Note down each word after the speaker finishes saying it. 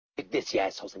Dig this, you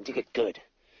assholes, and dig it good.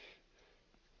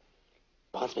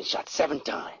 Bond's been shot 7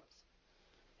 times.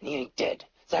 And he ain't dead.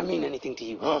 Does that mean anything to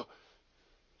you, huh?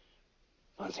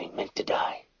 Bonds ain't meant to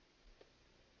die.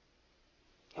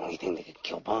 The only thing that could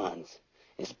kill Bonds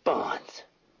is Bonds.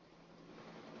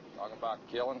 Talking about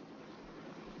killing?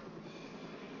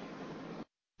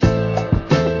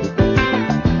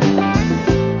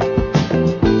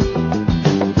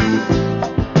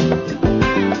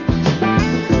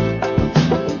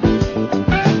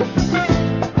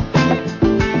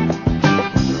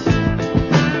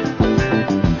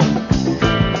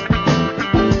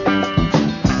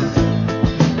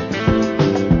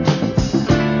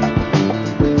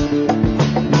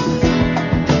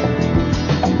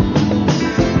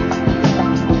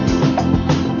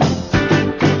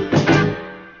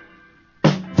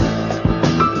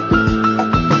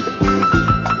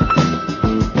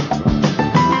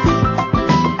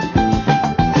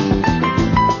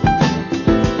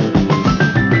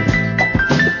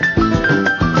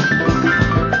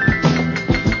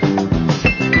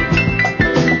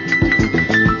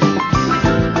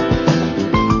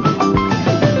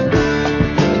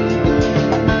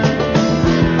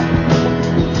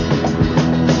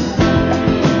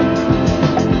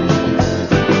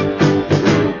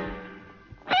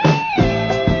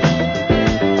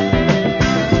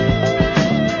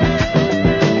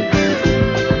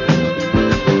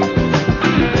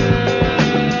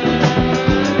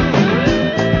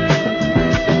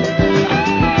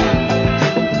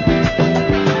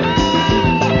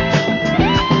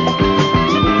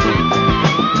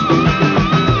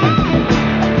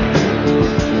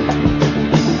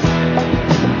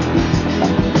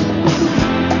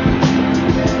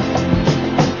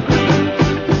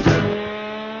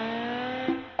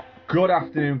 Good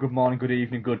afternoon, good morning, good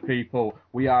evening, good people.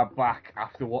 We are back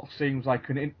after what seems like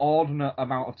an inordinate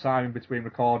amount of time in between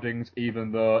recordings,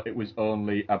 even though it was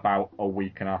only about a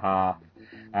week and a half.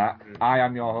 I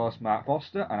am your host, Mark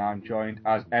Foster, and I'm joined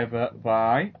as ever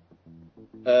by...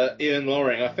 Ian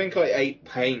Loring. I think I ate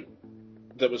paint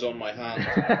that was on my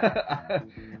hand.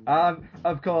 And,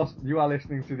 of course, you are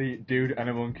listening to the Dude and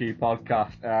a Monkey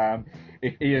podcast.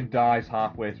 If Ian dies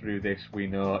halfway through this, we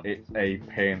know it's a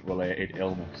paint-related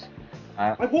illness.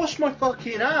 I washed my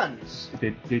fucking hands.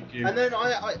 Did you? And then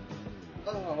I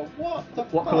oh, what the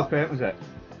fuck? What colour paint was it?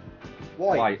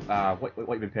 White. What have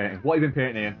you been painting? What have you been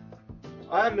painting, Ian?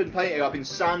 I haven't been painting. I've been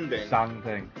sanding.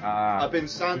 Sanding. I've been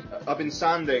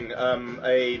sanding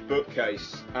a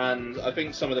bookcase, and I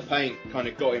think some of the paint kind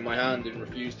of got in my hand and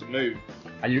refused to move.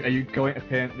 Are you going to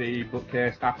paint the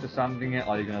bookcase after sanding it, or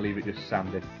are you going to leave it just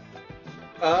sanded?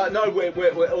 No,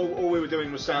 all we were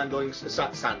doing was sanding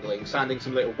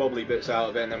some little bobbly bits out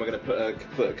of it, and then we're going to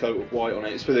put a coat of white on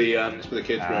it. It's for the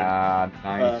kids' room.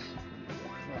 Nice.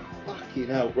 Fucking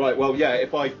hell. Right. Well, yeah.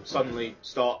 If I suddenly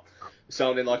start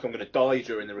sounding like I'm going to die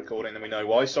during the recording, then we know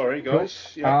why. Sorry,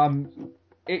 guys. Cool. Yeah.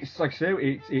 It's like so.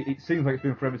 It seems like it's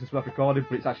been forever since we've recorded,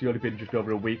 but it's actually only been just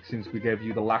over a week since we gave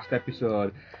you the last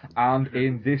episode. And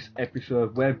in this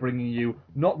episode, we're bringing you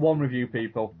not one review,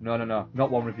 people. No, not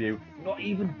one review. Not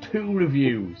even 2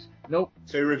 reviews. Nope.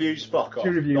 2 reviews. Fuck off. 2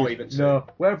 reviews. Not even 2. No,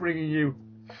 we're bringing you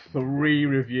 3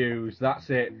 reviews. That's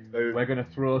it. Boom. We're going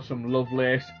to throw some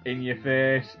Lovelace in your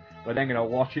face. We're then going to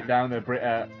wash it down a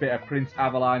bit of Prince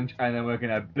Avalanche, and then we're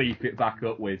going to beef it back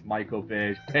up with Michael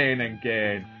Bay's Pain and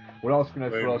Gain. We're also going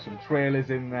to throw some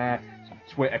trailers in there, some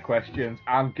Twitter questions,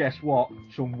 and guess what?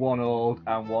 Some one old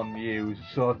and one news.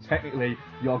 So technically,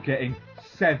 you're getting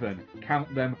 7,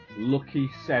 count them, lucky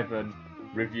 7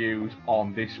 reviews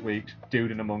on this week's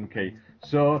Dude and a Monkey.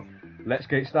 So, let's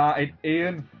get started.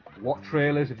 Ian, what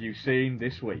trailers have you seen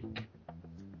this week?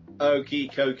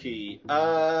 Okie dokie.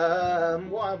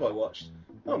 What have I watched?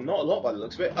 Oh, not a lot by the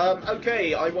looks of it.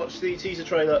 Okay, I watched the teaser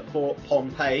trailer for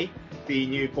Pompeii, the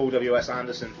new Paul W.S.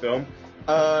 Anderson film.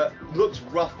 Looks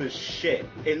rough as shit.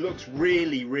 It looks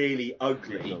really, really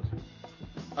ugly.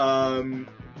 And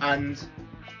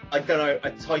I don't know, a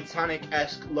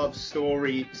Titanic-esque love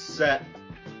story set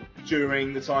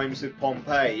during the times of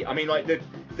Pompeii. I mean, like, the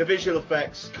visual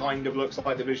effects kind of looks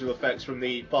like the visual effects from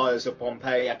the Fires of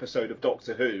Pompeii episode of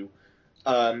Doctor Who.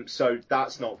 So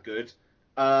that's not good.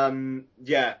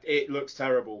 Yeah, it looks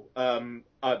terrible. I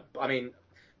mean,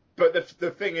 but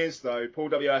the thing is, though, Paul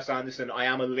W.S. Anderson, I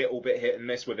am a little bit hit and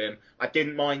miss with him. I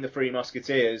didn't mind the Three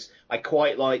Musketeers. I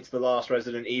quite liked the last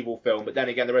Resident Evil film, but then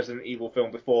again, the Resident Evil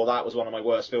film before that was one of my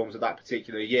worst films of that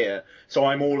particular year. So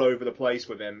I'm all over the place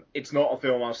with him. It's not a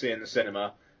film I'll see in the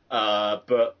cinema,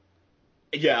 but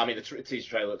yeah, I mean, the teaser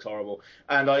trailer looks horrible.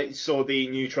 And I saw the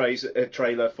new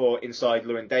trailer for Inside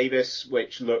Llewyn Davis,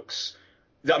 which looks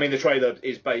I mean, the trailer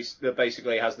is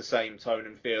basically has the same tone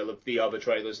and feel of the other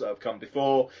trailers that have come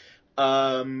before.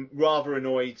 Rather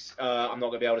annoyed. I'm not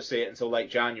going to be able to see it until late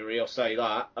January. I'll say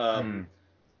that.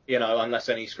 You know, unless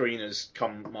any screeners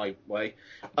come my way.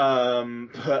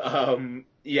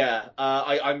 Yeah.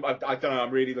 I don't know.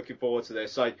 I'm really looking forward to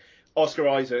this. Oscar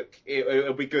Isaac.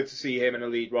 It'll be good to see him in a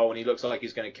lead role, and he looks like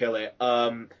he's going to kill it.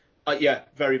 Yeah,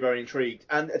 very, very intrigued.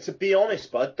 And to be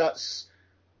honest, bud, that's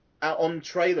on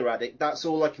Trailer Addict. That's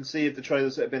all I can see of the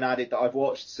trailers that have been added that I've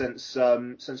watched since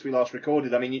we last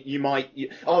recorded. I mean,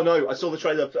 oh no, I saw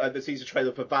the teaser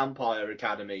trailer for Vampire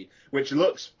Academy, which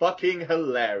looks fucking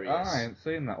hilarious. I haven't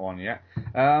seen that one yet.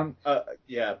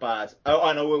 Yeah, bad. Oh,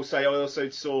 and I will say, I also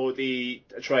saw the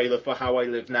trailer for How I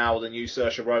Live Now, the new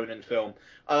Saoirse Ronan film,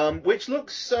 which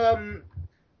looks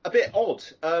a bit odd.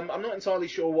 I'm not entirely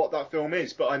sure what that film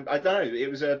is, but I don't know. It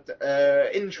was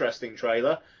a interesting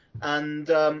trailer. And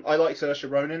I like Saoirse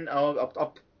Ronan.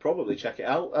 I'll probably check it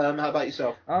out. How about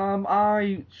yourself?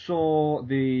 I saw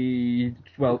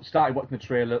started watching the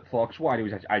trailer for, because what I do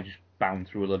is I just bound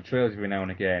through a lot of trailers every now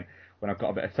and again when I've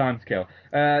got a bit of time to kill.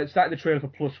 Started the trailer for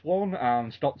Plus One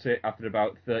and stopped it after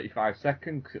about 35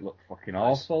 seconds because it looked fucking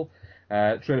awful.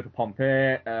 Trailer for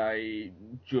Pompeii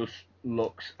just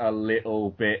looks a little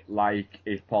bit like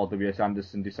if Paul W.S.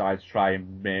 Anderson decides to try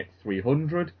and make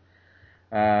 300.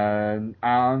 And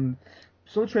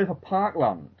so the trailer for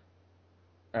Parkland,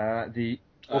 the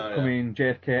upcoming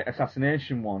JFK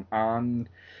assassination one, and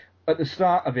at the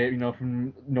start of it, you know,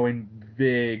 from knowing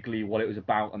vaguely what it was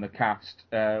about and the cast,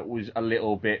 was a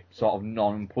little bit sort of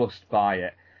nonplussed by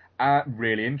it. I'm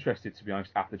really interested, to be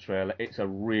honest, after the trailer. It's a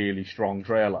really strong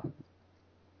trailer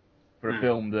for a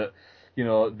film that, you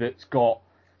know, that's got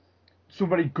some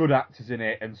very good actors in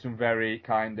it and some very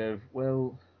kind of,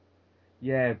 well,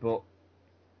 yeah, but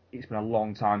it's been a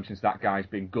long time since that guy's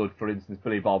been good. For instance,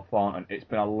 Billy Bob Thornton. It's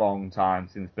been a long time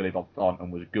since Billy Bob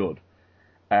Thornton was good.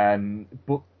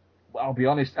 But I'll be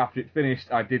honest, after it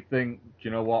finished, I did think, do you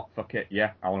know what? Fuck it,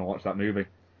 yeah, I want to watch that movie.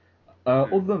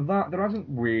 Other than that, there hasn't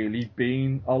really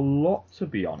been a lot, to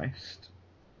be honest.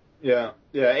 Yeah.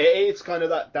 It's kind of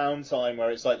that downtime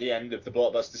where it's like the end of the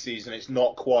blockbuster season. It's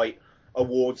not quite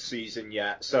awards season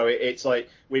yet, so it's like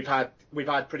we've had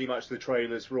pretty much the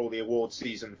trailers for all the awards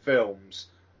season films.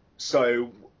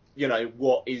 So, you know,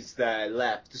 what is there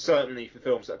left? Certainly for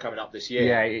films that are coming up this year.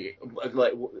 Yeah.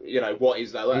 What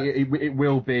is there left? It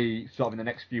will be, sort of in the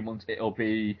next few months, it'll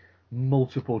be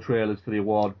multiple trailers for the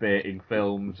award-baiting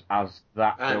films as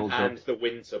that builds up. And the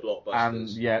winter blockbusters. And,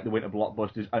 yeah, the winter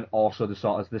blockbusters, and also the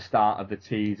start of the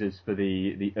teasers for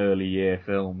the early year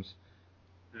films.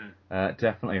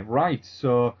 Definitely. Right,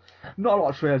 so not a lot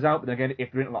of trailers out, but then again,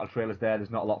 if there isn't a lot of trailers there's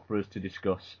not a lot for us to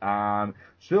discuss.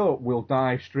 So we'll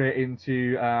dive straight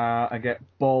into and get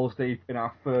balls deep in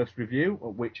our first review,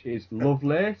 which is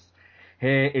Lovelace.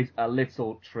 Here is a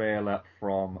little trailer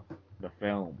from the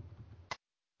film.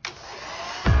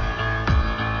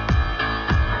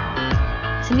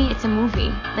 To me, it's a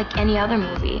movie, like any other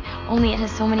movie, only it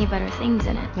has so many better things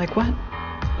in it. Like what?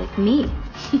 Like me.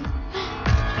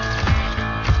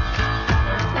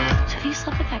 Have you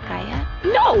slept with that guy yet?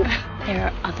 No! There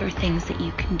are other things that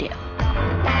you can do.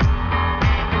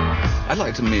 I'd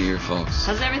like to meet your folks.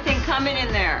 How's everything coming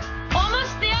in there?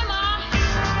 Almost there, Ma!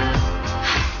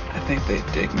 I think they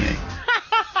dig me.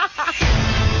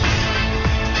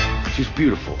 She's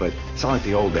beautiful, but it's not like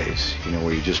the old days, you know,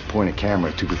 where you just point a camera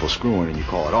at two people screwing and you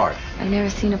call it art. I've never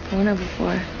seen a porno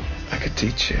before. I could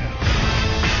teach you.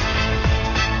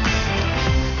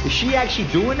 Is she actually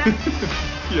doing that?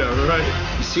 Yeah,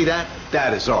 right. You see that?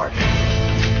 That is art.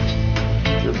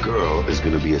 Your girl is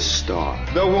gonna be a star.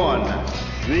 The one,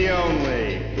 the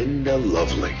only. Linda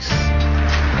Lovelace.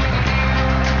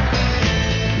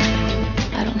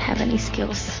 I don't have any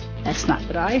skills. That's not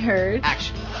what I heard.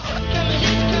 Action.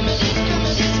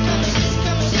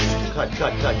 Cut.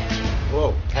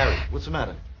 Whoa, Harry, what's the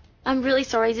matter? I'm really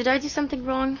sorry. Did I do something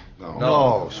wrong?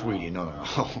 No, sweetie, no.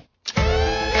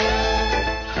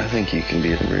 I think you can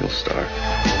be a real star.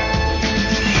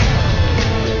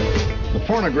 The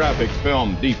pornographic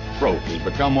film Deep Throat has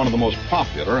become one of the most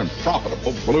popular and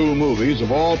profitable blue movies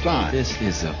of all time. This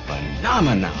is a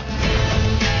phenomenon.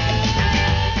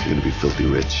 You're gonna be filthy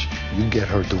rich. You get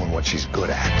her doing what she's good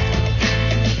at.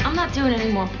 I'm not doing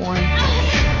any more porn.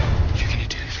 You're gonna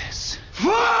do this. If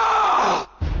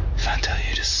I tell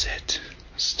you to sit,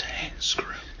 stay,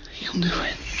 screw, you'll do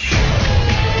it.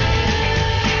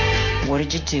 What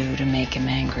did you do to make him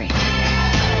angry?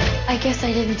 I guess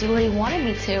I didn't do what he wanted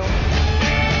me to.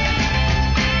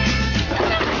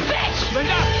 Bitch!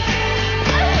 Linda!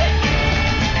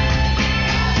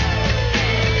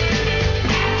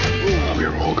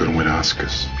 We're to win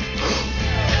Oscars.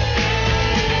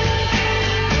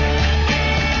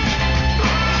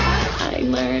 I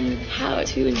learned how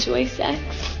to enjoy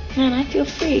sex, and I feel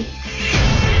free.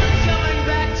 Coming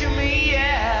back to me,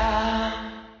 yeah.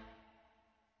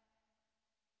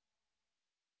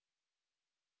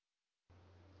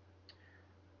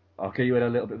 Okay, you had a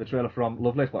little bit of the trailer from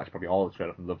Lovelace. Well, actually, probably all the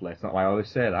trailer from Lovelace. That's why I always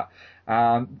say that.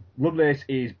 Lovelace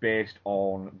is based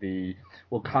on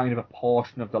kind of a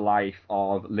portion of the life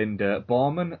of Linda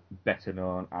Borman, better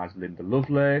known as Linda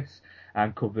Lovelace,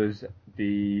 and covers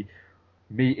the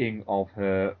meeting of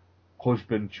her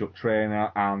husband, Chuck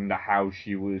Traynor, and how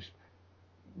she was,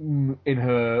 in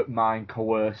her mind,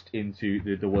 coerced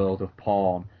into the world of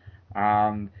porn.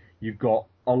 And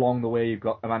along the way, you've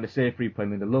got Amanda Seyfried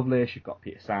playing Linda Lovelace, you've got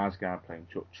Peter Sarsgaard playing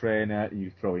Chuck Traynor,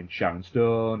 you throw in Sharon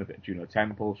Stone, a bit of Juno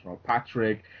Temple, Sean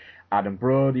Patrick, Adam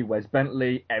Brody, Wes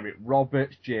Bentley, Eric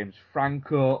Roberts, James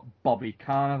Franco, Bobby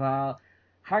Cannavale,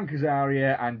 Hank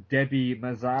Azaria, and Debbie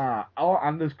Mazar. Oh,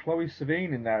 and there's Chloe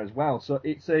Sevigny in there as well. So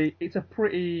it's a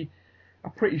pretty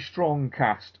strong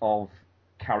cast of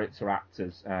character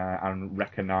actors and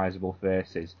recognisable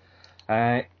faces.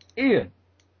 Ian,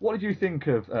 what did you think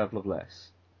of Lovelace?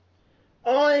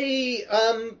 I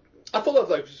thought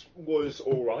Lovelace was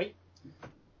all right.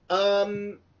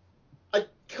 I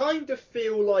kind of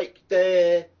feel like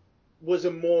there was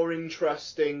a more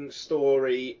interesting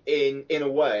story in a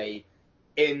way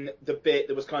in the bit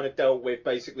that was kind of dealt with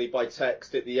basically by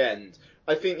text at the end.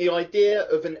 I think the idea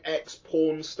of an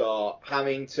ex-porn star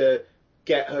having to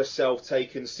get herself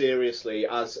taken seriously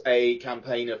as a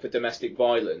campaigner for domestic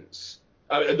violence,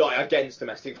 not against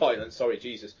domestic violence, sorry,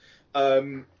 Jesus,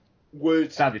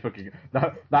 would... Sadly, fucking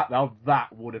that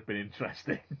would have been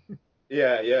interesting.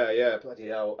 Yeah, bloody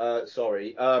hell.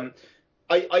 Sorry. I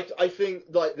think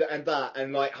like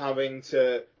and having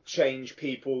to change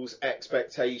people's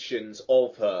expectations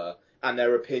of her and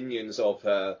their opinions of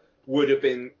her would have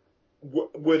been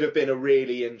a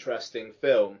really interesting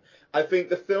film. I think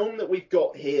the film that we've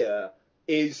got here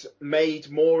is made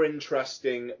more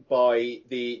interesting by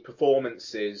the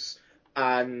performances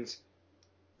and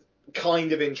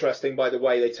kind of interesting by the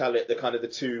way they tell it, the kind of the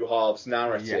two halves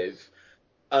narrative.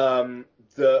 Yes.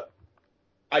 That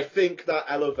I think that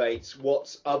elevates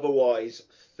what's otherwise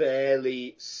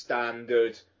fairly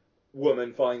standard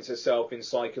woman finds herself in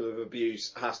cycle of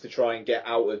abuse, has to try and get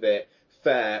out of it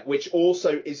fair, which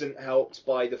also isn't helped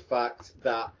by the fact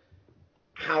that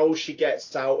how she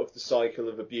gets out of the cycle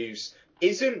of abuse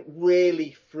isn't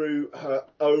really through her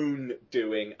own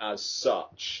doing as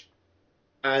such.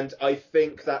 And I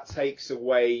think that takes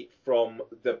away from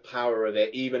the power of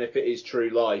it, even if it is true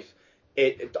life.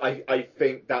 I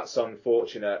think that's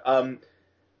unfortunate. I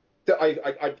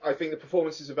think the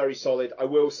performances are very solid. I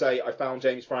will say I found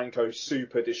James Franco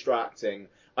super distracting.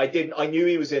 I knew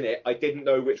he was in it. I didn't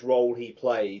know which role he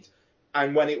played.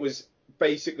 And when it was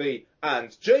basically,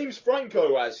 and James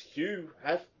Franco as Hugh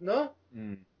Hefner,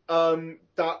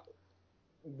 that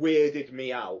weirded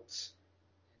me out.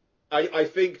 I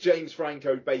think James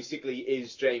Franco basically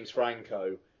is James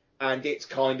Franco. And it's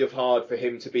kind of hard for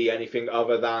him to be anything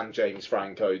other than James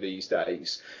Franco these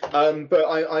days. But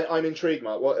I'm intrigued,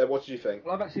 Mark. What did you think?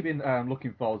 Well, I've actually been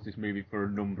looking forward to this movie for a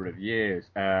number of years.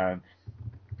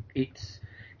 It's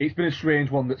been a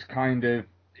strange one that's kind of...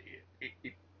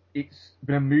 It's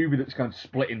been a movie that's kind of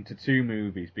split into two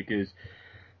movies because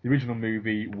the original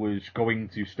movie was going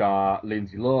to star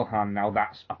Lindsay Lohan. Now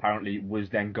that's apparently was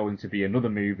then going to be another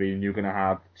movie, and you're going to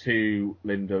have two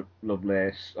Linda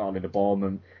Lovelace or Linda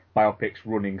Borman biopics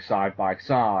running side by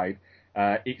side.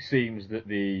 It seems that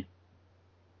the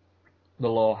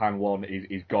Lohan one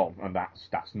is gone, and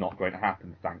that's not going to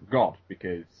happen, thank God,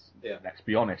 because let's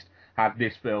be honest, had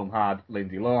this film had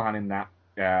Lindsay Lohan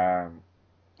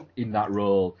in that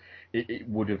role, it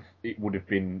would have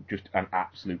been just an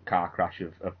absolute car crash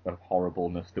of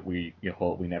horribleness that we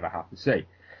hope we never have to see.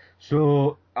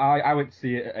 So I went to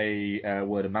see a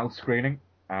word of mouth screening,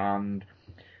 and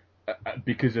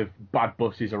because of bad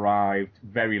buses arrived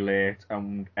very late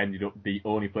and ended up the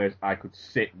only place I could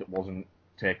sit that wasn't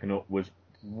taken up was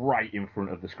right in front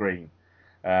of the screen.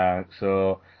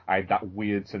 So I had that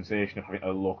weird sensation of having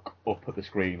to look up at the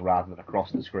screen rather than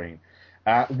across the screen,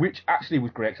 which actually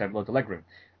was great because I had loads of legroom.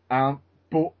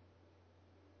 But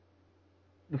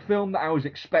the film that I was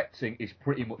expecting is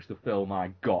pretty much the film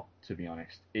I got, to be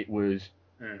honest.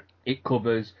 It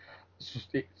covers...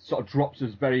 It sort of drops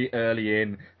us very early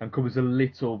in and covers a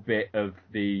little bit of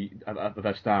the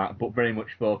start, but very much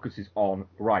focuses on,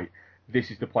 right,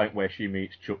 this is the point where she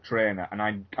meets Chuck Traynor. And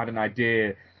I had an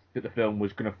idea that the film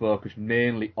was going to focus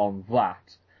mainly on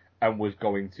that and was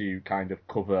going to kind of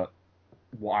cover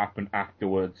what happened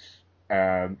afterwards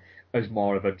as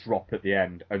more of a drop at the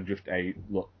end and just a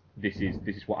look. This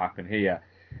is what happened here.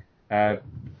 I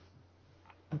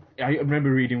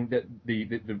remember reading that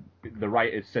the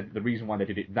writers said that the reason why they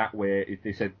did it that way is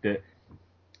they said that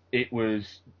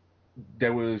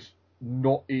there was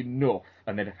not enough,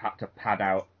 and they'd have had to pad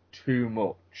out too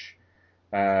much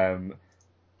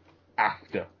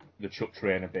after the Chuck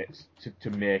Trainer bits to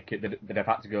make it that they've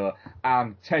had to go,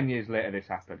 and 10 years later this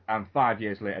happened, and 5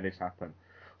 years later this happened.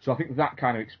 So I think that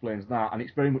kind of explains that, and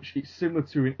it's similar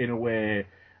to, in a way,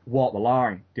 Walk the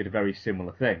Line did a very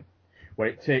similar thing, where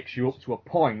it takes you up to a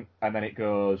point and then it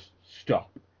goes, stop.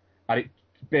 And it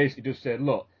basically just said,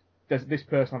 look, this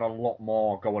person had a lot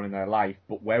more going on in their life,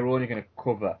 but we're only going to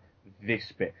cover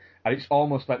this bit. And it's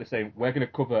almost like they're saying, we're going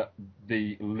to cover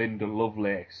the Linda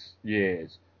Lovelace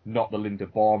years, not the Linda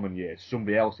Borman years.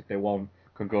 Somebody else, if they want,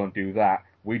 can go and do that.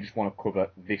 We just want to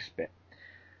cover this bit.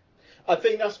 I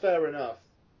think that's fair enough,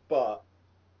 but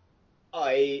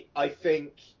I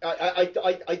think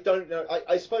I don't know.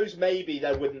 I suppose maybe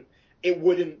it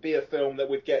wouldn't be a film that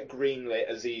would get greenlit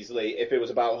as easily if it was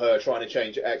about her trying to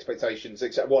change expectations,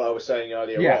 except what I was saying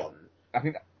earlier on. I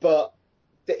think but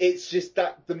it's just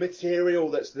that the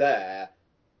material that's there,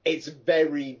 it's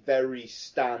very, very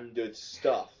standard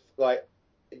stuff. Like,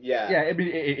 yeah. Yeah, I mean,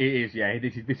 it is, yeah.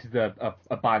 This is a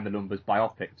by the numbers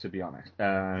biopic, to be honest.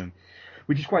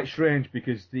 Which is quite strange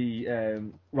because the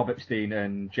Rob Epstein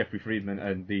and Jeffrey Friedman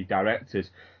and the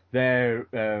directors, their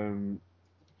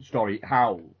story,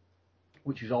 Howl,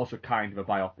 which is also kind of a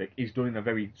biopic, is done in a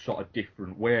very sort of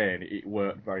different way, and it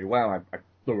worked very well. I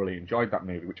thoroughly enjoyed that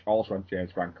movie, which also had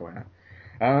James Franco in it.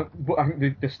 But I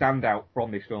think the standout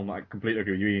from this film, I completely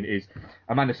agree with you, Ian, is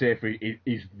Amanda Seyfried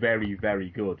is very, very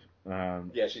good.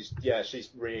 She's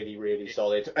really, really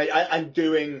solid. I'm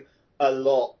doing a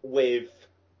lot with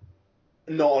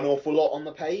not an awful lot on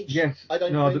the page. Yes, I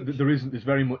don't think. There isn't. There's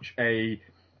very much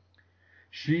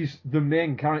she's the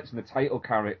main character and the title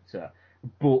character,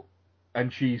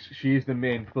 and she is the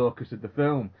main focus of the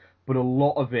film. But a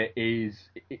lot of it is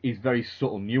very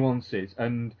subtle nuances,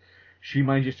 and she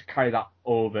manages to carry that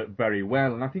over very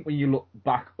well. And I think when you look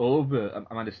back over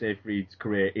Amanda Seyfried's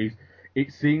career,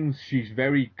 it seems she's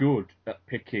very good at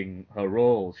picking her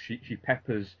roles. She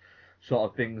peppers sort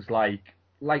of things like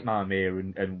Mamma Mia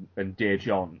and Dear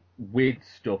John with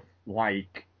stuff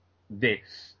like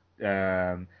this,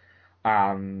 and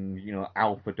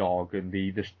Alpha Dog and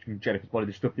the Jennifer's Body,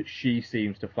 the stuff that she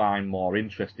seems to find more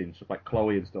interesting, stuff like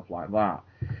Chloe and stuff like that.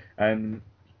 And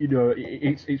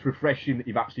it's refreshing that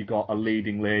you've actually got a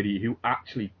leading lady who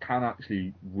can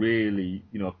really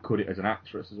cut it as an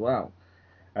actress as well.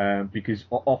 Because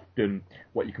often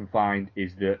what you can find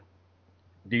is that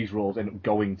these roles end up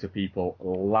going to people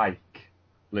like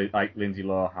Lindsay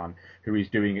Lohan, who is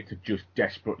doing it to just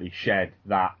desperately shed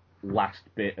that last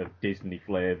bit of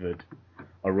Disney-flavoured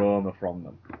aroma from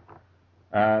them.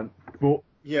 But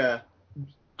yeah.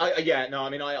 I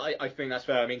think that's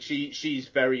fair. I mean, she's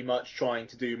very much trying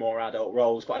to do more adult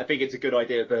roles, but I think it's a good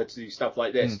idea for her to do stuff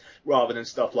like this rather than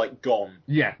stuff like Gone.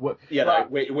 Yeah,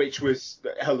 which was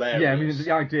hilarious. Yeah, I mean,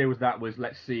 the idea was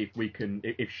let's see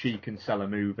if she can sell a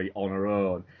movie on her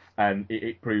own, and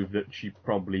it proved that she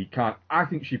probably can't. I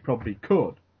think she probably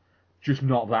could, just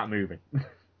not that movie.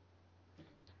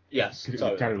 Yes, because it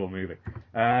was a terrible movie.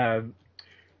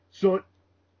 So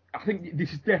I think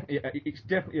this is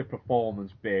definitely a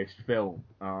performance-based film,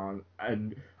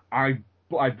 and I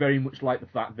very much like the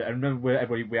fact that, I remember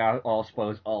we are all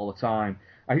spoilers all the time.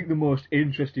 I think the most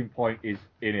interesting point in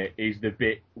it is the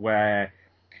bit where,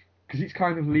 because it's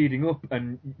kind of leading up,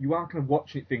 and you are kind of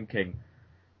watching it thinking,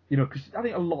 because I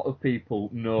think a lot of people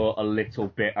know a little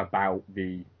bit about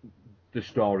the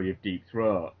story of Deep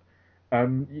Throat.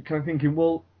 You're kind of thinking,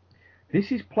 well, this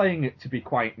is playing it to be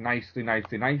quite nicey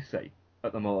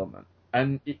at the moment,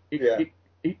 and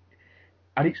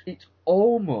it's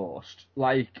almost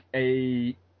like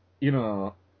a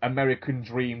American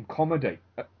Dream comedy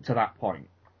to that point,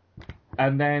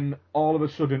 and then all of a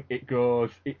sudden it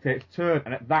takes a turn,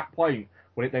 and at that point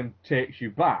when it then takes you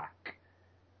back,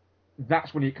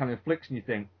 that's when it kind of flicks and you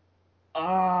think,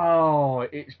 oh,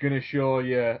 it's going to show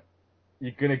you're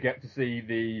going to get to see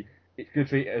it's going to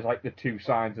treat it as like the two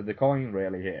sides of the coin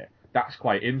really here. That's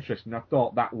quite interesting. I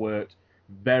thought that worked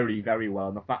very, very well,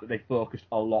 and the fact that they focused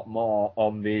a lot more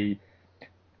on the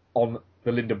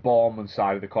Linda Borman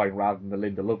side of the coin rather than the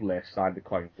Linda Lovelace side of the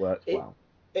coin worked well.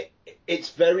 It's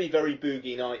very, very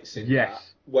Boogie Nights in that,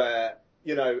 where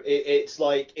it's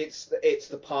like it's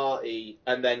the party,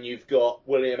 and then you've got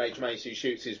William H. Macy who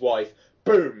shoots his wife.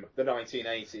 Boom, the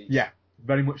 1980s. Yeah,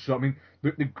 very much so. I mean,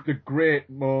 the great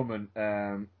moment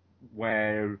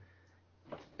where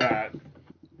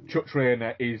Chuck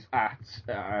Traynor is at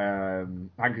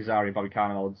Hank Azaria and Bobby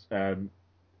Cannavale's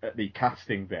at the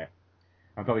casting bit,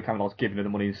 and Bobby Cannavale's giving her the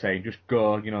money and saying, "Just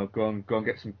go and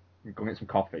get some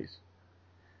coffees,"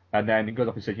 and then he goes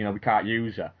up and says, "We can't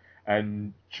use her,"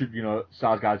 and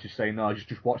Sarsgaard's just saying, "No,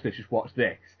 just watch this,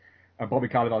 And Bobby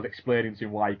Cannavale's explaining to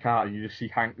him why he can't, and you just see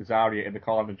Hank Azaria in the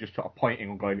corner just sort of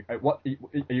pointing and going, "What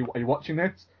are you watching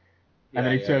this?" And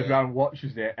then he turns around and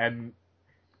watches it, and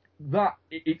that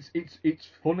it's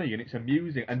funny and it's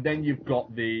amusing. And then you've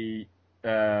got the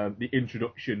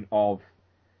introduction of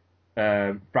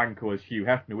Franco as Hugh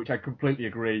Hefner, which I completely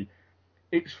agree.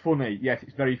 It's funny, yes,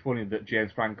 it's very funny that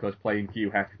James Franco is playing Hugh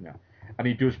Hefner, and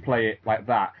he does play it like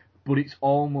that. But it's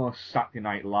almost Saturday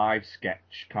Night Live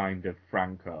sketch kind of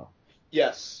Franco.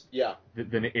 Yes, yeah.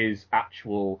 Than it is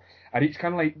actual, and it's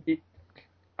kind of like it.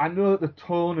 I know that the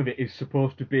tone of it is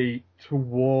supposed to be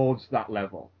towards that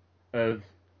level of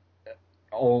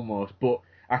almost, but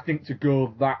I think to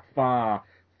go that far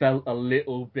felt a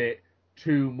little bit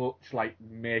too much like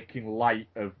making light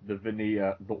of the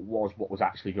veneer that was what was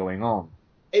actually going on.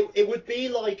 It would be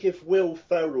like if Will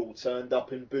Ferrell turned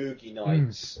up in Boogie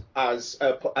Nights as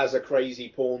a crazy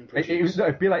porn producer.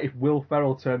 It'd be like if Will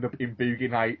Ferrell turned up in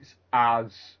Boogie Nights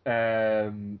as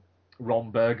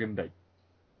Ron Burgundy.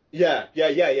 Yeah,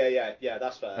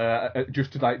 that's fair.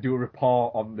 Just to like do a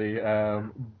report on the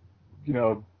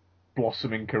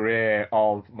blossoming career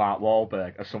of Mark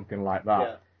Wahlberg or something like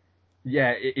that.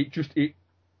 Yeah, it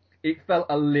felt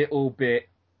a little bit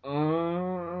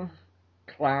clang.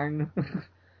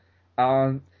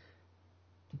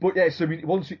 But yeah, so I mean,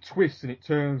 once it twists and it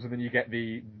turns, and then you get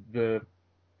the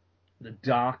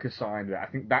darker side of it, I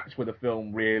think that's where the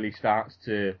film really starts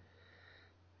to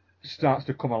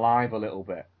come alive a little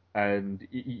bit, and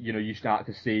you start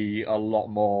to see a lot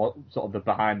more sort of the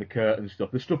behind the curtain stuff,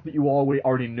 the stuff that you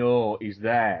already know is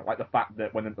there, like the fact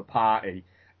that when at the party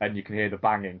and you can hear the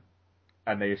banging,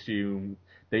 and they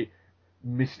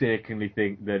mistakenly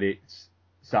think that it's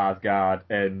Sarsgaard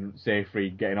and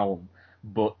Seyfried getting on.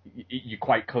 But you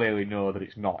quite clearly know that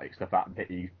it's not. It's the fact that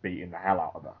he's beating the hell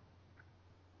out of her.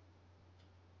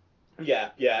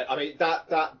 Yeah. I mean,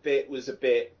 that bit was a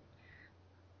bit...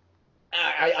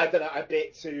 I don't know, a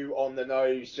bit too on the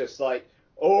nose, just like,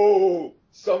 oh,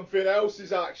 something else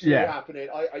is actually happening.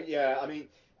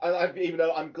 Even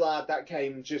though I'm glad that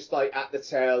came just like at the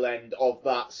tail end of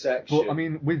that section. But I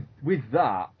mean, with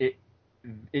that, it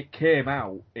came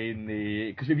out in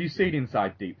the... Because have you seen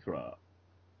Inside Deep Throat?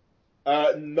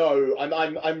 No,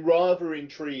 I'm rather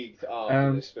intrigued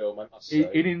after this film, I must say.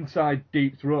 In Inside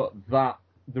Deep Throat, the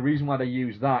reason why they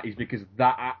use that is because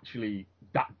that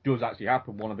does actually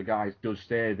happen. One of the guys does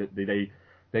say that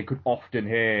they could often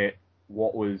hear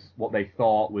what they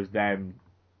thought was them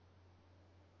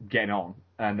getting on,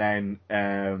 and then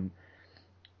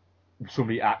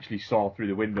somebody actually saw through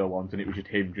the window once, and it was just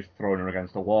him just throwing her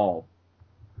against the wall.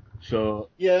 So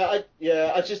I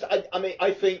mean,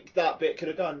 I think that bit could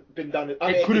have been done. I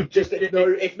mean, it could have just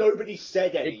if nobody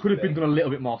said anything. It could have been done a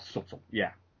little bit more subtle.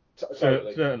 Yeah,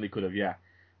 totally. Certainly could have. Yeah,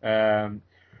 but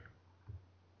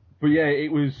yeah,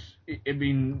 it was. I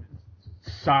mean,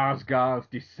 Sarsgaard's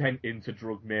descent into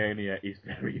drug mania is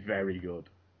very, very good.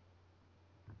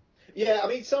 Yeah, I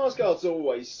mean, Sarsgaard's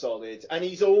always solid, and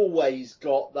he's always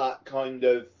got that kind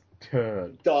of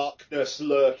darkness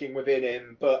lurking within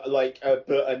him, but like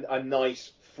a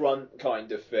nice front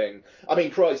kind of thing. I mean,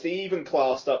 Christ, he even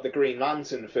classed up the Green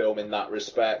Lantern film in that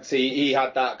respect. He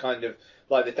had that kind of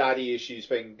like the daddy issues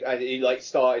thing, and he like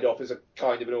started off as a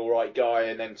kind of an all right guy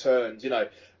and then turned, And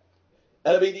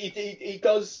I mean, he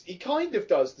kind of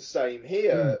does the same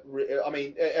here. I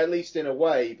mean, at least in a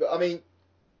way, but I mean,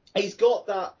 he's got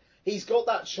that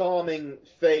charming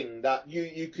thing that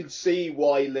you can see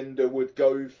why Linda would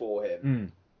go for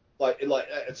him, like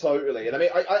totally. And I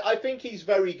mean, I think he's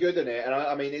very good in it, and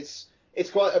I mean, it's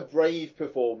quite a brave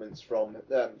performance from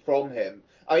him.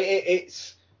 I mean,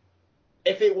 it's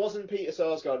if it wasn't Peter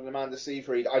Sarsgaard and Amanda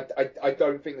Seyfried, I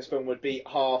don't think this film would be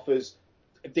half as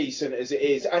decent as it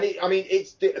is. And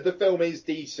the film is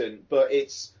decent, but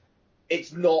it's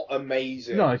not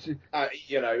amazing. No, it's,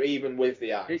 even with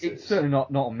the actors, it's certainly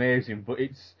not amazing, but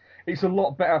it's a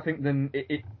lot better, I think, than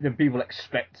people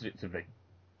expected it to be.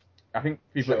 I think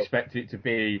people expected it to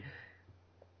be,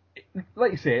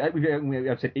 like you say, like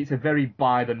I've said, it's a very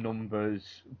by the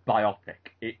numbers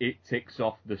biopic. It ticks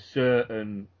off the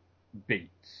certain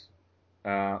beats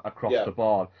across the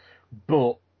board,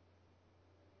 but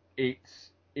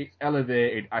it's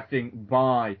elevated, I think,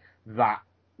 by that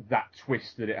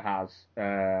twist that it has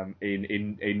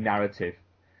in narrative,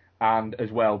 and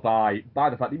as well by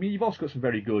the fact, I mean, you've also got some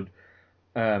very good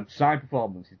side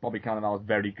performances. Bobby Cannavale is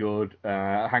very good.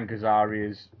 Hank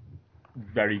Azaria's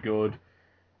very good.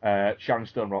 Sharon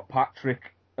Stone, Rob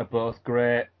Patrick are both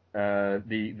great.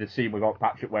 The scene with Rob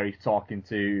Patrick where he's talking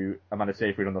to Amanda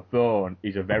Seyfried on the phone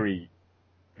is a very,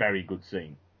 very good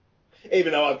scene.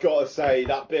 Even though I've got to say,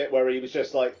 that bit where he was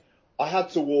just like, I had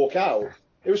to walk out.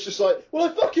 It was just like, well,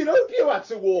 I fucking hope you had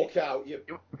to walk out.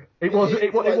 It was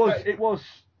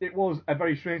a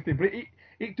very strange thing, but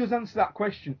it does answer that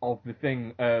question of the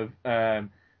thing of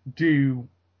do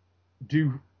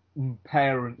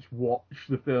parents watch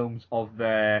the films of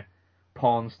their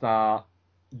porn star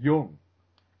young?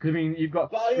 Because I mean, you've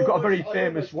got a very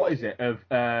famous of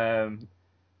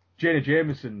Jenna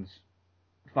Jameson's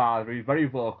father. He's very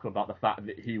vocal about the fact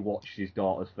that he watched his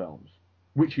daughter's films,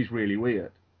 which is really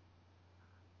weird.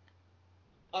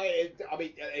 I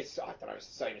mean, it's the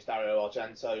same as Dario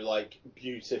Argento, like,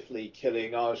 beautifully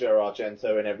killing Asia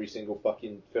Argento in every single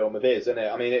fucking film of his, isn't it?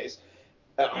 I mean, it's,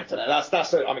 I don't know,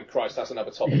 that's another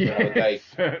topic for another day.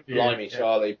 Blimey,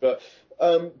 Charlie. But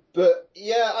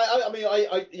yeah,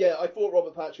 I thought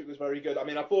Robert Patrick was very good. I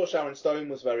mean, I thought Sharon Stone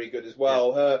was very good as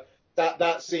well. Her,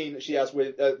 that scene that she has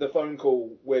with, the phone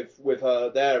call with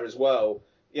her there as well,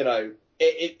 you know,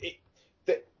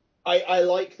 I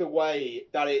like the way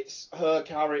that it's her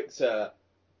character.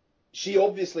 She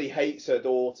obviously hates her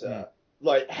daughter,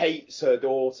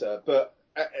 but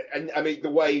and I mean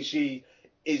the way she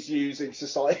is using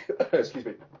societal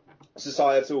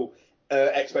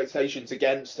expectations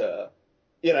against her.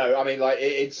 You know, I mean, like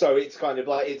it's kind of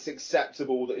like it's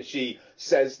acceptable that she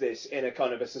says this in a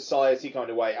kind of a society kind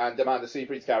of way, and Amanda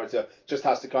Seyfried's character just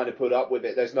has to kind of put up with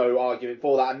it. There's no argument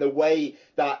for that, and the way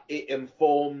that it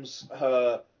informs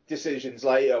her decisions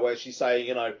later, where she's saying,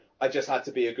 you know, I just had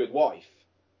to be a good wife.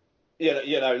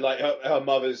 You know, like her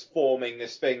mother's forming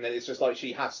this thing that it's just like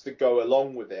she has to go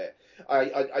along with it.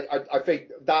 I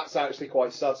think that's actually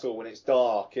quite subtle when it's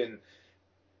dark, and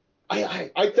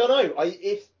I don't know.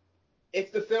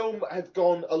 If the film had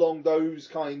gone along those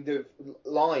kind of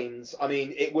lines, I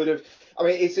mean, it would have. I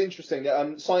mean, it's interesting.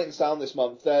 Sight and Sound this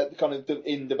month, their kind of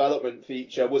in development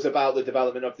feature was about the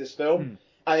development of this film.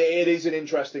 And it is an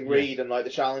interesting read, and like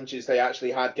the challenges they actually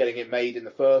had getting it made in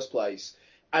the first place.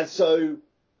 And so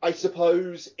I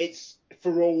suppose it's,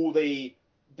 for all the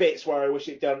bits where I wish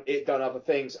it done other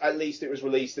things, at least it was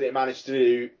released and it managed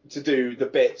to do the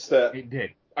bits that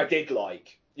I did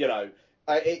like. You know,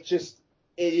 it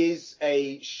is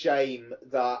a shame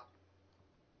that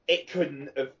it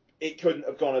couldn't have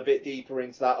gone a bit deeper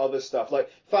into that other stuff. Like,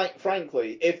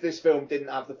 frankly, if this film didn't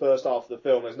have the first half of the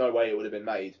film, there's no way it would have been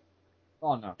made.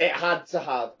 Oh no! It had to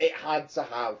have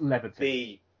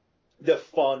the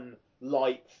fun,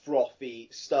 light, frothy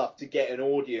stuff to get an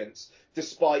audience,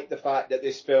 despite the fact that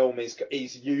this film is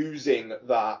using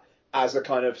that as a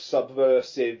kind of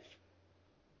subversive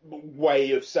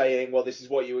way of saying, well, this is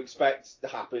what you expect to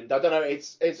happen. I don't know.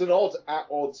 It's an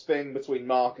odds thing between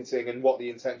marketing and what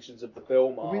the intentions of the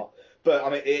film are. But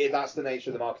I mean, that's the nature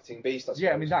of the marketing beast, I suppose.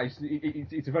 Yeah, I mean,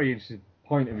 it's a very interesting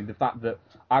point. I mean, the fact that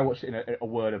I watched it in a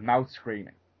word of mouth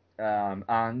screening,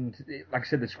 and like I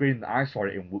said, the screen that I saw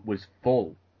it in was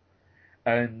full,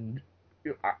 and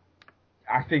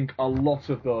I think a lot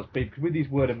of those people with these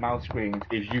word of mouth screenings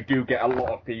is you do get a lot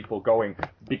of people going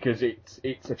because it's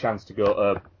a chance to go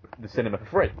to the cinema for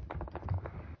free.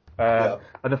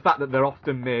 And the fact that they're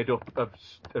often made up of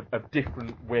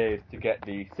different ways to get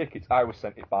the tickets. I was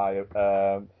sent it by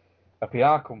a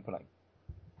PR company.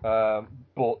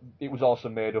 But it was also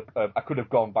made up of, I could have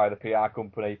gone by the PR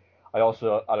company. I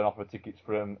also had an offer of tickets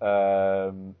from,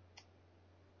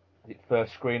 is it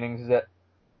First Screenings, is it?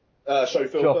 Show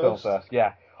Film First.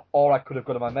 Yeah. Or I could have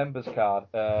got my members card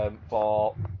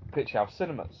for Pitch House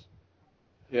Cinemas.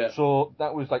 Yeah. So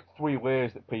that was like 3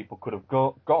 ways that people could have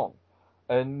gone.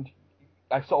 And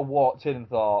I sort of walked in and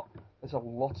thought, there's a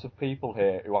lot of people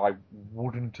here who I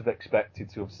wouldn't have expected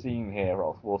to have seen here,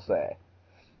 we'll say.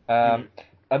 And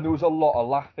there was a lot of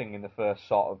laughing in the first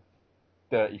sort of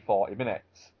 30, 40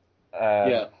 minutes.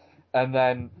 And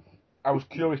then I was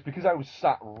curious, because I was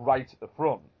sat right at the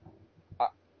front,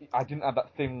 I didn't have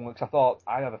that thing, because I thought,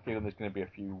 I have a feeling there's going to be a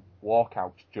few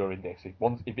walkouts during this.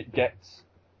 If it gets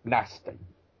nasty,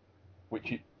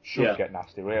 which it should get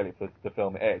nasty, really, for the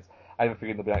film it is, I have a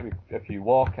feeling there'll be a few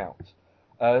walkouts.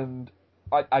 And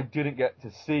I didn't get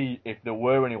to see if there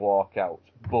were any walkouts,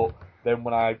 but then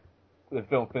when the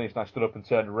film finished and I stood up and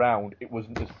turned around, it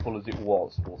wasn't as full as it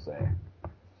was, we'll say.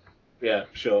 Yeah,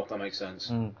 sure, that makes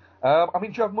sense. I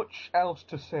mean, do you have much else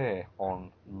to say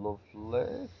on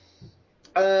Lovelace?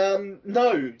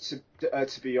 No,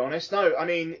 to be honest, no. I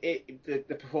mean,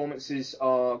 the performances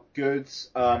are good.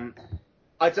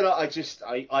 I don't know.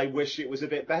 I wish it was a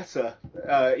bit better.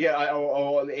 Or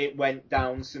it went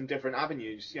down some different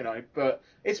avenues, But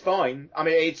it's fine. I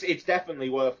mean, it's definitely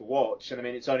worth a watch. And I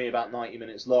mean, it's only about 90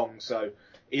 minutes long, so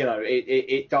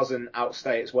it doesn't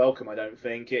outstay its welcome. I don't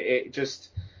think it's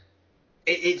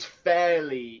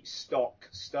fairly stock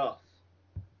stuff.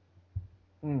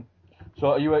 So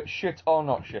are you at shit or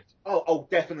not shit? Oh,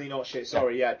 definitely not shit.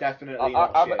 Sorry, yeah, definitely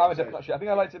not shit. I'm definitely not shit. I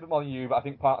think I liked it a bit more than you, but I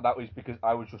think part of that was because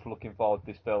I was just looking forward to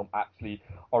this film actually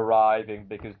arriving,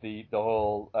 because the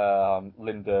whole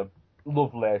Linda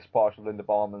Lovelace portion of Linda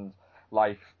Borman's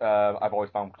life I've always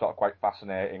found sort of quite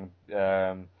fascinating.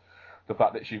 The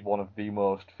fact that she's one of the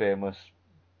most famous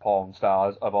porn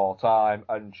stars of all time,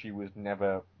 and she was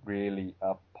never really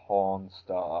a porn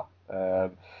star.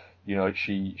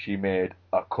 She made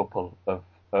a couple of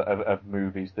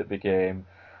movies that became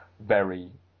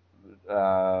very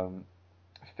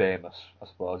famous, I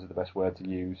suppose is the best word to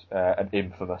use, and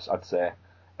infamous, I'd say.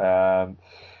 And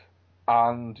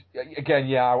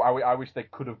again, I wish they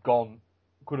could have gone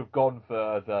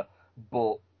further,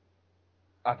 but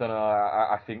I don't know.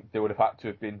 I think there would have had to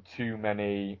have been too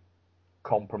many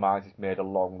compromises made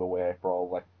along the way,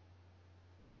 probably.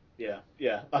 Yeah.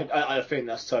 I think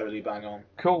that's totally bang on.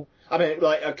 Cool. I mean,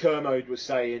 like Kermode was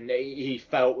saying, he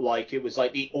felt like it was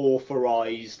like the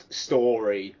authorized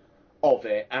story of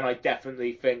it, and I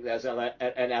definitely think there's an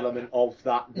element of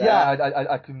that there.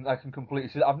 Yeah, I can completely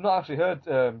see that. I've not actually heard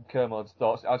Kermode's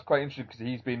thoughts. I was quite interested because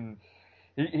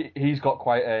he's got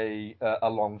quite a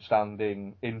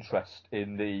long-standing interest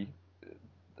in the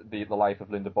life of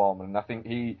Linda Borman, and I think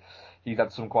he's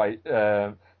had some quite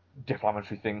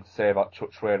defamatory things to say about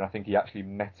Chuck Schrader. I think he actually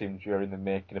met him during the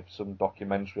making of some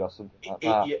documentary or something like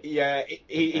that.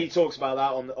 He talks about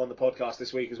that on the podcast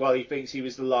this week as well. He thinks he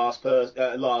was the last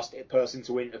person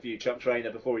to interview Chuck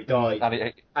Schrader before he died,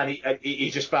 and he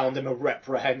just found him a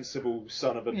reprehensible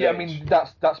son of a bitch. Yeah, I mean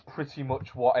that's pretty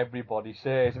much what everybody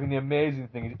says. I mean the amazing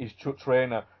thing is Chuck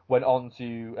Schrader went on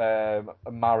to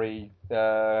marry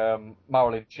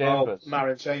Marilyn Chambers. Oh,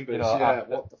 Marilyn Chambers,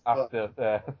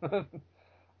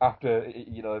 after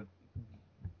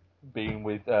being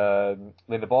with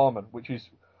Linda Borman, which is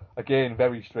again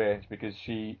very strange because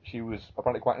she was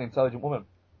apparently quite an intelligent woman.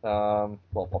 Well,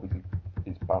 obviously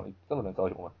is apparently still an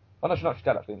intelligent woman. Oh no, she's not. She's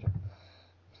dead actually,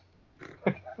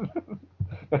 isn't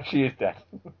she? She is dead.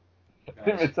 I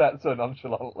didn't miss that so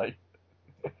nonchalantly.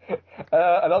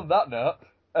 And on that note,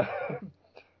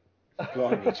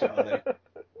 blimey, Charlie,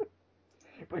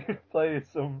 we can play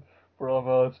some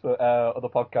promos for other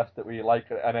podcasts that we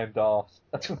like and endorse.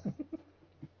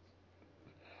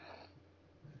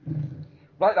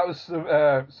 Right, that was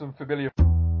some familiar.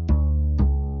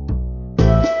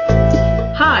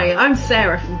 Hi, I'm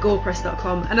Sarah from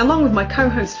GorePress.com, and along with my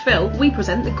co-host Phil, we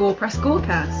present the GorePress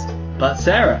Gorecast. But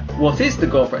Sarah, what is the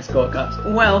GorePress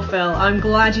Gorecast? Well, Phil, I'm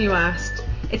glad you asked.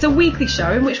 It's a weekly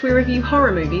show in which we review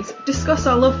horror movies, discuss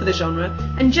our love for the genre,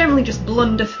 and generally just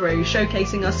blunder through,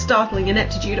 showcasing our startling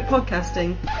ineptitude at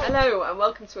podcasting. Hello, and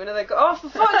welcome to another Oh, for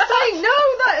fuck's sake,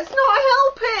 no, that is not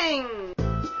helping!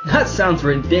 That sounds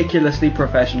ridiculously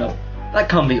professional. That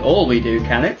can't be all we do,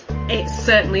 can it? It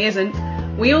certainly isn't.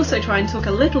 We also try and talk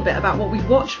a little bit about what we've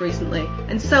watched recently,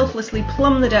 and selflessly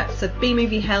plumb the depths of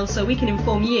B-movie hell so we can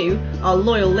inform you, our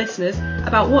loyal listeners,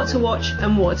 about what to watch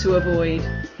and what to avoid.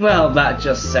 Well, that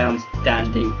just sounds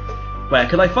dandy. Where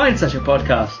could I find such a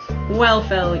podcast? Well,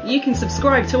 Phil, you can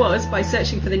subscribe to us by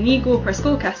searching for the new GorePress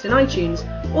Gorecast in iTunes,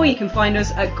 or you can find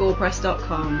us at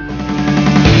GorePress.com.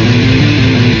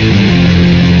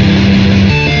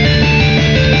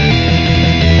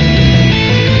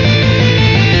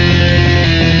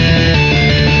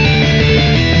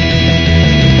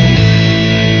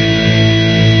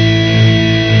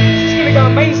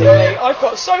 Amazingly, I've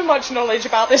got so much knowledge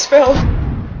about this film.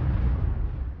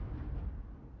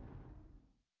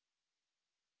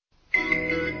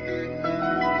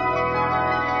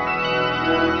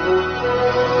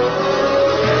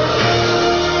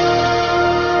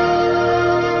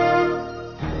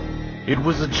 It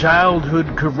was a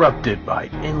childhood corrupted by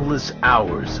endless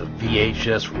hours of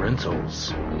VHS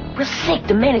rentals. For sake,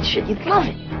 the man and shit, you'd love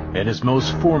it. In his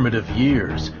most formative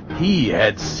years, he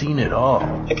had seen it all.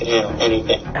 I can handle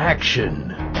anything.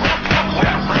 Action.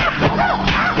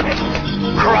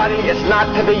 Karate is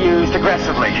not to be used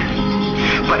aggressively.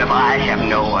 But if I have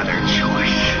no other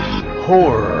choice.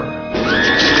 Horror.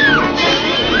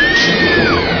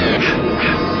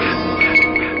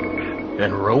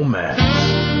 And romance.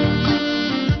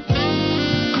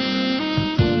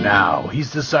 Now,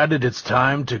 he's decided it's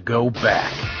time to go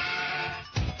back.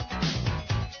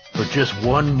 For just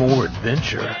one more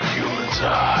adventure. Humans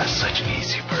are such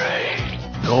easy prey.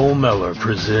 Noel Meller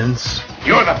presents...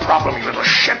 You're the problem, you little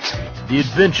shit! The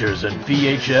Adventures in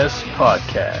VHS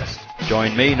Podcast.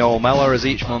 Join me, Noel Meller, as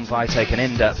each month I take an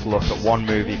in-depth look at one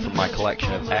movie from my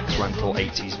collection of ex-rental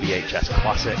 80s VHS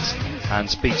classics and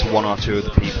speak to one or two of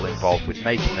the people involved with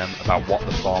making them about what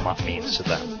the format means to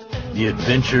them. The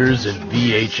Adventures in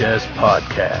VHS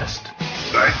Podcast.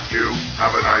 Thank you.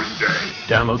 Have a nice day.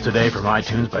 Download today from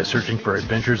iTunes by searching for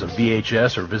Adventures in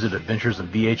VHS or visit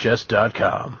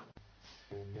adventuresinvhs.com.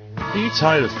 Are you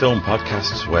tired of film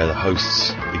podcasts where the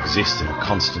hosts exist in a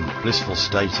constant, blissful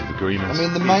state of agreement? I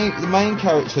mean, the main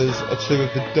characters are two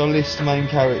of the dullest main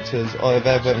characters I have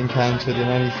ever encountered in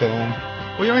any film.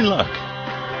 Well, you're in luck.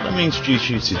 Let me introduce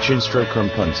you to Chinstroker and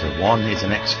Punter. One is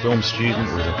an ex-film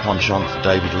student with a penchant for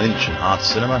David Lynch and art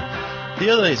cinema.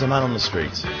 The other is a man on the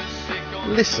street.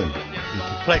 Listen in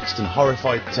perplexed and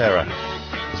horrified terror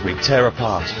as we tear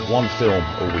apart one film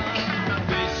a week.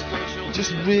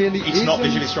 Just really It's not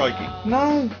visually striking.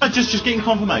 No. Just getting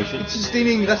confirmation. It's just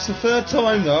that's the third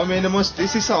time though. I mean, is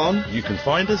this on? You can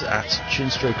find us at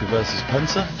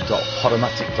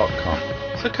chinstrokerversuspunter.podomatic.com.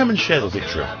 So come and share the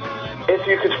victory. If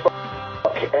you could fuck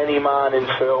any man in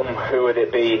film, who would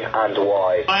it be and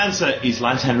why? My answer is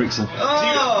Lance Henriksen.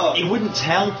 Oh! He wouldn't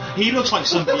tell. He looks like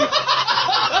somebody.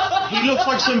 He looks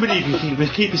like somebody who can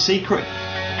keep a secret.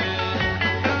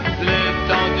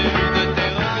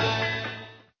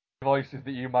 Voices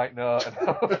that you might know and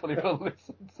hopefully will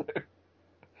listen to.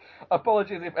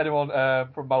 Apologies if anyone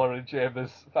from Mallory and Chambers'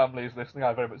 family is listening.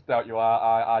 I very much doubt you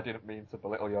are. I didn't mean to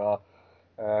belittle your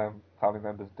family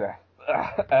member's death.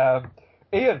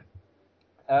 Ian,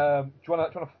 do you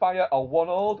want to fire a one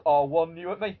old or one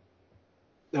new at me?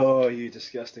 Oh, you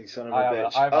disgusting son of a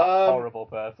bitch. I'm a horrible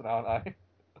person, aren't I? Do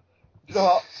you know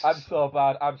what? I'm so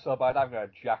bad. I'm going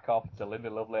to jack off to Linda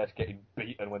Lovelace getting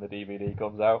beaten when the DVD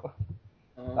comes out.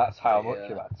 That's how much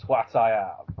of a twat I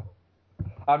am.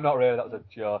 I'm not really, that was a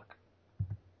joke.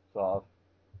 Sort of.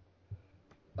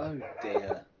 Oh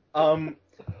dear. I'm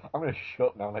going to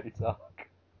shut now and let you talk.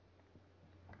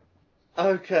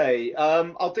 Okay,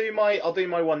 I'll do my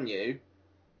one new.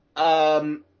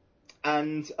 To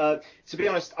be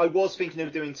honest, I was thinking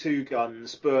of doing Two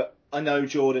Guns, but I know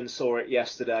Jordan saw it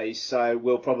yesterday, so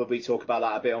we'll probably talk about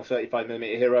that a bit on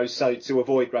 35mm Heroes, so to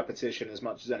avoid repetition as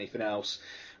much as anything else.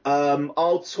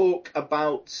 I'll talk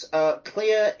about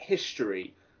Clear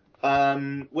History,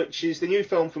 which is the new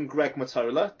film from Greg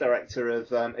Mottola, director of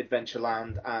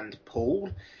Adventureland and Paul.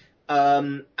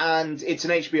 And it's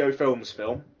an HBO Films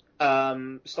film,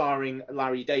 starring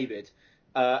Larry David,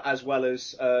 as well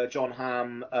as John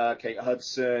Hamm, Kate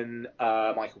Hudson,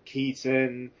 Michael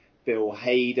Keaton, Bill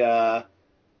Hader,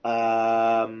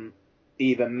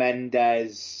 Eva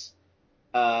Mendes,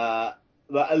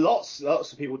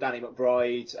 lots of people, Danny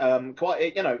McBride,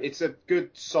 it's a good,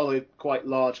 solid, quite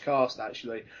large cast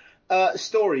actually.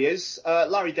 Story is,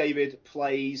 Larry David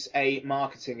plays a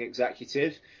marketing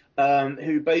executive,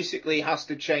 who basically has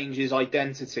to change his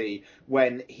identity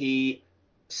when he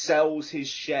sells his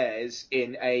shares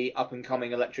in a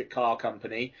up-and-coming electric car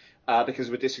company, because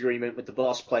of a disagreement with the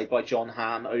boss, played by John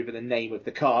Hamm, over the name of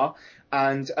the car,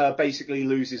 and basically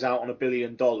loses out on $1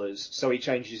 billion. So he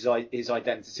changes his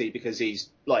identity because he's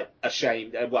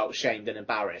ashamed and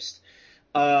embarrassed.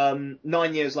 9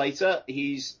 years later,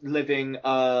 he's living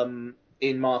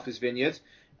in Martha's Vineyard,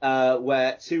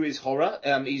 where, to his horror,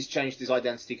 he's changed his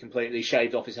identity completely,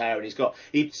 shaved off his hair, and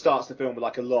he starts the film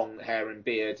with a long hair and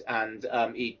beard, and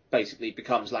he basically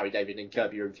becomes Larry David in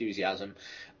Curb Your Enthusiasm.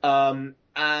 John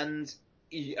Hamm's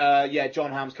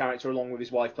character, along with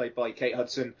his wife, played by Kate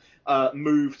Hudson,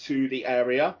 move to the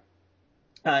area,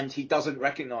 and he doesn't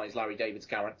recognise Larry David's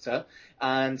character,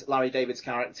 and Larry David's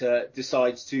character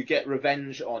decides to get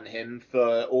revenge on him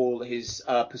for all his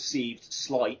perceived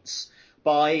slights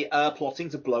by plotting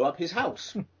to blow up his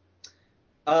house.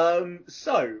 Clear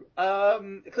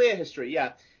History,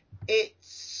 yeah.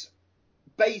 It's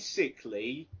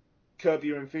basically Curb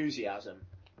Your Enthusiasm.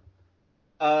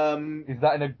 Is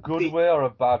that in a good way or a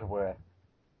bad way?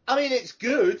 I mean, it's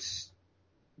good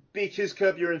because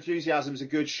Curb Your Enthusiasm's a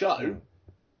good show,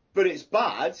 but it's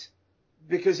bad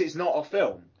because it's not a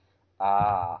film.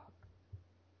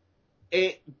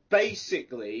 It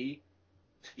basically,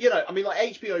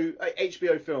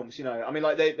 HBO films,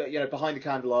 Behind the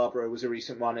Candelabra was a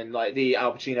recent one, and the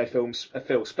Al Pacino films,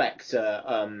 Phil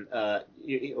Spector,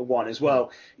 one as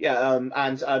well. Yeah,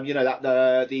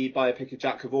 the biopic of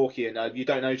Jack Kevorkian. You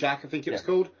don't know Jack? I think it was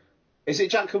called. Is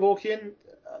it Jack Kevorkian?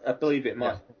 I believe it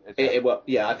might. Yeah, It was,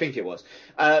 yeah, I think it was.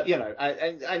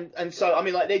 And so I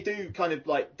mean, like they do kind of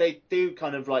like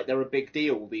they're a big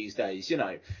deal these days.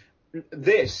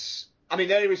 This. I mean,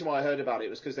 the only reason why I heard about it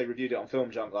was because they reviewed it on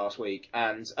Film Junk last week,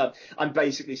 and I'm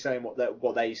basically saying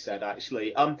what they said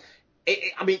actually.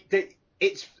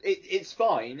 It's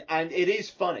fine and it is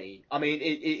funny. I mean,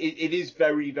 it is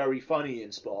very, very funny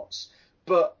in spots,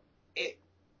 but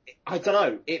I don't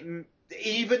know.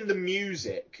 Even the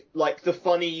music, like the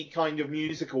funny kind of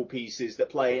musical pieces that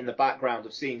play in the background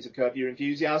of scenes of Curb Your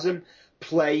Enthusiasm,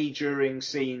 play during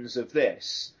scenes of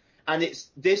this, and it's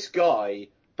this guy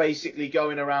basically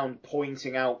going around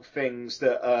pointing out things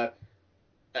that are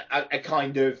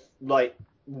kind of like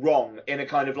wrong in a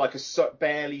kind of like a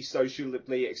barely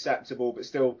socially acceptable but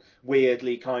still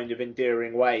weirdly kind of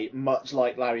endearing way, much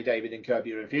like Larry David in Curb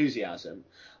Your Enthusiasm.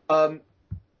 I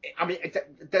mean,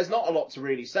 there's not a lot to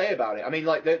really say about it. I mean,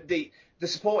 like the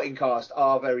supporting cast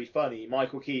are very funny.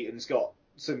 Michael Keaton's got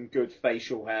some good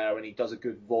facial hair and he does a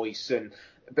good voice, and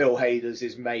Bill Hader's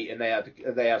his mate, and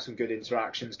they have some good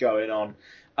interactions going on.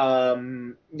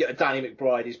 Danny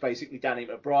McBride is basically Danny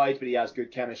McBride, but he has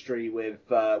good chemistry with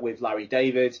Larry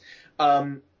David.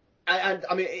 And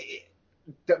I mean,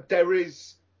 there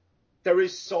is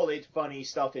solid, funny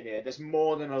stuff in here. There's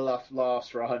more than enough laughs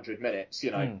for 100 minutes,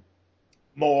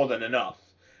 more than enough.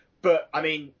 But I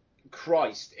mean,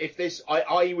 Christ, if this,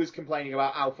 I was complaining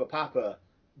about Alpha Papa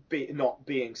not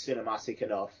being cinematic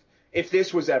enough. If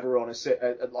this was ever on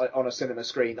a cinema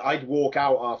screen, I'd walk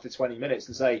out after 20 minutes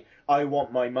and say, I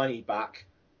want my money back.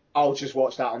 I'll just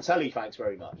watch that on telly, thanks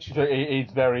very much. So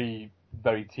it's very,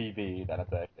 very TV then, I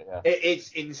think. Yeah.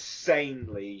 It's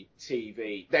insanely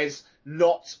TV. There's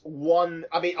not one,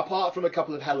 I mean, apart from a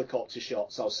couple of helicopter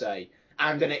shots, I'll say,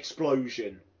 and an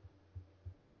explosion.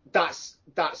 That's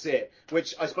it.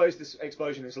 Which I suppose this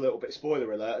explosion is a little bit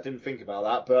spoiler alert. I didn't think about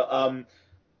that, but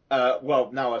well,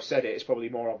 now I've said it, it's probably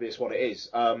more obvious what it is.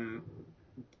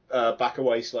 Back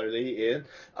away slowly, Ian.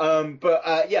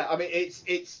 Yeah, I mean,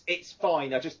 it's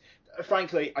fine.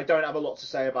 Frankly, I don't have a lot to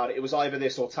say about it. It was either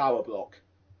this or Tower Block,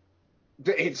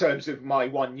 in terms of my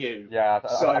one new. Yeah,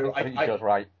 I think you chose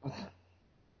right.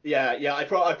 Yeah, I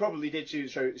probably did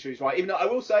choose right. Even though I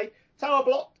will say, Tower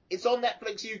Block, it's on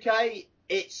Netflix UK.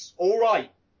 It's all right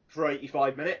for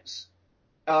 85 minutes.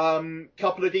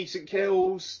 Couple of decent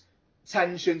kills.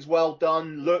 Tension's well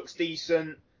done, looks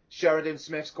decent. Sheridan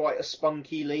Smith's quite a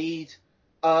spunky lead.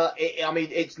 I mean,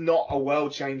 it's not a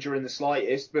world changer in the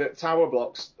slightest, but Tower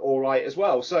Block's all right as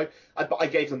well. So I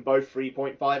gave them both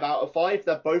 3.5 out of 5.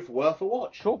 They're both worth a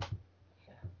watch. Cool.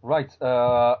 Right,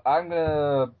 I'm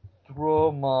gonna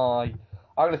throw my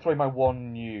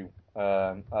one new.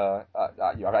 I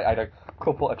had a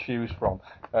couple to choose from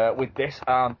with this.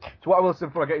 So what I will say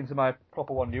before I get into my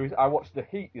proper one new is I watched The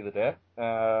Heat the other day.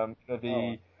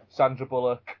 The Sandra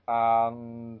Bullock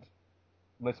and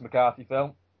Melissa McCarthy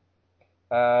film.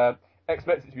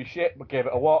 Expected it to be shit, but gave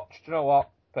it a watch. Do you know what?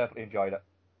 Perfectly enjoyed it.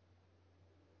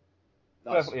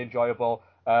 Nice. Perfectly enjoyable.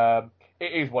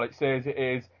 It is what it says it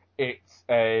is. It's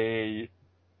a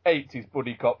 80s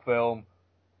buddy cop film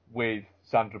with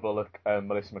Sandra Bullock and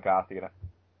Melissa McCarthy in it.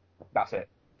 That's it.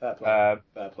 Fair play.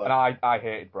 Fair play. And I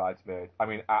hated Bridesmaids. I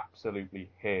mean, absolutely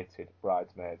hated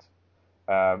Bridesmaids.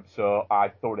 So I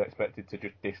thoroughly expected to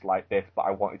just dislike this, but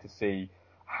I wanted to see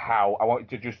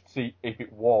if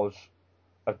it was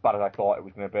as bad as I thought it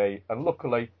was going to be. And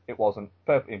luckily, it wasn't.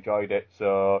 Perfectly enjoyed it.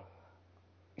 So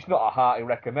it's not a hearty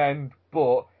recommend,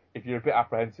 but if you're a bit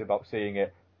apprehensive about seeing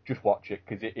it, just watch it,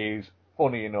 because it is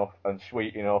funny enough and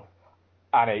sweet enough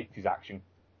and 80s action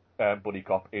buddy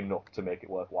cop enough to make it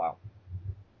worthwhile.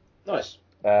 Nice.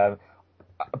 But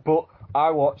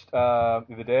I watched the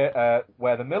other day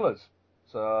We're the Millers.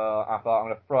 So I thought I'm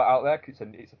going to throw it out there, because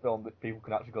it's a film that people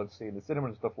can actually go and see in the cinema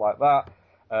and stuff like that.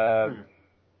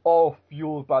 All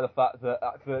fueled by the fact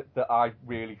that I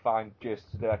really find Jason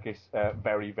Sudeikis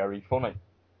very, very funny.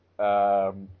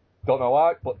 Don't know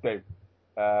why, but do.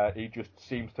 He just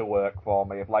seems to work for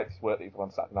me. I've liked his work that he's done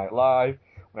on Saturday Night Live.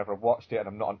 Whenever I've watched it, and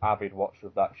I'm not an avid watcher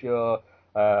of that show,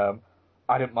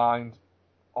 I didn't mind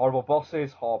Horrible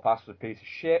Bosses. Hall Pass was a piece of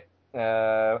shit.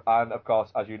 And of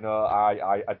course, as you know,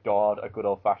 I adored a good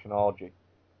old-fashioned orgy.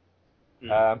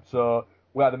 So,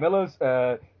 We're the Millers.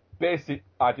 Basic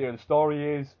idea of the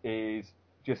story is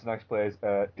Jason X plays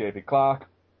David Clark,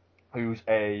 who's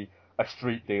a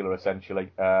street dealer,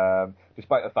 essentially.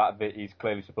 Despite the fact that he's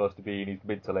clearly supposed to be in his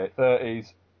mid to late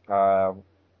 30s,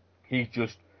 he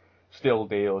just still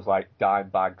deals like dime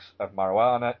bags of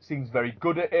marijuana. Seems very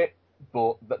good at it,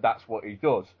 but that's what he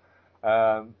does.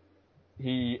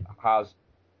 He has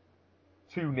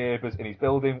two neighbours in his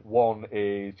building. One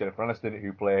is Jennifer Aniston,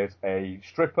 who plays a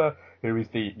stripper, who is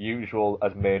the usual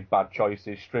has made bad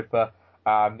choices stripper,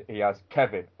 and he has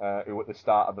Kevin, who at the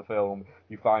start of the film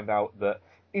you find out that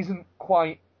isn't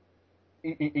quite.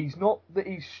 He's not that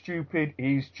he's stupid.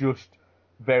 He's just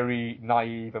very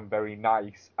naive and very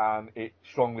nice, and it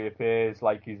strongly appears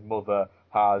like his mother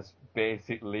has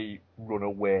basically run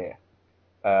away.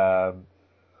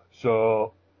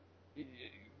 So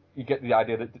you get the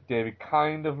idea that David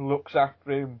kind of looks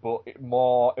after him, but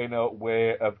more in a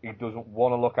way of he doesn't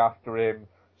want to look after him,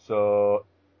 so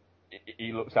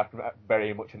he looks after him at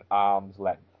very much an arm's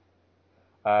length.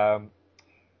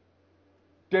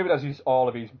 David has all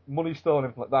of his money stolen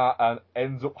and like that, and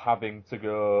ends up having to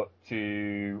go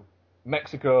to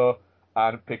Mexico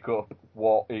and pick up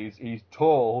what he's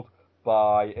told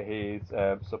by his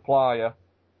supplier,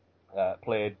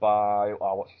 played by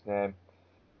what's his name?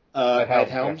 Ed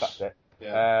Helms. Yes, that's it.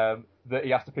 Yeah. That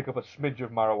he has to pick up a smidge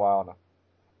of marijuana,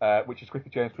 which is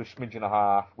quickly changed to a smidge and a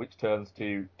half, which turns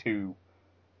to 2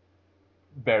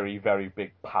 very, very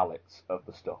big pallets of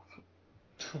the stuff.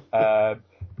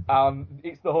 And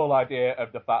it's the whole idea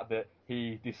of the fact that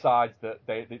he decides that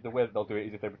the way that they'll do it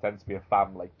is if they pretend to be a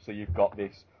family. So you've got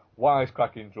this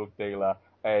wisecracking drug dealer,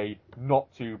 a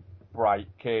not too bright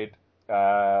kid,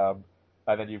 and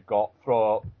then you've got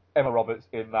throw Emma Roberts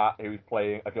in that, who's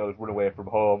playing a girl who's run away from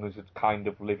home, who's just kind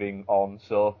of living on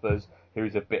sofas,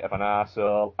 who's a bit of an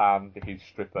arsehole, and his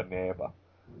stripper neighbour.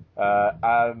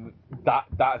 And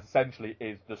that essentially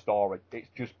is the story. It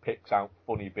just picks out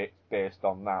funny bits based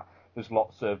on that. There's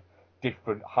lots of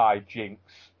different hijinks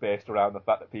based around the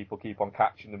fact that people keep on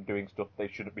catching them doing stuff they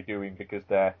shouldn't be doing because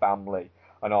they're family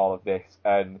and all of this.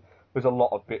 And there's a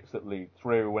lot of bits that lead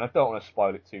through, and I don't want to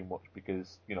spoil it too much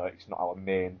because, you know, it's not our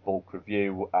main bulk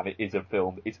review, and it is a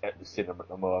film that is at the cinema at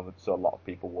the moment, so a lot of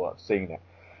people were seeing it.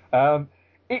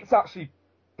 It's actually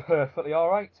perfectly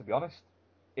alright, to be honest.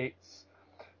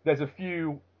 There's a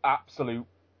few absolute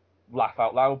laugh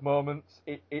out loud moments.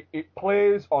 It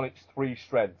plays on its 3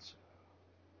 strengths.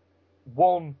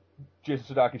 One,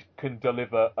 Jason Sudeikis can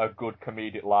deliver a good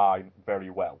comedic line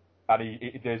very well, and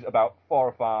there's about 4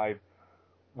 or 5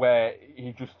 where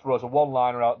he just throws a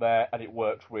one-liner out there and it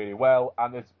works really well,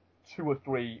 and there's 2 or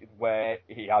 3 where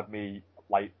he had me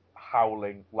like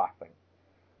howling laughing.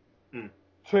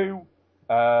 2,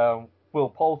 Will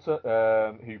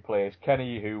Poulter, who plays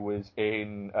Kenny, who was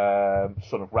in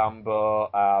Son of Rambo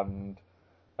and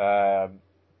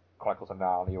Chronicles of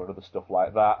Narnia and other stuff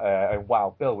like that, and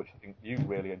Wild Bill, which I think you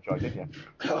really enjoyed, didn't you?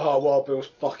 Oh, Wild Bill's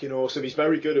fucking awesome. He's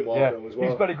very good in Wild Bill as well.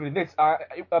 He's very good in this.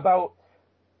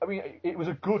 It was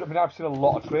a good. I mean, I've seen a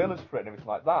lot of trailers for it and everything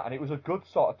like that, and it was a good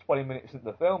sort of 20 minutes into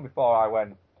the film before I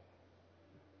went,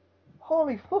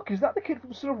 holy fuck, is that the kid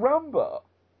from Son of Rambo?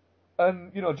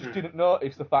 And, you know, just didn't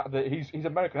notice the fact that his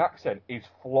American accent is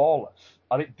flawless,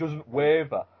 and it doesn't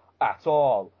waver at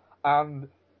all. And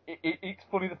it's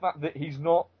funny the fact that he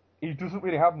doesn't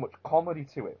really have much comedy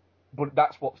to him, but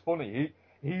that's what's funny.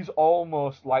 He's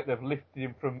almost like they've lifted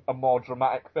him from a more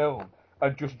dramatic film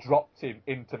and just dropped him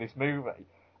into this movie,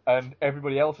 and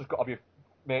everybody else has got to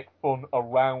make fun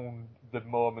around the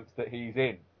moments that he's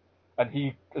in, and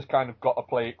he has kind of got to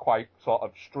play it quite sort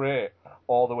of straight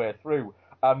all the way through.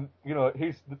 And, you know,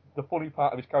 the funny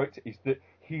part of his character is that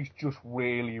he's just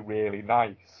really, really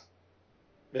nice.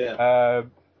 Yeah.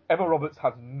 Emma Roberts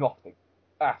has nothing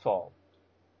at all.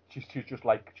 She's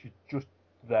just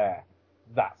there.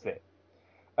 That's it.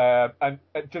 And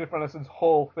Jennifer Aniston's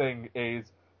whole thing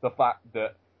is the fact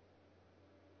that,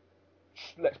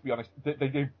 let's be honest,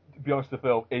 the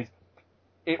film is,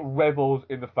 it revels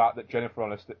in the fact that Jennifer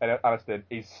Aniston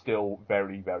is still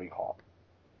very, very hot.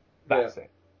 That's it.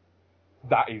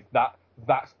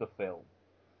 That's the film.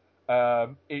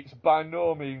 It's by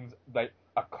no means like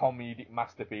a comedic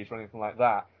masterpiece or anything like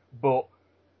that, but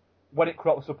when it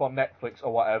crops up on Netflix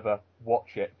or whatever,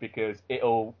 watch it, because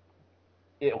it'll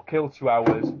kill 2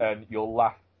 hours and you'll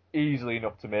laugh easily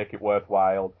enough to make it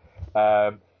worthwhile.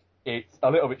 It's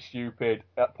a little bit stupid.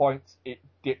 At points, it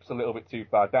dips a little bit too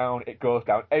far down. It goes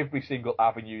down every single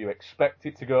avenue you expect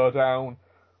it to go down,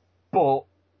 but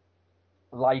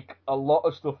like a lot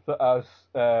of stuff that has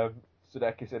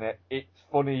Sudeikis in it, it's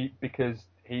funny because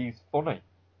he's funny.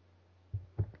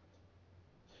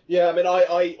 Yeah, I mean,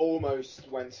 I almost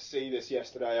went to see this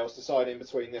yesterday. I was deciding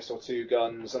between this or Two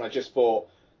Guns, and I just thought,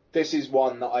 this is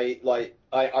one that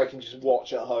I can just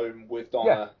watch at home with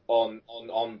Donna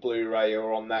on Blu-ray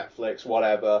or on Netflix,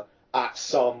 whatever, at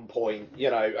some point.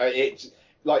 You know, it's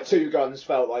like Two Guns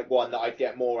felt like one that I'd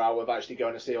get more out of actually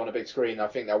going to see on a big screen. I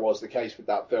think that was the case with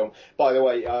that film. By the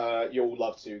way, you'll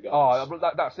love Two Guns. Oh,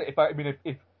 that's it.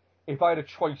 If if I had a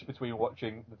choice between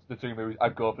watching the two movies,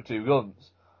 I'd go for Two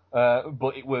Guns.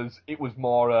 But it was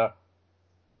more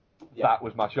that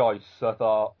was my choice. So I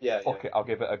thought, fuck it, I'll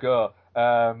give it a go.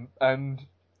 And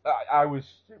it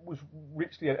was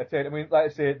richly entertained. I mean,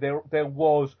 like I say, there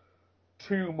was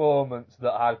two moments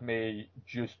that had me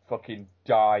just fucking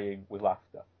dying with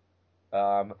laughter.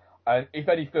 And if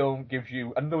any film gives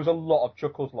you, and there was a lot of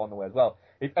chuckles along the way as well.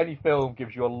 If any film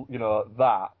gives you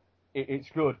it's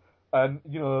good. And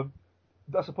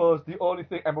I suppose the only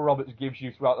thing Emma Roberts gives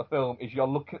you throughout the film is you're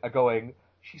looking at her going,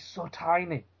 she's so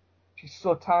tiny,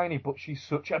 but she's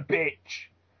such a bitch.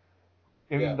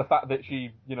 And the fact that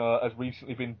she, has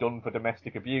recently been done for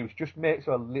domestic abuse just makes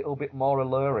her a little bit more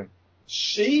alluring.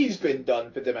 She's been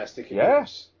done for domestic abuse? Yeah.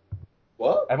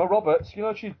 What? Emma Roberts,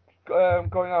 she's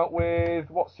going out with,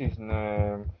 what's his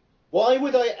name? Why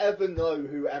would I ever know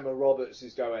who Emma Roberts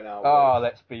is going out with? Oh,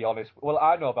 let's be honest. Well,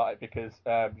 I know about it because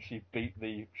she beat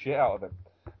the shit out of him.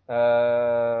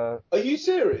 Are you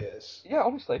serious? Yeah,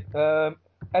 honestly.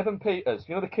 Evan Peters,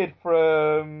 the kid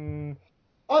from...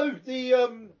 Oh, the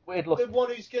the one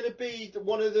who's going to be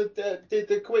one of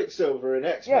the Quicksilver in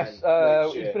X-Men.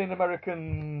 Yes, he's been in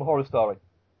American Horror Story.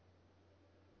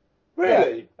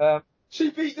 Really? Yeah. She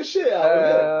beat the shit out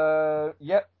of him?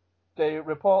 Yep. The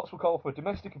reports were called for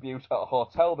domestic abuse at a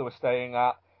hotel they were staying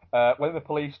at. When the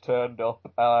police turned up,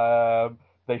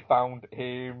 they found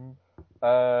him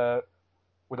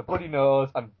with a bloody nose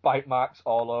and bite marks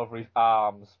all over his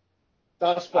arms.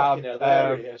 That's fucking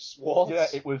hilarious. What? Yeah,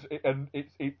 it was, and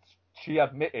she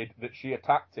admitted that she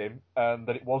attacked him and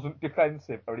that it wasn't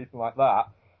defensive or anything like that.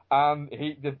 And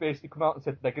they basically come out and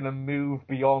said they're going to move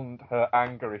beyond her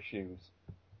anger issues.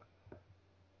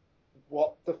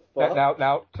 What the fuck?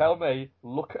 Now, tell me,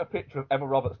 look at a picture of Emma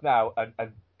Roberts now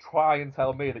and try and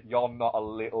tell me that you're not a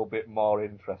little bit more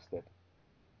interested.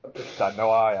 I know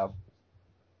I am.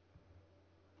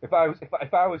 If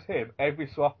I was him, every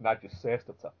so often I'd just say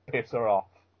stuff to piss her off.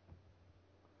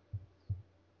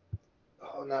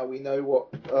 Oh, now we know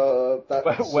what.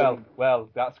 That's well,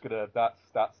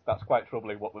 that's quite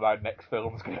troubling. What my next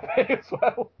film's going to be as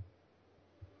well.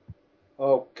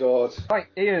 Oh God. Right,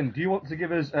 Ian, do you want to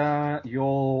give us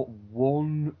your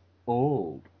one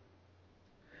old?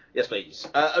 Yes, please.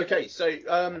 Okay, so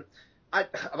I've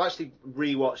actually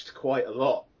rewatched quite a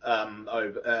lot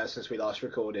since we last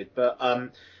recorded, but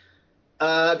I'm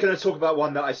going to talk about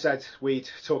one that I said we'd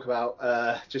talk about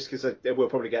just because we'll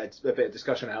probably get a bit of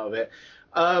discussion out of it.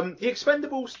 The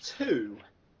Expendables 2.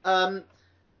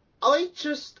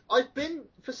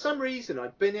 For some reason,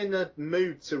 I've been in a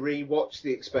mood to re-watch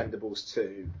The Expendables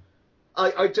 2.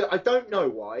 I don't know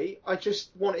why. I just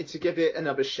wanted to give it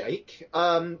another shake.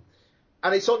 And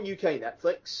it's on UK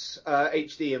Netflix,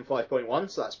 HD in 5.1,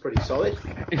 so that's pretty solid.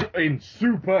 It's in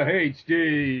Super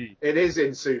HD! It is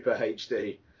in Super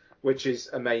HD, which is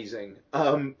amazing.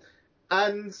 Pardon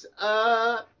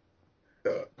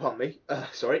me,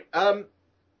 sorry.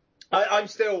 I'm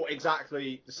still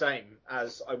exactly the same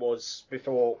as I was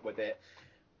before with it.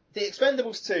 The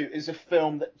Expendables 2 is a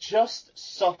film that just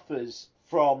suffers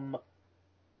from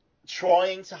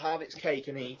trying to have its cake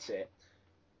and eat it.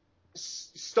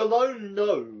 Stallone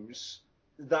knows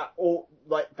that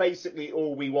basically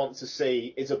all we want to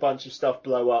see is a bunch of stuff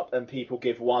blow up and people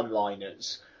give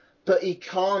one-liners. But he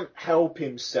can't help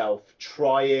himself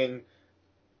trying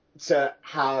to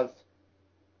have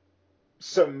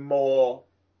some more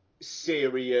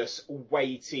serious,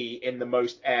 weighty, in the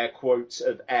most air quotes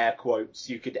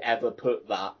you could ever put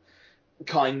that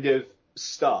kind of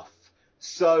stuff.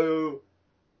 So,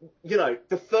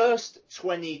 the first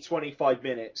 20-25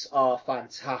 minutes are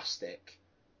fantastic.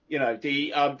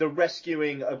 The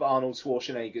rescuing of Arnold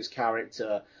Schwarzenegger's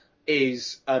character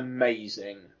is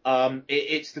amazing.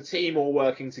 It's the team all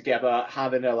working together,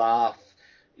 having a laugh,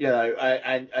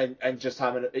 and just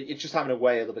having a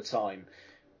whale of a time.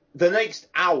 The next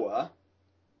hour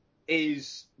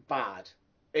is bad.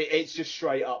 It's just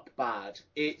straight up bad.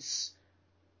 It's,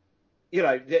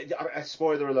 a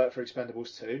spoiler alert for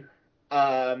Expendables 2.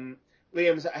 Liam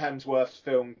Hemsworth's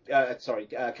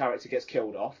character gets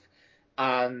killed off,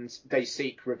 and they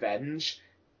seek revenge.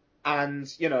 And,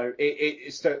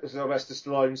 it's Sylvester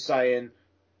Stallone saying,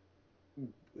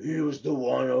 he was the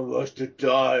one who was to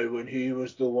die when he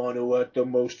was the one who had the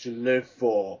most to live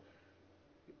for.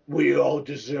 We all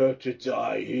deserve to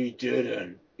die, he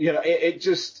didn't. It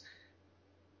just...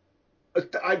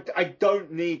 I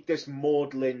don't need this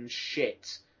maudlin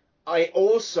shit. I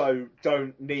also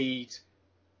don't need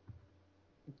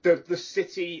the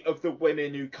city of the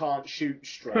women who can't shoot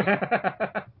straight.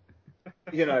 But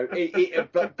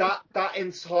that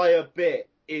entire bit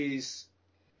is...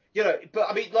 You know, but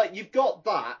I mean, like, you've got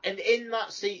that, and in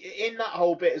that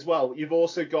whole bit as well, you've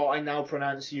also got I now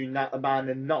pronounce you a man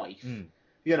and knife.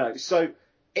 You know, so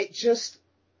it just,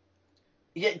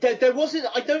 yeah, there wasn't.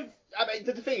 I mean,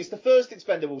 the thing is, the first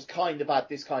Expendables kind of had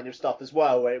this kind of stuff as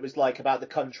well, where it was like about the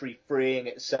country freeing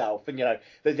itself, and you know,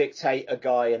 the dictator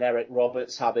guy and Eric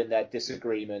Roberts having their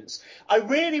disagreements. I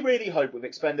really, really hope with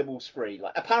Expendables 3,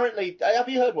 like, apparently, have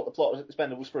you heard what the plot of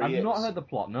Expendables 3 is? I've not heard the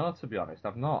plot. No, to be honest,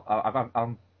 I've not.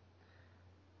 I'm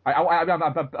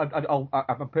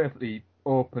perfectly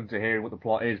open to hearing what the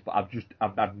plot is, but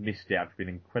I've missed it. I've been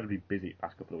incredibly busy the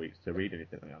past couple of weeks to read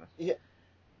anything, to be honest. Yeah.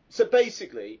 So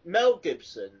basically, Mel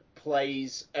Gibson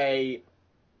plays a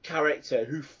character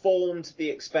who formed the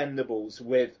Expendables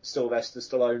with Sylvester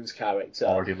Stallone's character,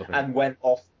 and went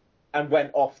off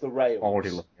the rails. Already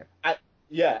looking at it.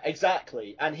 Yeah,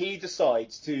 exactly. And he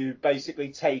decides to basically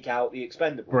take out the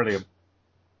Expendables. Brilliant.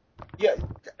 Yeah.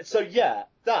 So yeah,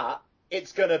 that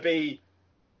it's going to be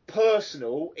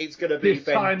personal. It's going to be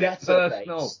vendetta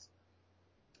based.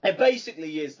 It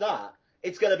basically is that.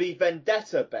 It's going to be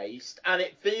vendetta-based, and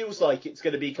it feels like it's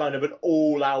going to be kind of an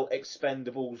all-out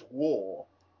Expendables war.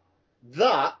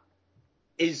 That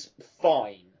is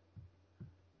fine.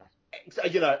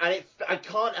 You know, and I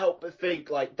can't help but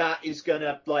think, like, that is going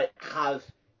to, like, have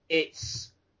its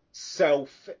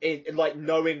self, like,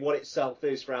 knowing what itself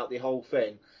is throughout the whole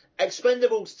thing.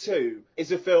 Expendables 2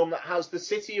 is a film that has the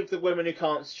city of the women who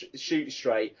can't shoot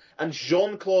straight, and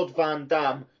Jean-Claude Van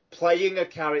Damme playing a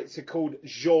character called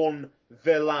Jean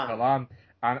Villan.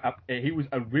 And he was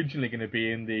originally going to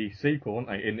be in the sequel,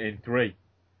 wasn't he? In 3,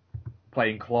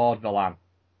 playing Claude Villan.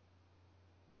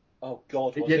 Oh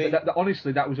God! Was he?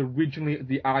 Honestly, that was originally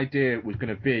the idea. Was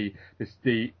going to be this.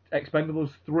 The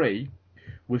Expendables 3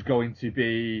 was going to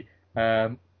be,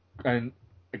 and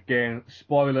again,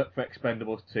 spoiler for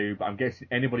Expendables 2. But I'm guessing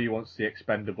anybody who wants to see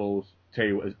Expendables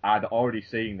 2 has either already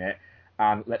seen it.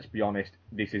 And let's be honest,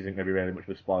 this isn't going to be really much of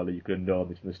a spoiler. You could have known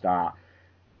this from the start.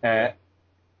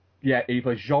 He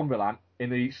plays Jean Villan.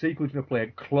 In the sequel, he's going to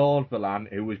play Claude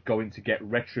Villan, who was going to get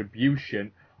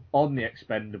retribution on the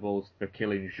Expendables for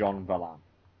killing Jean Villan.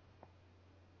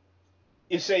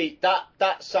 You see, that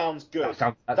sounds good.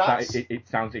 It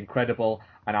sounds incredible,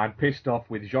 and I'm pissed off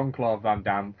with Jean-Claude Van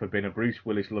Damme for being a Bruce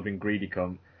Willis-loving greedy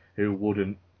cunt who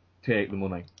wouldn't take the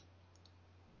money.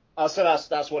 So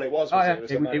that's what it was.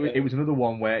 It was another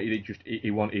one where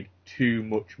he wanted too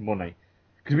much money.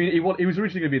 Because I mean, he was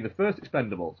originally going to be in the first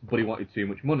Expendables, but he wanted too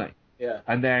much money. Yeah.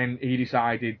 And then he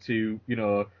decided to, you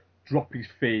know, drop his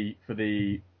fee for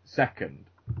the second,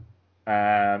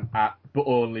 but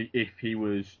only if he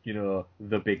was, you know,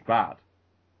 the big bad.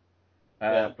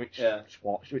 Which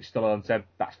Stallone said,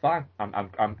 that's fine.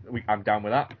 I'm down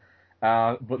with that.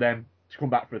 But then to come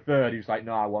back for a third, he was like,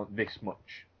 no, I want this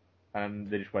much. And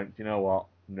they just went, you know what?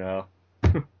 No.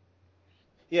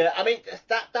 Yeah, I mean,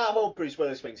 that whole Bruce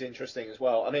Willis thing's interesting as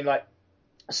well. I mean, like,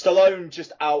 Stallone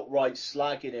just outright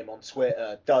slagging him on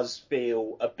Twitter does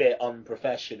feel a bit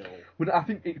unprofessional. Well, I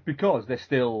think it's because they're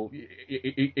still...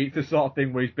 It's the sort of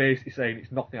thing where he's basically saying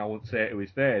it's nothing I won't say to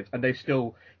his face. And they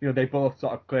still, you know, they both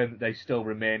sort of claim that they still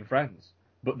remain friends.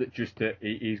 But that just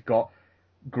he's got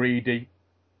greedy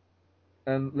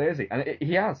and lazy. And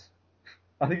he has.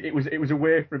 I think it was a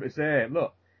way for him to say,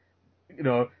 look, you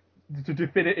know, to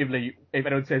definitively, if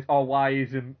anyone says, oh, why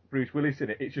isn't Bruce Willis in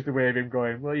it? It's just a way of him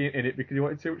going, well, you're in it because you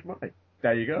wanted too much money.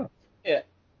 There you go.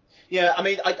 Yeah. I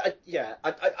mean,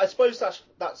 I suppose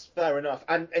that's fair enough.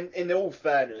 And in all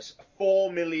fairness,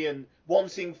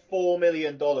 wanting $4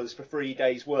 million for 3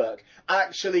 days' work,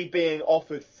 actually being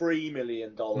offered $3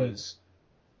 million.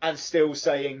 And still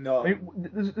saying no. I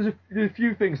mean, there's a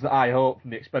few things that I hope from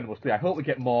the Expendables 3. I hope we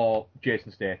get more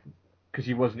Jason Statham, because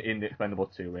he wasn't in the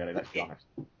Expendables 2, really, let's be honest.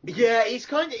 Yeah,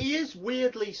 he is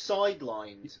weirdly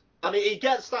sidelined. I mean, he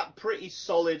gets that pretty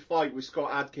solid fight with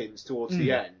Scott Adkins towards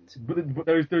the end. But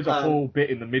there's a whole bit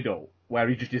in the middle where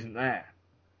he just isn't there.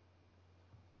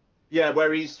 Yeah,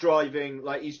 where he's driving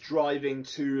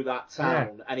to that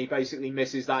town, and he basically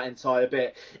misses that entire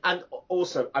bit. And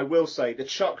also, I will say, the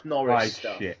Chuck Norris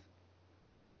stuff, shit.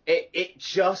 It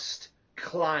just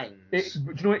clangs. But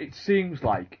you know what it seems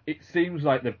like? It seems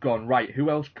like they've gone, right, who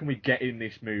else can we get in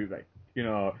this movie? You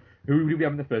know, who do we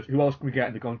have in the first? Who else can we get?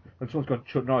 And they've gone, and someone's gone,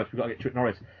 Chuck Norris, we've got to get Chuck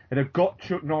Norris. And they've got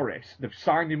Chuck Norris, they've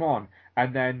signed him on,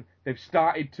 and then they've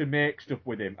started to make stuff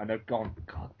with him, and they've gone,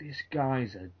 God, this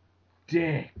guy's a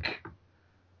dick,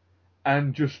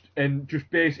 and just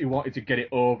basically wanted to get it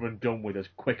over and done with as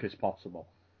quick as possible.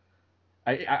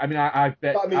 I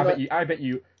bet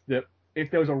you that if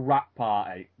there was a rap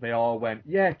party, they all went,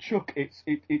 yeah, Chuck, it's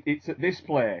at this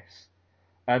place,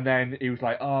 And then he was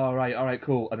like, oh, all right,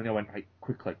 cool. And then I went, right,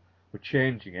 quickly, we're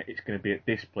changing it. It's going to be at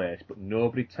this place, but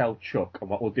nobody tell Chuck. And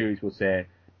what we'll do is we'll say,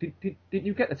 did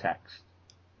you get the text?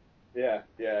 Yeah.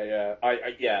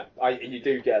 You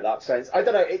do get that sense. I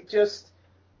don't know.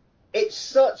 It's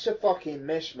such a fucking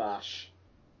mishmash.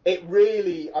 It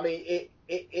really. I mean,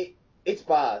 it's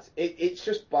bad. It's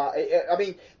just bad.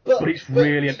 But it's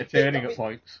really entertaining at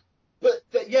points. But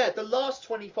the last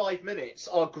 25 minutes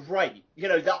are great. You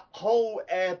know, that whole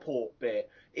airport bit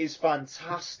is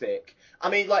fantastic. I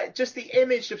mean, like, just the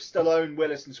image of Stallone,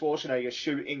 Willis, and Schwarzenegger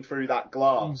shooting through that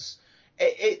glass.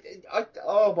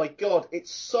 Oh my god,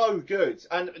 it's so good.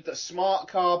 And the smart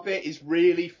car bit is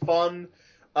really fun.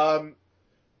 Pardon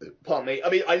me. I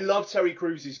mean, I love Terry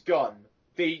Crews' gun.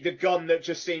 The gun that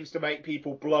just seems to make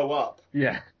people blow up.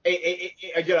 Yeah.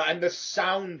 And the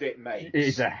sound it makes. It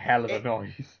is a hell of a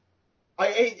noise.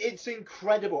 It's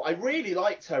incredible. I really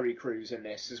like Terry Crews in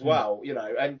this as well, you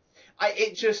know, and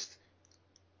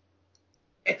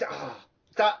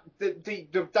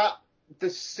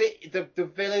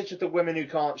the village of the women who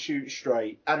can't shoot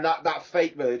straight, and that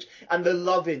fake village, and the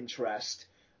love interest,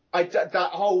 that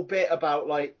whole bit about,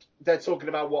 like, they're talking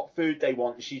about what food they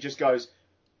want, and she just goes,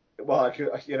 well,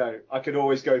 I could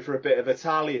always go for a bit of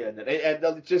Italian,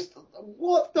 and just,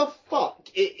 what the fuck?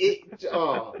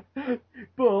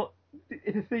 But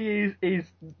the thing is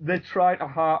they're trying to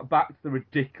hark back to the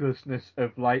ridiculousness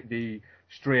of, like, the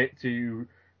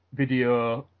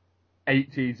straight-to-video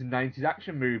 80s and 90s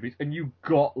action movies, and you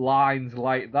got lines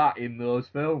like that in those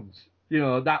films. You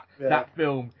know, that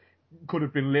film could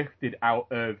have been lifted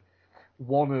out of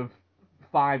one of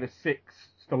 5 or 6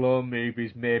 Stallone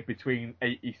movies made between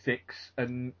 86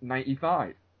 and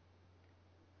 95.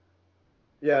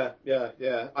 Yeah.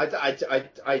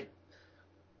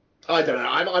 I don't know.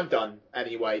 I'm done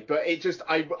anyway. But it just,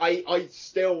 I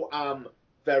still am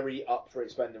very up for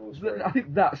Expendables 3. I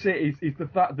think that's it. Is the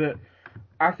fact that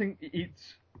I think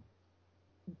it's,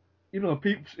 you know,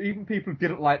 even people who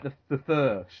didn't like the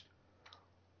first,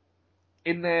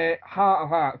 in their heart of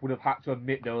hearts would have had to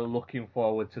admit they were looking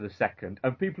forward to the second,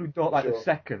 and people who don't like the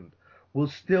second will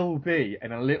still be,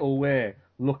 in a little way,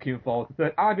 looking forward to the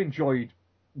third. I've enjoyed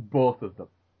both of them,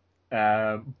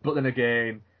 but then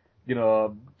again, you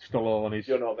know, Stallone is...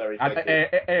 You're not very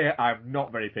picky. I'm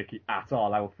not very picky at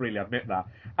all, I will freely admit that.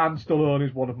 And Stallone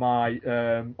is one of my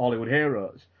Hollywood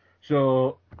heroes.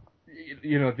 So,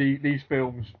 you know, these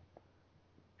films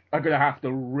are going to have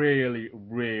to really,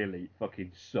 really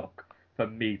fucking suck for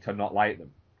me to not like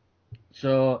them.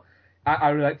 So,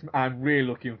 I'm really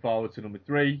looking forward to number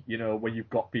 3, you know, where you've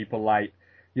got people like,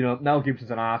 you know, Mel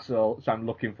Gibson's an arsehole, so I'm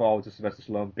looking forward to Sylvester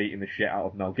Stallone beating the shit out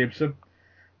of Mel Gibson.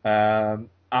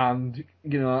 And,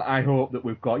 you know, I hope that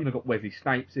we've got Wesley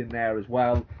Snipes in there as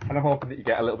well, and I'm hoping that you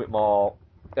get a little bit more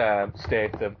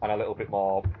Statham and a little bit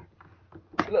more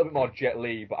Jet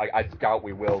Li, but I doubt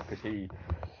we will, because he,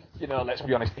 you know, let's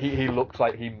be honest, he looks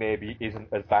like he maybe isn't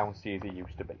as bouncy as he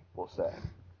used to be, we'll say.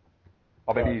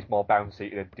 Or maybe he's more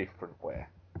bouncy in a different way.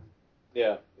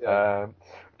 Yeah.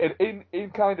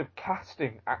 In kind of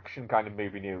casting action kind of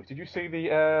movie news, did you see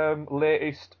the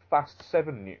latest Fast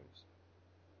 7 news?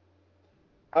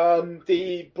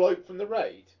 The bloke from the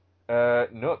Raid?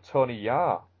 No, Tony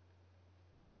Jaa.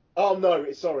 Oh no,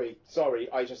 sorry,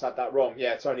 I just had that wrong.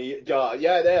 Yeah, Tony Jaa.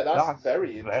 Yeah, that's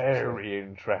very interesting. Very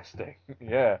interesting.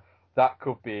 Yeah, that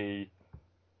could be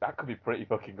pretty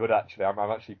fucking good, actually. I'm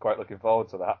actually quite looking forward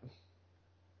to that.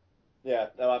 Yeah,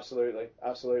 no, absolutely.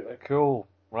 Cool.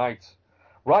 Right.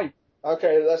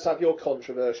 Okay, let's have your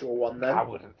controversial one then. I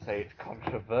wouldn't say it's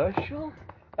controversial.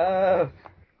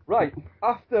 Right,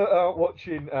 after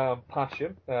watching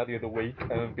Passion the other week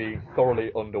and being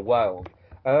thoroughly underwhelmed,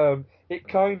 it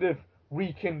kind of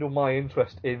rekindled my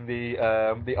interest in the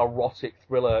erotic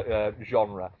thriller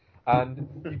genre. And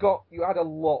you had a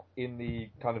lot in the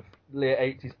kind of late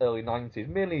 80s, early 90s,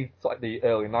 mainly like the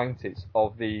early 90s,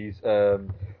 of these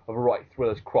erotic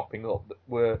thrillers cropping up that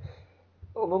were,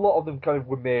 a lot of them kind of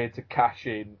were made to cash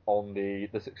in on the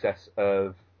success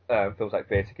of films like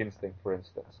Basic Instinct, for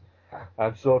instance.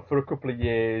 And so for a couple of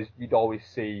years, you'd always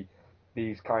see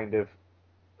these kind of,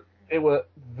 they were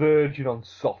verging on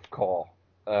softcore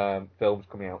films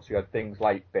coming out. So you had things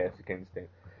like Basic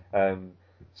Instinct,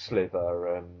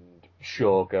 Sliver, and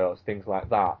Showgirls, things like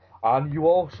that. And you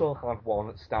also had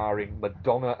one starring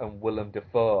Madonna and Willem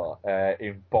Dafoe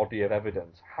in Body of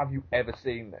Evidence. Have you ever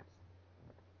seen this?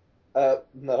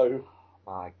 No.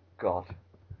 My God.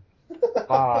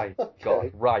 My God.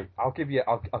 Okay. Right. I'll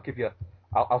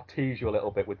tease you a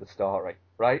little bit with the story,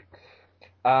 right?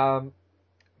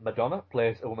 Madonna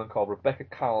plays a woman called Rebecca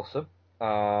Carlson,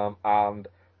 and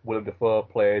Willem Dafoe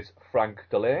plays Frank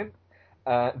Delane.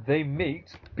 They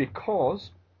meet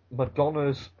because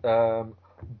Madonna's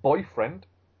boyfriend,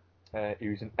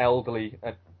 who's an elderly,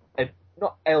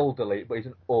 not elderly, but he's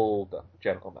an older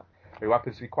gentleman who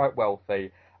happens to be quite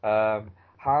wealthy,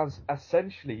 has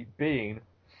essentially been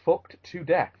fucked to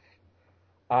death.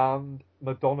 And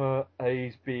Madonna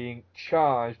is being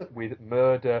charged with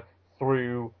murder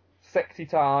through sexy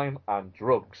time and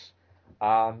drugs.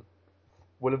 And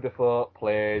Willem Dafoe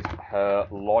plays her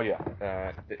lawyer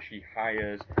that she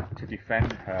hires to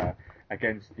defend her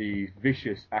against these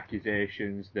vicious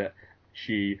accusations that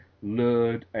she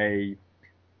lured a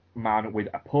man with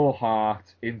a poor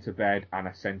heart into bed and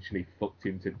essentially fucked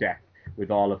him to death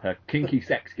with all of her kinky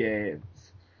sex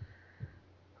games.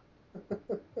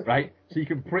 Right? So you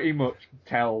can pretty much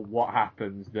tell what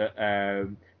happens, that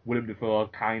Willem Dafoe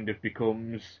kind of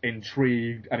becomes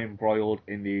intrigued and embroiled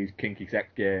in these kinky sex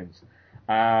games.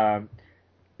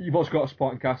 You've also got a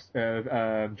supporting cast of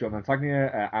John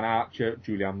Montagnier, Anne Archer,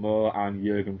 Julianne Moore, and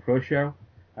Jürgen Prochnow.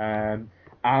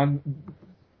 And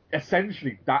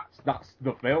essentially, that's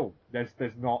the film. There's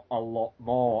not a lot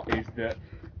more. Is that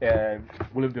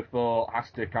Willem Dafoe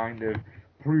has to kind of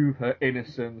prove her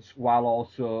innocence, while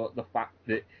also the fact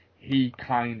that he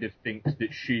kind of thinks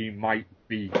that she might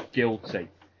be guilty,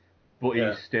 but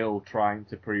he's still trying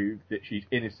to prove that she's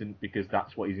innocent because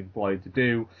that's what he's employed to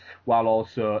do, while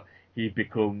also he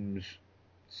becomes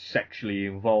sexually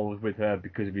involved with her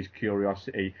because of his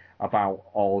curiosity about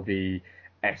all the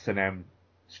S&M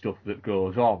stuff that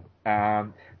goes on.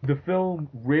 The film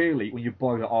really, when you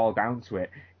boil it all down to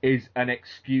it, is an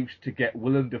excuse to get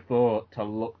Willem Dafoe to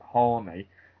look horny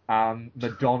and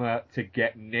Madonna to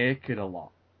get naked a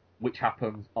lot, which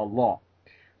happens a lot.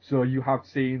 So you have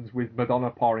scenes with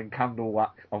Madonna pouring candle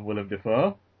wax on Willem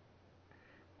Dafoe,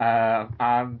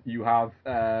 and you have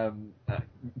there's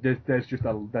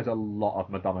a lot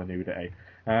of Madonna nudity.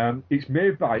 It's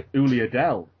made by Uli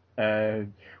Adel,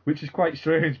 which is quite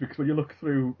strange because when you look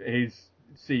through his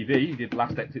CV, he did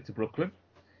Last Exit to Brooklyn,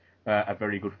 a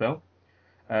very good film.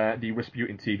 The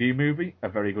Rasputin TV movie, a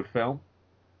very good film.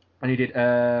 And he did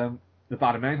the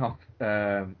Baader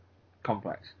Meinhof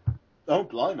complex. Oh,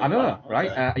 blimey. I know, wow,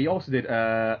 right? okay. He also did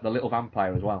The Little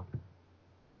Vampire as well.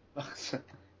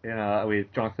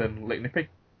 With Jonathan Lipnicki.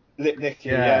 Lipnicki,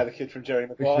 yeah, the kid from Jerry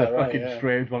Maguire. Which is a fucking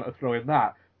strange one to throw in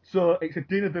that. So it's a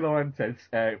Dino De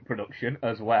Laurentiis production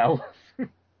as well,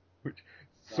 which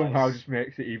somehow just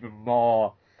makes it even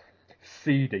more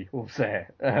seedy, we'll say.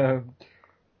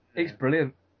 It's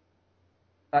brilliant.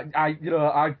 I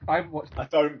haven't watched. I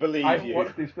don't believe I haven't you.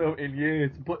 watched this film in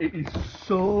years, but it is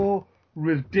so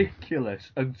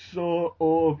ridiculous and so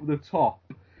over the top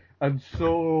and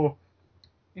so,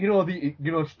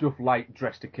 stuff like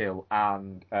Dress to Kill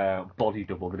and Body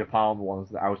Double, the De Palma ones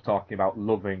that I was talking about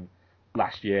loving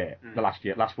last week.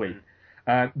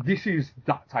 This is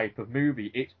that type of movie.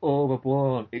 It's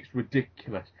overblown. It's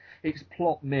ridiculous. Its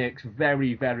plot makes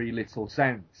very, very little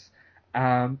sense.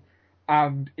 And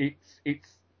its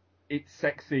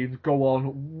sex scenes go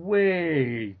on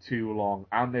way too long,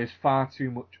 and there's far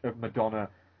too much of Madonna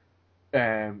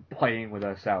playing with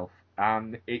herself,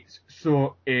 and it's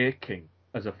so aching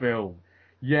as a film.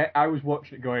 Yet I was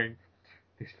watching it going,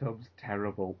 this film's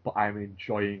terrible, but I'm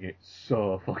enjoying it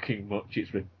so fucking much,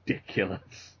 it's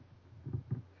ridiculous.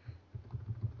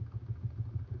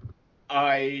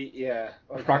 Okay.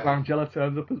 Frank Langella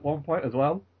turns up at one point as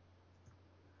well.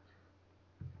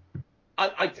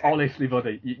 Honestly,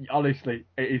 buddy, honestly,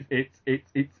 it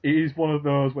is one of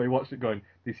those where you watch it going,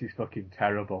 this is fucking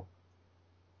terrible.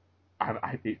 And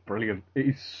it's brilliant. It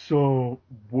is so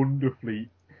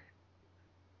wonderfully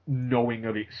knowing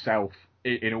of itself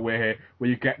in a way where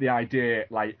you get the idea,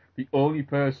 like, the only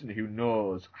person who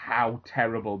knows how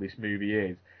terrible this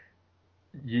movie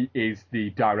is the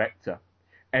director.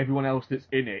 Everyone else that's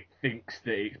in it thinks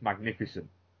that it's magnificent.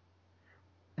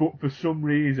 But for some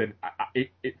reason,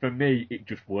 for me, it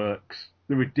just works.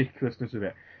 The ridiculousness of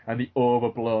it, and the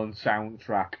overblown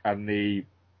soundtrack, and the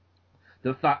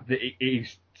fact that it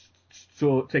is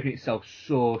so taking itself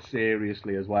so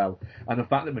seriously as well, and the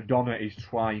fact that Madonna is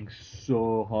trying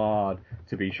so hard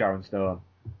to be Sharon Stone.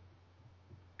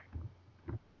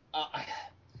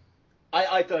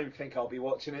 I don't think I'll be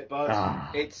watching it,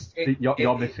 but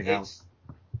you're missing out.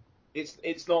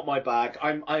 It's not my bag.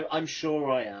 I'm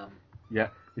sure I am. Yeah,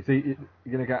 you see,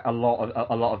 you're gonna get a lot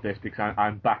of this because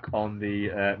I'm back on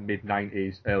the mid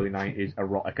 '90s, early '90s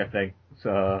erotica thing.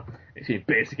 So it's in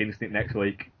Basic Instinct next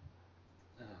week.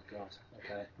 Oh God.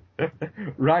 Okay.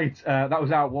 Right, that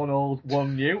was our one old,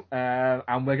 one new,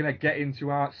 and we're gonna get into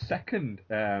our second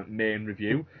main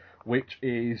review, which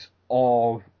is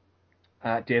of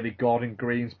David Gordon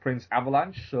Green's Prince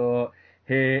Avalanche. So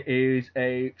here is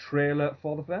a trailer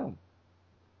for the film.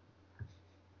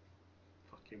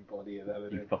 Fucking body of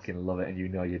evidence. You fucking love it, and you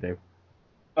know you do.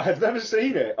 I've never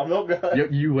seen it. I'm not gonna.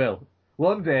 You will.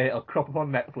 One day it'll crop up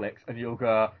on Netflix, and you'll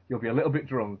be a little bit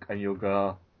drunk, and you'll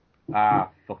go,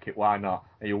 fuck it, why not?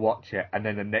 And you'll watch it, and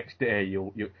then the next day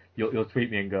you'll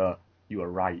tweet me and go, you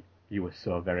were right. You were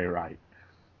so very right.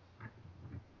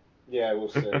 Yeah, we'll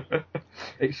see.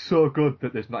 It's so good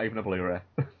that there's not even a Blu-ray.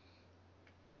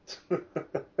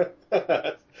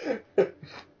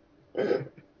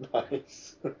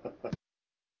 Nice.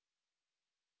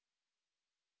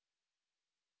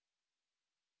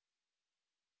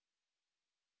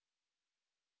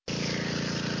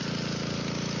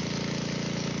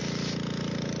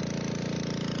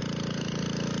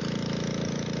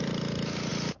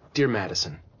 Dear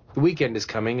Madison, the weekend is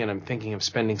coming and I'm thinking of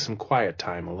spending some quiet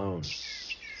time alone.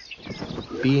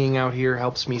 Being out here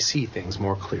helps me see things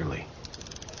more clearly.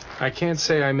 I can't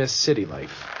say I miss city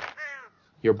life.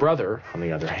 Your brother, on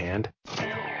the other hand,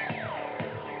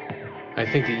 I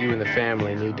think that you and the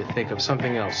family need to think of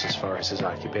something else as far as his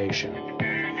occupation.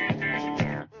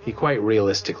 He quite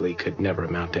realistically could never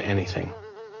amount to anything.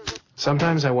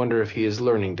 Sometimes I wonder if he is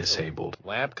learning disabled.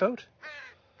 Lab coat?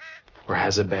 Or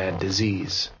has a bad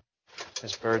disease.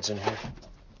 There's birds in here.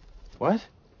 What?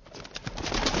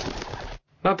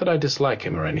 Not that I dislike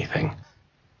him or anything.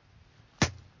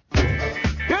 You're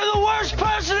the worst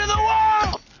person in the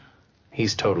world!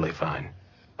 He's totally fine.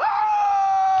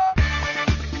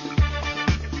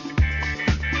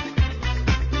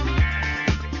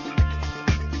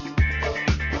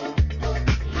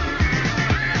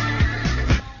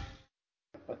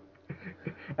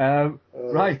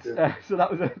 Right, so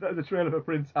that was a trailer for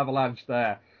Prince Avalanche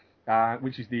there,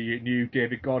 which is the new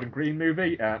David Gordon Green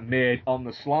movie, made on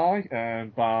the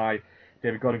sly by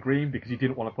David Gordon Green because he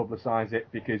didn't want to publicise it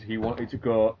because he wanted to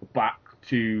go back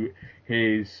to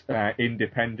his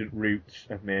independent roots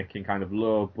of making kind of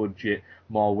low-budget,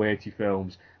 more weighty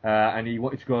films, and he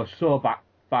wanted to go so back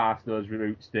far to those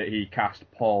roots that he cast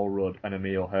Paul Rudd and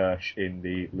Emile Hirsch in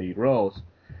the lead roles.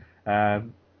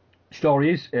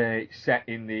 Story is set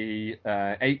in the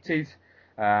 80s.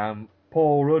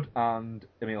 Paul Rudd and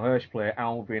Emile Hirsch play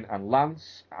Alvin and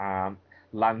Lance.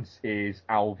 Lance is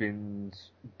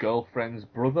Alvin's girlfriend's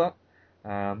brother.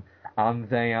 And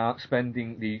they are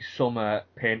spending the summer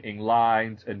painting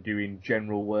lines and doing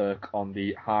general work on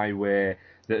the highway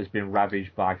that has been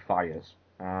ravaged by fires.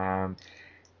 The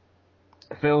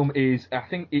film is, I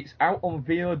think it's out on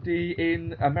VOD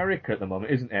in America at the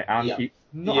moment, isn't it? And it's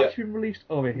not actually been released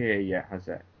over here yet, has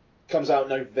it? Comes out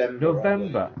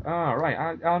November.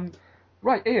 Right.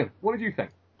 Right, Ian, what did you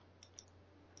think?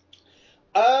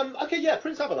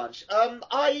 Prince Avalanche.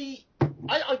 I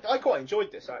quite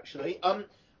enjoyed this actually. I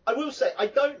will say I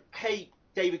don't hate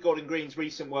David Gordon Green's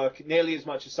recent work nearly as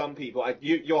much as some people.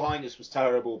 Your Highness was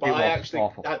terrible, but I actually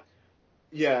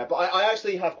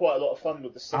have quite a lot of fun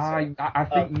with the Sitter. I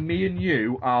think me and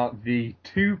you are the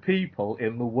two people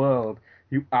in the world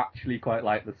who actually quite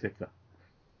like the Sitter.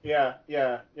 Yeah.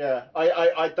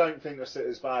 I don't think the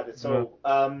Sitter's bad at all.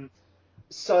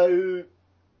 So,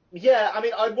 yeah, I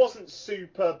mean, I wasn't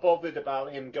super bothered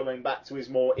about him going back to his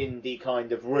more indie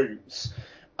kind of roots.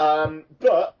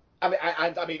 But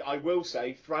I will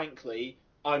say, frankly,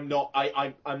 I'm not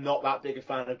that big a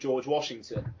fan of George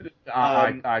Washington.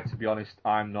 To be honest,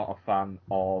 I'm not a fan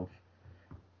of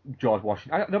George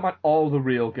Washington. I don't mind All the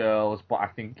Real Girls, but I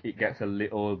think it gets a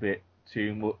little bit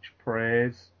too much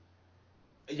praise.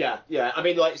 Yeah. I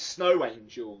mean, like Snow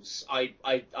Angels,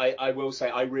 I will say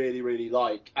I really, really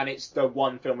like, and it's the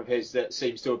one film of his that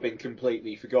seems to have been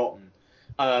completely forgotten.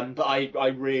 But I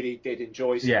really did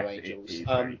enjoy Snow Angels. It is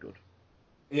very good.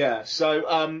 Yeah. So,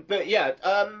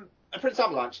 Prince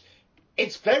Avalanche,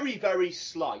 it's very, very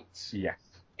slight. Yes.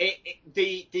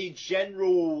 The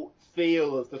general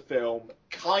feel of the film,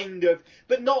 kind of,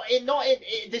 but not in.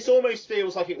 This almost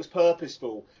feels like it was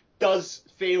purposeful. Does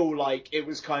feel like it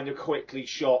was kind of quickly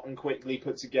shot and quickly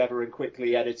put together and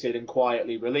quickly edited and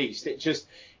quietly released. It just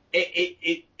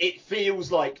it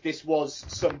feels like this was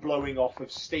some blowing off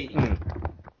of steam,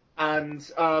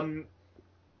 and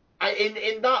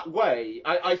in that way,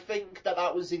 I think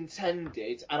that was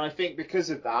intended, and I think because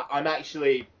of that, I'm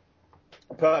actually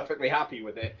perfectly happy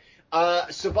with it.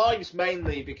 Survives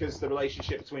mainly because the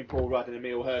relationship between Paul Rudd and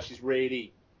Emile Hirsch is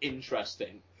really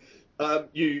interesting.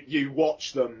 You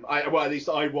watch them. At least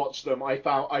I watched them. I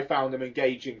found them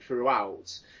engaging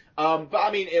throughout. But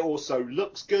I mean, it also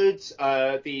looks good.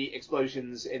 The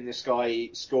Explosions in the Sky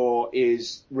score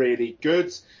is really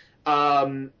good.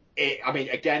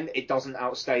 it doesn't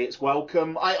outstay its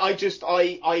welcome. I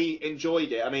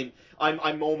enjoyed it. I mean,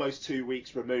 I'm almost 2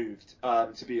 weeks removed,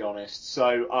 to be honest.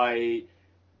 So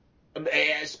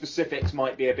specifics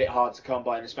might be a bit hard to come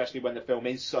by, and especially when the film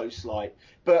is so slight.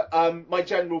 But my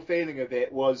general feeling of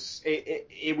it was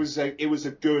it was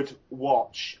a good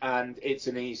watch, and it's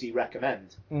an easy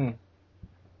recommend.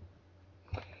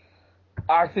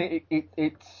 I think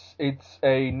it's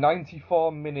a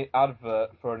 94-minute advert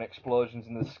for an Explosions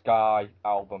in the Sky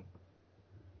album.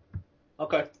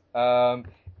 Okay.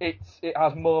 It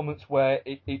has moments where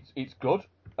it's good,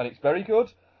 and it's very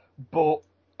good, but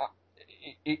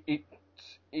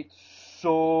it's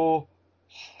so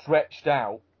stretched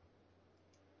out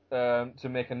to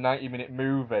make a 90-minute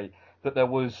movie that there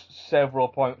was several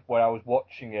points where I was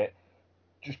watching it,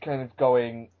 just kind of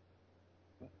going,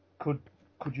 could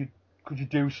you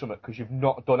do something, because you've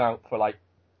not done out for like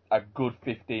a good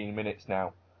 15 minutes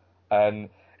now. And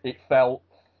it felt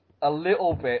a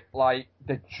little bit like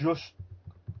there's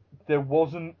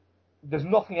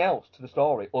nothing else to the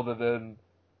story other than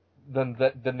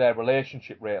their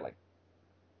relationship, really.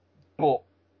 But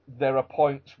there are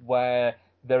points where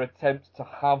their attempts to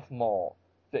have more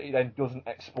that it then doesn't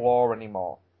explore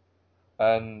anymore.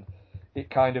 And it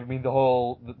kind of,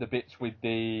 the bits with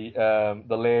the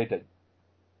lady.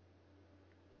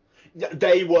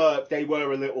 They were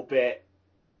a little bit.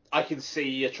 I can see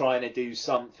you're trying to do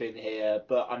something here,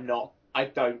 but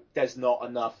there's not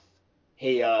enough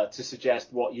here to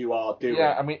suggest what you are doing.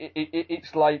 Yeah, I mean,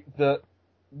 it's like the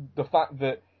fact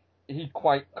that he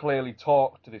quite clearly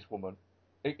talked to this woman.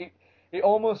 It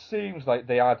almost seems like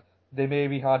they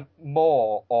maybe had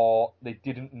more, or they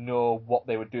didn't know what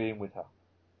they were doing with her,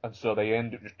 and so they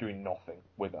ended up just doing nothing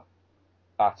with her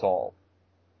at all.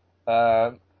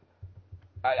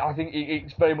 I think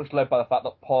it's very much led by the fact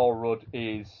that Paul Rudd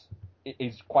is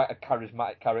quite a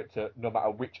charismatic character, no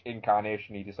matter which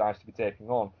incarnation he decides to be taking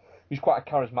on. He's quite a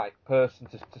charismatic person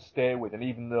to stay with, and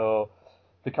even though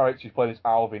the character he's playing as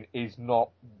Alvin is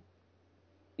not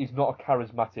a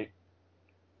charismatic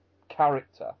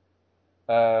character,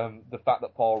 the fact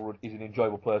that Paul Rudd is an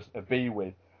enjoyable person to be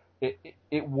with,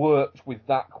 it works with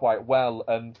that quite well,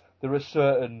 and there are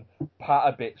certain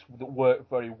patter bits that work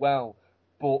very well,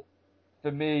 but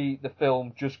for me, the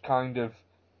film just kind of,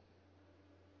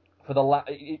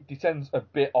 it descends a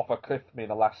bit off a cliff for me in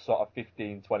the last sort of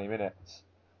 15-20 minutes,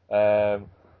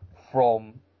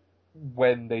 from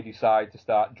when they decide to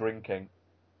start drinking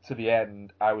to the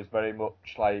end. I was very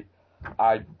much like,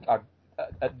 I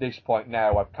at this point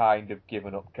now, I've kind of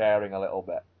given up caring a little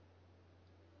bit.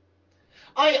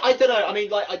 I don't know. I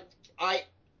mean, like,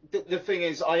 the thing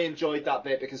is, I enjoyed that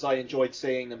bit because I enjoyed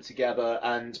seeing them together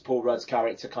and Paul Rudd's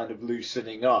character kind of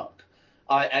loosening up.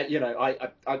 I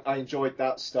enjoyed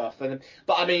that stuff. But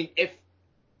I mean,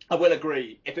 I will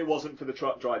agree, if it wasn't for the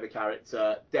truck driver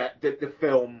character, the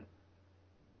film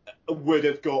would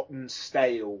have gotten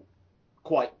stale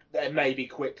maybe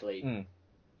quickly.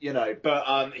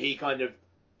 But he kind of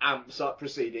amps up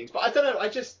proceedings. But I don't know.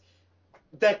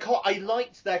 I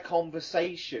liked their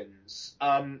conversations.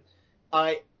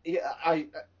 I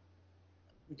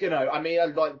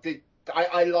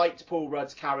liked Paul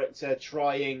Rudd's character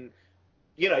trying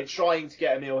to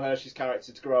get Emile Hirsch's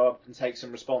character to grow up and take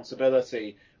some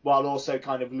responsibility, while also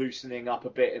kind of loosening up a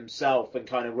bit himself and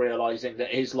kind of realizing that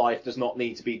his life does not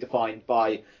need to be defined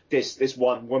by this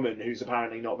one woman who's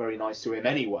apparently not very nice to him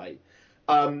anyway.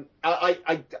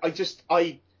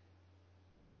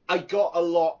 I got a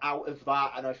lot out of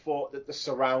that, and I thought that the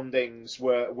surroundings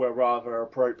were rather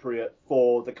appropriate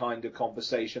for the kind of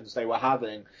conversations they were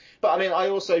having. But I mean, I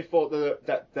also thought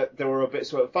that they were a bit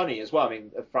sort of funny as well. I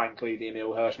mean, frankly, the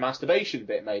Emile Hirsch masturbation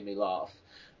bit made me laugh.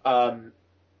 Oh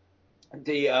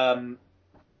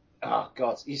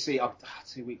God, you see, I'm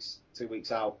 2 weeks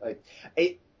out.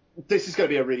 This is going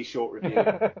to be a really short review.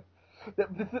 To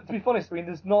be honest, I mean,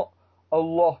 there's not a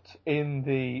lot in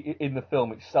the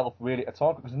film itself really to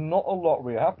talk, because not a lot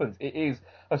really happens. It is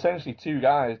essentially two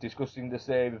guys discussing the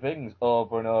same things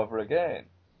over and over again.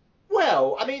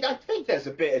 Well, I mean, I think there's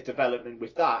a bit of development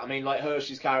with that. I mean, like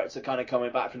Hirsch's character kind of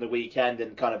coming back from the weekend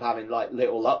and kind of having like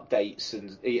little updates,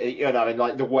 and and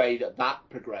like the way that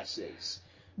progresses.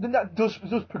 Then that does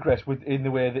progress in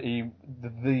the way that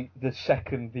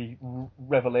the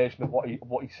revelation of what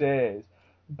he says,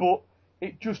 but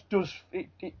it just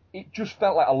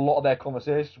felt like a lot of their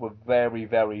conversations were very,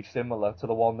 very similar to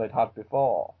the one they'd had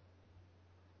before.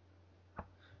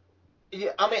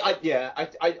 Yeah, I mean,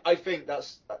 I think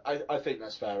that's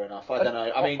fair enough. I don't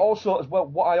know. I mean, also as well,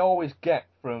 what I always get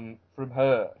from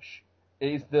Hirsch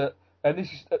is that, and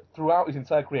this is throughout his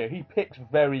entire career, he picks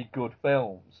very good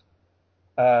films,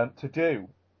 to do.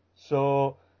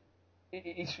 So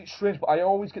it's strange, but I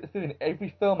always get the feeling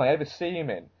every film I ever see him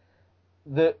in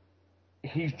that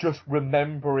he's just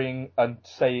remembering and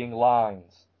saying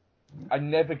lines. I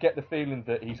never get the feeling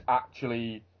that he's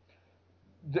actually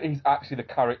the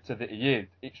character that he is.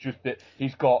 It's just that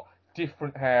he's got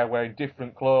different hair, wearing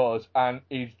different clothes, and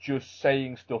he's just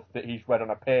saying stuff that he's read on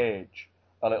a page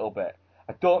a little bit.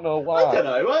 I don't know why. I don't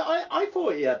know. I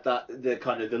thought he had the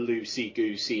kind of the loosey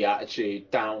goosey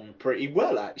attitude down pretty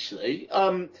well, actually.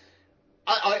 I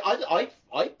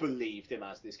believed him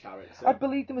as this character. I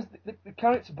believed him as the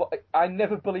character, but I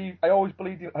always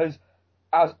believed him as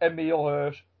Emile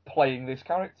Hirsch playing this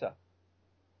character.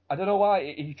 I don't know why.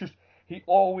 He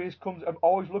always comes. I'm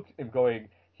always looking at him going,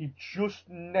 he just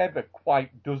never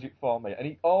quite does it for me, and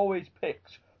he always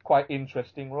picks quite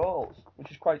interesting roles,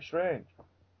 which is quite strange.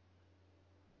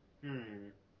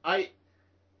 I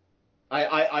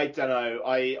don't know.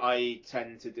 I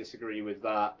tend to disagree with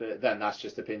that, but then that's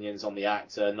just opinions on the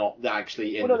actor, not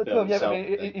actually in the film itself. I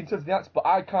mean, in terms of the actor, but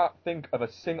I can't think of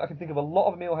a single. I can think of a lot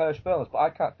of Emile Hirsch films, but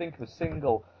I can't think of a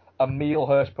single Emile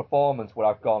Hirsch performance where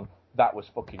I've gone, that was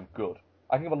fucking good.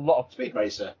 I think of a lot of Speed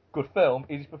Racer. Good film.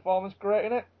 Is his performance great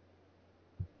in it?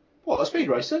 What, a Speed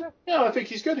Racer? Yeah, I think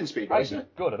he's good in Speed Racer. I think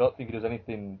he's good. I don't think he does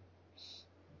anything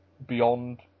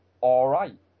beyond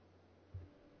alright.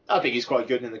 I think he's quite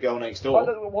good in The Girl Next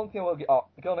Door. One thing I will get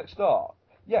The Girl Next Door.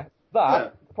 Yeah,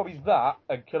 probably that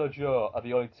and Killer Joe are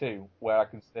the only two where I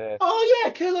can say... Oh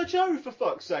yeah, Killer Joe, for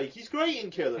fuck's sake. He's great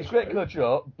in Killer Joe. He's great in Killer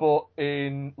Joe, but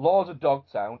in Lords of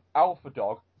Dogtown, Alpha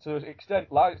Dog, to an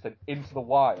extent, large extent, Into the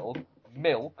Wild,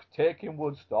 Milk, Taking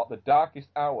Woodstock, The Darkest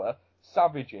Hour,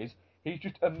 Savages, he's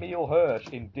just Emile Hirsch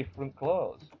in different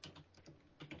clothes.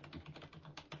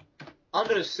 I'm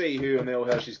going to see who Emile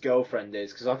Hirsch's girlfriend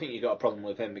is, because I think you got a problem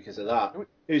with him because of that.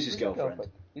 Who's his girlfriend?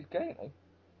 He's gay, isn't he?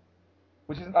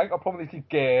 Which isn't a problem that he's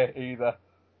gay either.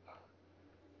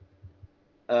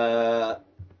 Emile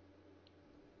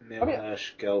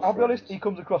Hirsch girlfriend. I'll be honest, he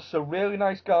comes across as a really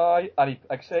nice guy, and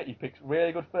he picks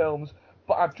really good films,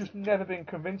 but I've just never been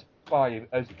convinced by him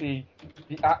as the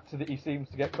actor that he seems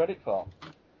to get credit for.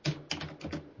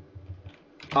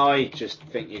 I just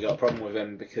think you got a problem with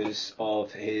him because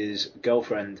of his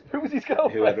girlfriend. Who was his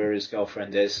girlfriend? Whoever his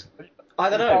girlfriend is. I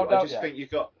don't know. I just think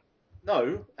you've got...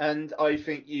 No, and I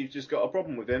think you've just got a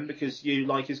problem with him because you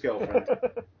like his girlfriend.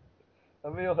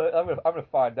 I'm gonna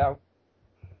find out.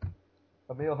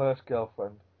 Emile Hirsch's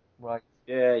girlfriend. Right.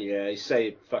 Yeah, you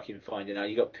say fucking finding out.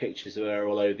 You got pictures of her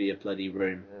all over your bloody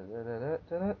room.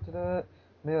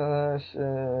 Emile Hirsch,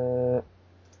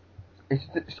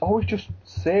 It's always just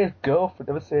says girlfriend,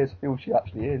 never says who she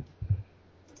actually is.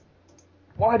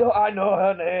 Why don't I know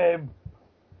her name?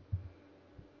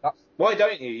 Why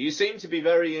don't you? You seem to be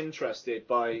very interested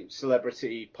by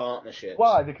celebrity partnerships.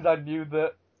 Why? Because I knew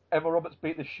that Emma Roberts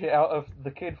beat the shit out of the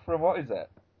kid from what is it?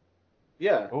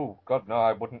 Yeah. Oh, God, no,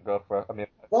 I wouldn't go for it.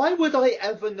 Why would I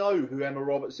ever know who Emma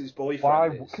Roberts'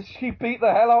 boyfriend is? Because she beat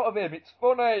the hell out of him. It's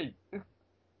funny.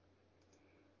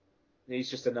 He's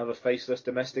just another faceless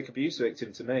domestic abuse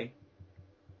victim to me.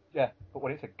 Yeah, but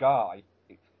when it's a guy,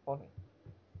 it's funny.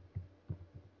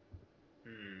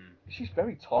 She's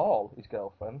very tall, his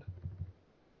girlfriend.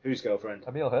 Whose girlfriend?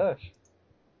 Emile Hirsch.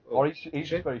 Oh, or he's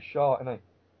just very short, isn't he?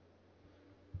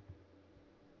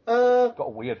 He's got a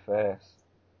weird face.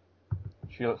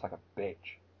 She looks like a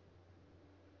bitch.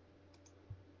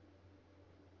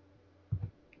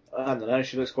 I don't know,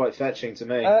 she looks quite fetching to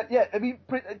me. Yeah, I mean,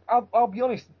 I'll be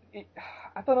honest,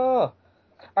 I don't know.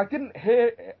 I didn't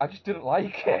hate it, I just didn't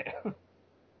like it.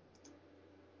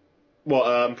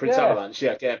 What, Prince Avalanche?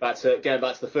 Yeah, getting back to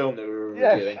the film that we were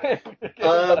reviewing.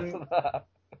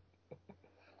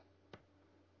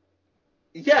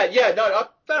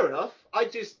 Fair enough.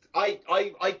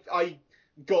 I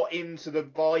got into the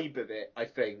vibe of it, I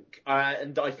think.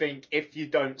 And I think if you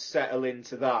don't settle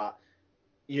into that,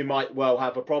 you might well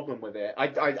have a problem with it. I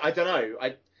don't know.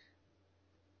 I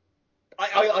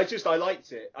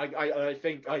liked it. I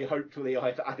think hopefully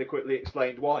I've adequately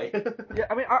explained why. Yeah,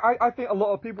 I mean, I think a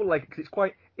lot of people like it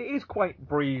because it is quite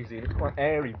breezy and it's quite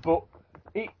airy, but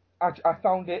I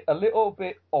found it a little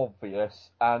bit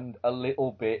obvious and a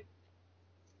little bit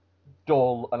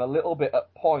dull and a little bit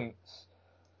at points.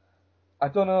 I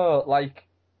don't know, like,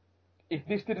 if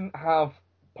this didn't have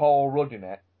Paul Rudd in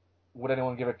it, would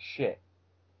anyone give a shit?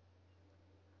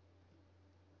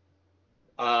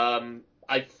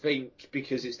 I think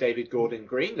because it's David Gordon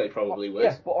Green, they probably would.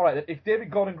 Yes, but alright, if David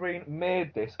Gordon Green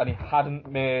made this and he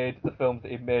hadn't made the films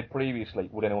that he'd made previously,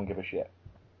 would anyone give a shit?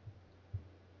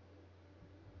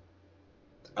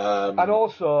 And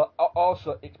also,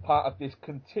 it's part of this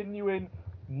continuing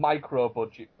micro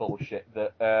budget bullshit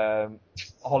that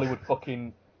Hollywood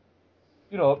fucking,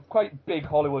 quite big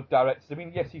Hollywood directors. I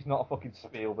mean, yes, he's not a fucking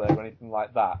Spielberg or anything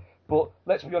like that, but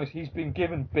let's be honest, he's been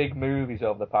given big movies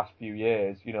over the past few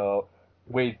years,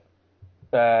 with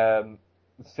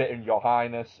Sit in Your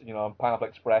Highness, and Pineapple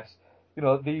Express.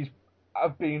 These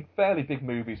have been fairly big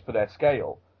movies for their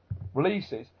scale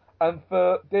releases. And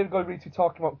for David Gordon Green to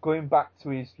talk about going back to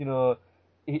his,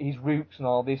 his roots and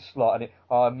all this slot,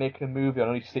 and making a movie on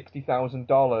only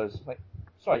 $60,000. Like,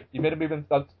 sorry, you made a movie.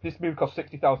 This movie cost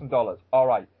 $60,000. All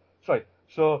right. Sorry.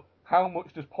 So how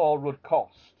much does Paul Rudd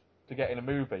cost to get in a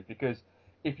movie? Because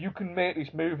if you can make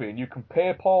this movie and you can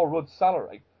pay Paul Rudd's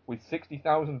salary with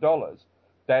 $60,000,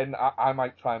 then I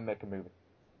might try and make a movie.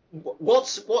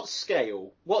 What's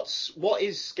scale? What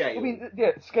is scale? I mean,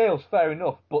 yeah, scale's fair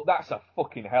enough, but that's a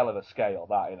fucking hell of a scale,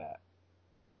 that, isn't it?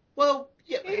 Well,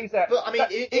 yeah, but I mean,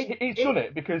 he's done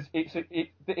it because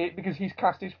because he's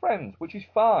cast his friends, which is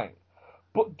fine.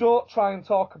 But don't try and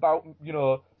talk about,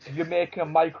 you're making a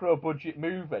micro budget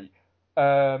movie,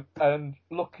 and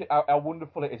look at how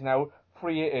wonderful it is and how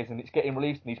free it is, and it's getting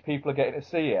released, and these people are getting to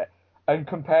see it, and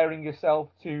comparing yourself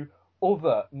to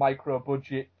other micro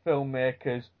budget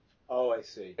filmmakers. Oh, I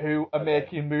see. Who are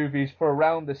making movies for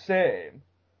around the same,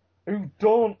 who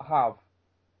don't have,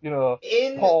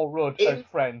 Paul Rudd as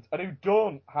friends, and who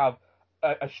don't have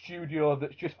a studio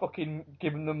that's just fucking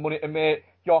giving them money to make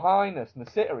Your Highness and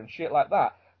The Sitter and shit like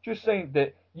that. Just saying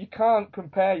that you can't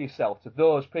compare yourself to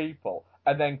those people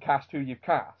and then cast who you've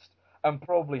cast, and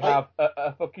probably have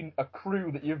a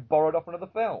crew that you've borrowed off another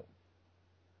film.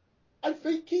 I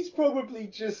think he's probably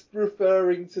just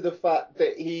referring to the fact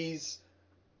that he's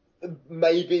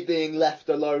maybe being left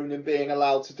alone and being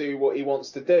allowed to do what he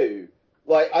wants to do.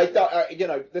 Like,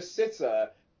 The Sitter,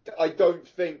 I don't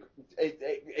think it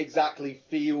exactly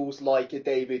feels like a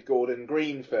David Gordon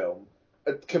Green film,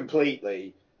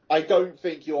 completely. I don't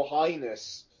think Your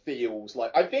Highness feels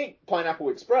like... I think Pineapple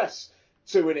Express,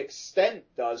 to an extent,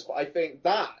 does, but I think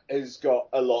that has got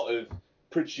a lot of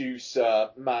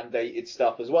producer-mandated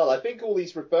stuff as well. I think all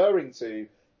he's referring to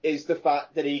is the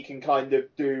fact that he can kind of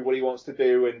do what he wants to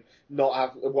do and not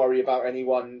have to worry about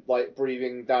anyone, like,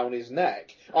 breathing down his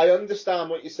neck. I understand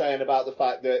what you're saying about the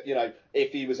fact that,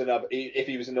 if he was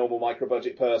a normal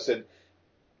micro-budget person,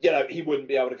 he wouldn't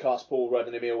be able to cast Paul Rudd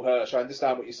and Emile Hirsch. I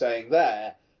understand what you're saying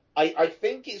there. I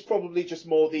think it's probably just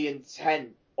more the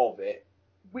intent of it.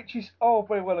 Which is all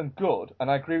very well and good,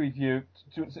 and I agree with you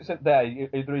to an extent there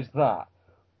is that.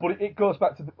 But it goes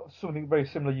back to something very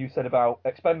similar you said about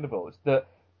Expendables, that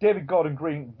David Gordon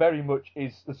Green very much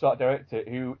is the sort of director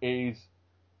who is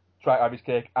trying to have his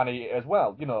cake and eat it as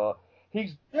well.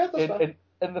 He's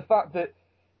and the fact that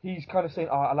he's kind of saying,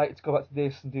 I like to go back to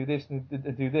this and do this and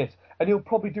do this, and he'll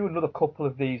probably do another couple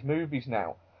of these movies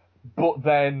now. But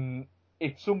then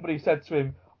if somebody said to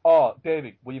him, "Oh,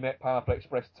 David, will you make Pineapple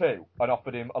Express 2?" and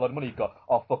offered him a lot of money, he'd go,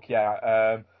 "Oh, fuck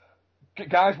yeah.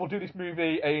 Guys, we'll do this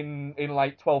movie in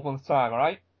like 12 months' time,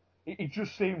 alright?" He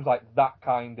just seems like that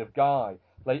kind of guy.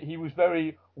 Like, he was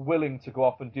very willing to go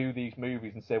off and do these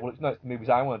movies and say, well, it's not the movies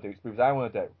I want to do, it's the movies I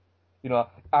want to do.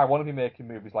 I want to be making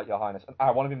movies like Your Highness, and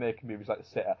I want to be making movies like The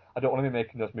Sitter. I don't want to be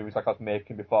making those movies like I was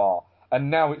making before.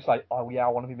 And now it's like, oh yeah, I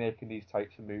want to be making these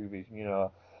types of movies,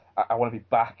 I want to be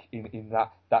back in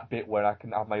that bit where I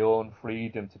can have my own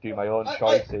freedom to do my own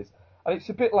choices. And it's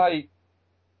a bit like...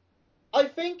 I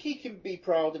think he can be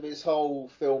proud of his whole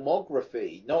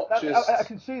filmography, not just... I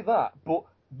can see that, but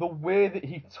the way that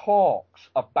he talks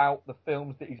about the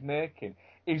films that he's making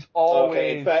is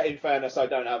always... Okay, in fairness, I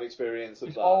don't have experience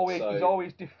of that. He's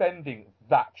always defending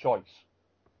that choice.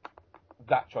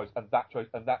 That choice, and that choice,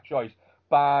 and that choice,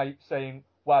 by saying,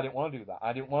 well, I didn't want to do that,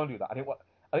 I didn't want to do that,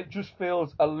 And it just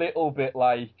feels a little bit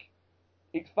like,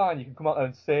 it's fine, you can come out there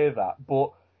and say that,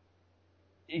 but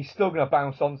he's still going to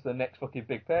bounce on to the next fucking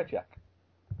big paycheck.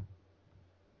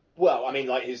 Well, I mean,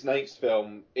 like, his next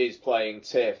film is playing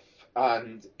Tiff,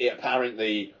 and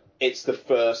apparently it's the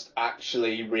first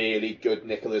actually really good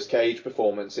Nicolas Cage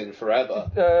performance in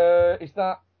forever. Is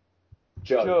that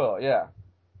Joe? Joe, yeah.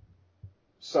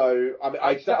 So, I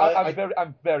mean,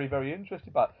 I'm very, very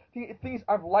interested by it. The thing is,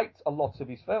 I've liked a lot of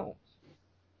his films.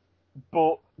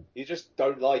 But you just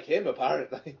don't like him,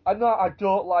 apparently. I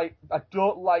don't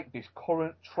like this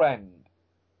current trend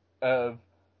of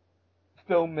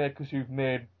filmmakers who've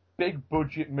made big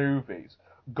budget movies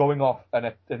going off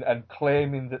and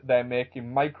claiming that they're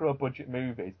making micro budget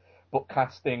movies, but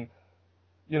casting,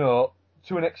 to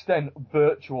an extent,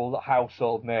 virtual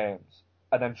household names,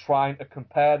 and then trying to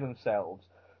compare themselves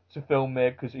to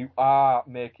filmmakers who are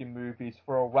making movies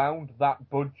for around that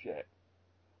budget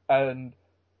and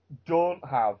don't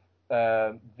have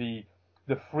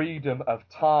the freedom of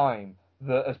time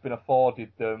that has been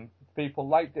afforded them, people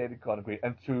like David Gordon Green,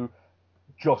 and to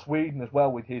Joss Whedon as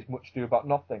well with his Much Ado About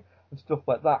Nothing and stuff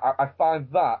like that. I find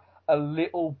that a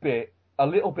little bit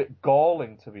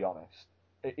galling, to be honest.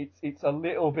 It's a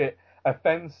little bit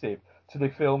offensive to the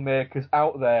filmmakers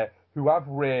out there who have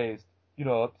raised,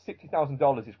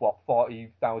 $60,000 is what,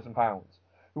 £40,000,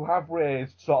 who have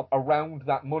raised sort of around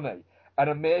that money and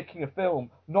are making a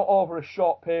film not over a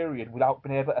short period without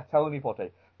being able to tell anybody,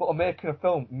 but are making a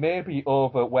film maybe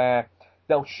over where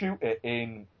they'll shoot it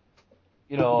in,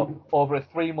 over a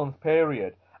 3-month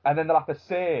period, and then they'll have to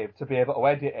save to be able to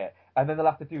edit it, and then they'll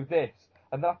have to do this,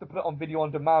 and they'll have to put it on video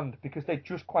on demand because they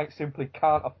just quite simply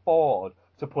can't afford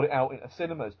to put it out into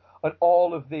cinemas, and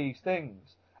all of these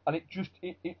things. And it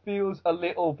feels a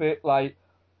little bit like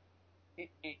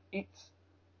it's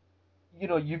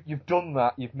you've done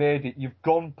that, you've made it, you've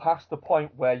gone past the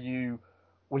point where you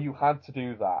had to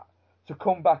do that. To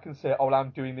come back and say,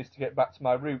 I'm doing this to get back to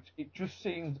my roots, it just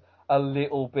seems a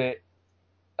little bit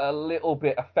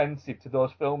offensive to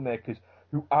those filmmakers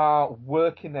who are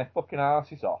working their fucking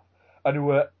arses off and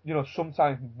who are,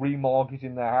 sometimes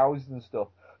remortgaging their houses and stuff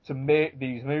to make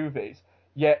these movies.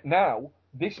 Yet now,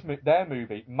 their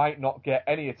movie might not get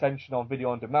any attention on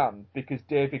video on demand because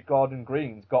David Gordon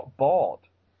Green's got bored.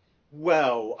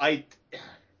 Well, I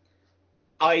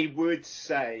would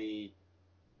say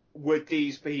with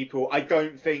these people, I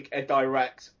don't think a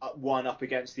direct one up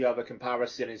against the other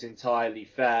comparison is entirely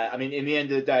fair. I mean, in the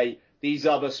end of the day, these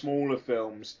other smaller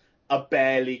films are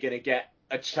barely going to get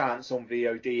a chance on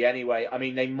VOD anyway. I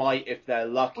mean, they might if they're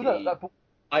lucky.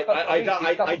 I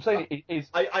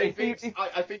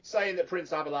think saying that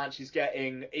Prince Avalanche is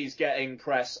getting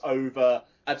press over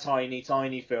a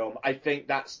tiny film, I think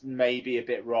that's maybe a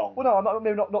bit wrong. Well, no,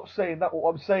 I'm not saying that.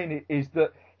 What I'm saying is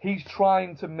that he's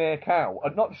trying to make out,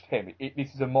 and not just him,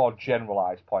 this is a more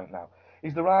generalised point now,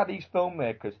 is there are these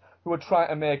filmmakers who are trying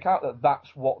to make out that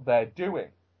that's what they're doing.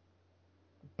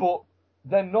 But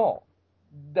they're not.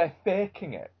 They're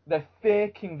faking it. They're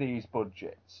faking these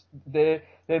budgets. They're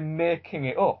making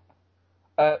it up.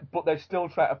 But they're still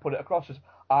trying to put it across as,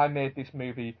 I made this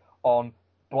movie on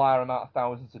blah amount of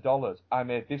thousands of dollars. I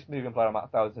made this movie on blah amount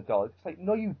of thousands of dollars. It's like,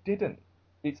 no, you didn't.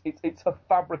 It's a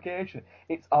fabrication.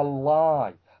 It's a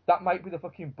lie. That might be the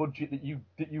fucking budget that you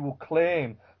will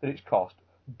claim that it's cost,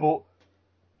 but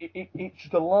it's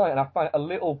just a lie. And I find it a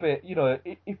little bit,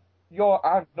 if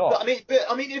I'm not. But I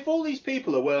mean, if all these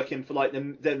people are working for like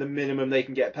the minimum they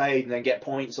can get paid and then get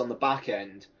points on the back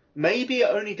end, maybe it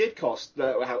only did cost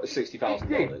 $60,000. It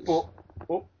did, but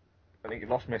I think you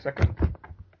lost me a second.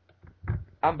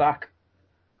 I'm back.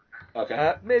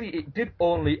 Okay. Maybe it did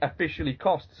only officially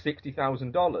cost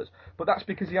 $60,000, but that's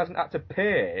because he hasn't had to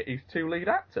pay his 2 lead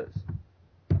actors.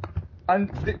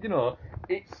 And if you're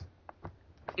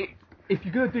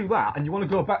going to do that and you want to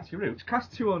go back to your roots,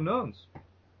 cast 2 unknowns.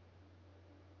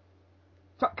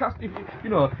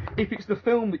 If it's the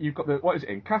film that you've got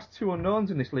cast 2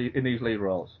 unknowns in these lead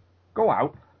roles. Go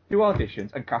out, do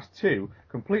auditions, and cast 2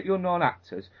 completely unknown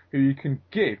actors who you can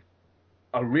give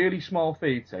a really small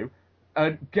fee to,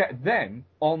 and get them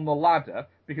on the ladder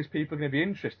because people are going to be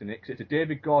interested in it because it's a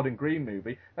David Gordon Green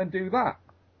movie, and do that.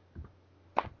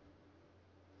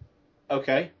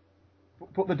 Okay.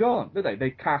 But they don't, do they?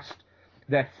 They cast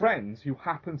their friends who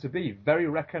happen to be very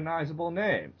recognisable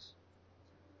names.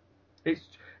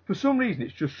 For some reason,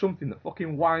 it's just something that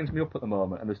fucking winds me up at the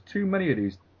moment, and there's too many of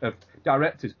these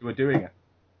directors who are doing it.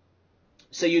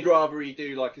 So you'd rather he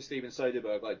do like a Steven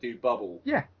Soderbergh, like do Bubble?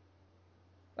 Yeah.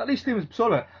 At least he was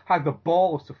sort of had the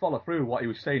balls to follow through what he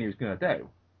was saying he was going to do.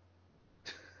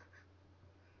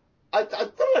 I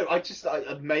don't know.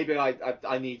 Maybe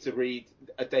I need to read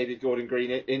a David Gordon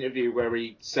Green interview where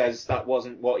he says that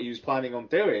wasn't what he was planning on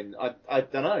doing. I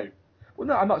don't know. Well,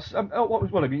 no, I'm not. What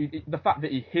was one of you? The fact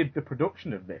that he hid the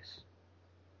production of this.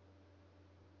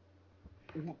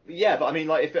 Yeah, but I mean,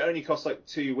 like, if it only costs like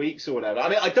 2 weeks or whatever. I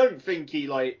mean, I don't think he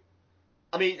like.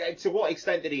 I mean, to what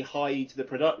extent did he hide the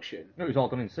production? No, it was all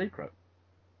done in secret.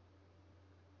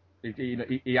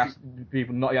 He asked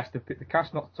people not. He asked the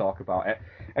cast not to talk about it.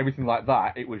 Everything like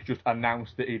that. It was just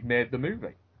announced that he'd made the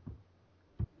movie.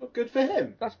 Well, good for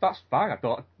him. That's fine. I've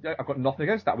got nothing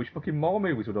against that. I wish fucking more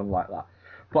movies were done like that.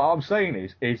 But what I'm saying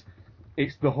is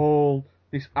it's the whole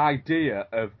this idea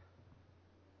of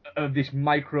this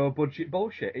micro budget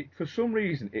bullshit. For some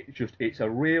reason, it's a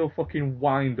real fucking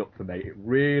wind up for me. It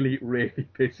really, really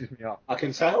pisses me off. I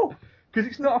can tell. Because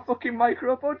it's not a fucking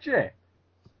micro budget.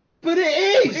 But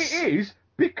it is! It is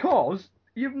because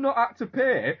you've not had to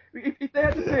pay. If they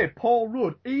had to pay Paul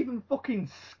Rudd even fucking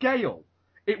scale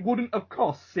it wouldn't have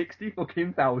cost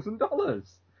 $60,000.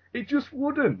 It just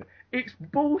wouldn't. It's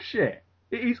bullshit.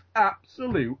 It is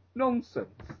absolute nonsense.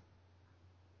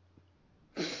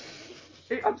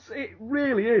 It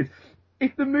really is.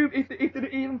 If the movie, if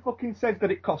it even fucking says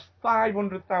that it cost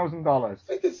 $500,000,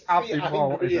 It's the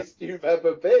angriest you've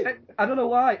ever been. I don't know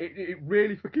why. It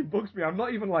really fucking bugs me. I'm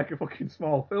not even like a fucking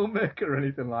small filmmaker or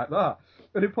anything like that,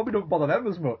 and it probably don't bother them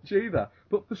as much either.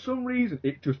 But for some reason,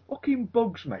 it just fucking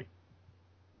bugs me.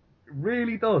 It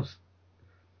really does.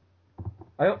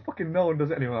 I hope fucking no one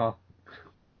does it anymore.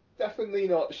 Definitely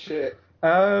not shit.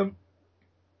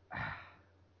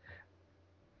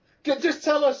 Just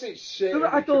tell us it's shit.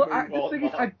 The thing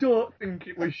is, I don't think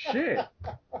it was shit.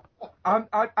 I'm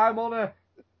on a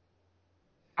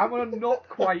not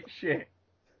quite shit.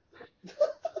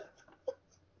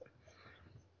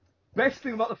 Best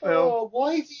thing about the film. Oh,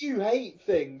 why do you hate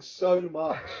things so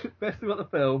much? Best thing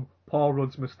about the film, Paul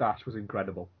Rudd's moustache was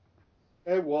incredible.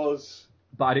 It was.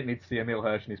 But I didn't need to see Emil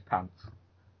Hirsch in his pants.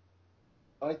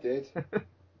 I did.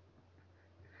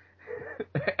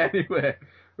 Anyway,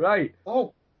 right.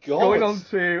 Oh, God. Going on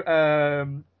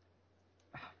to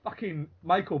fucking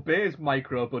Michael Bay's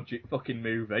micro-budget fucking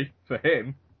movie for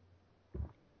him.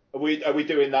 Are we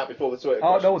doing that before the Twitter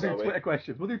questions? Oh, no, we'll do Twitter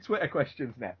questions. We'll do Twitter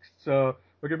questions next. So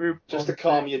we're going to move just to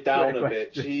calm you down a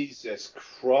bit. Jesus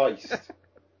Christ.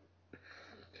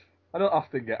 I don't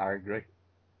often get angry.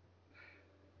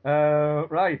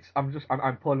 Right.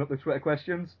 I'm pulling up the Twitter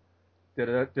questions.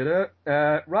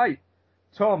 Right.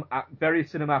 Tom at Very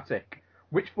Cinematic.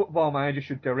 Which football manager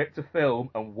should direct a film,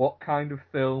 and what kind of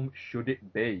film should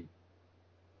it be?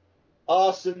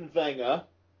 Arsene Wenger.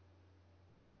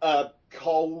 A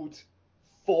cold,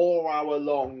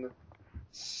 4-hour-long,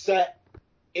 set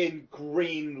in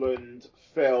Greenland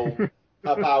film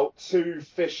about two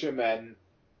fishermen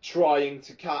trying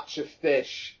to catch a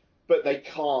fish, but they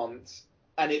can't,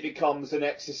 and it becomes an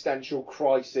existential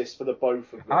crisis for the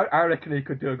both of them. I reckon he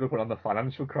could do a good one on the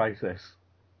financial crisis.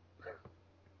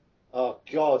 Oh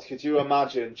God, could you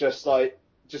imagine just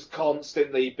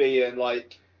constantly being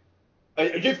like,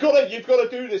 you've got to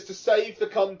do this to save the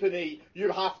company.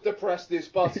 You have to press this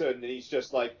button, and he's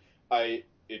just like, it's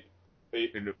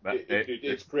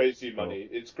crazy money.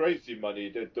 It's crazy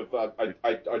money.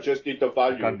 I just need the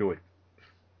value. I can't do it.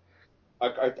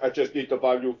 I just need the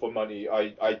value for money.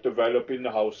 I develop in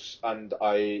the house, and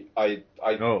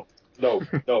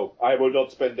No, I will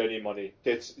not spend any money.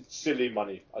 It's silly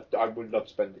money. I will not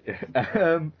spend it.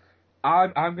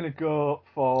 I'm gonna go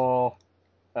for.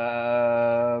 It's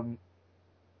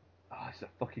a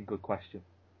fucking good question.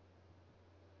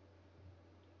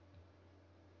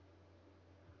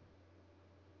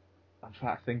 I'm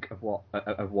trying to think of what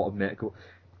would make who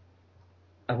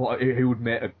would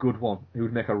make a good one. Who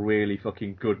would make a really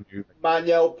fucking good movie?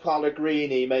 Manuel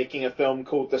Pellegrini making a film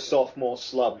called The Sophomore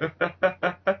Slump.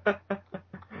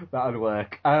 That'd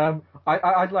work.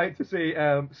 I'd like to see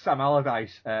Sam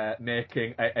Allardyce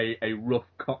making a rough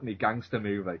Cockney gangster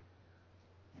movie.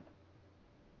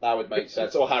 That would make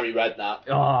sense. Or Harry Redknapp.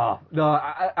 Oh, no,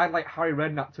 I'd like Harry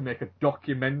Redknapp to make a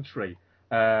documentary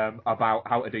about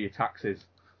how to do your taxes.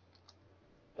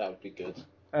 That would be good.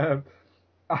 And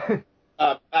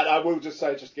I will just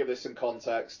say, just to give this some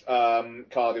context,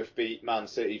 Cardiff beat Man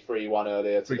City 3-1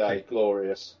 earlier today. 3-2.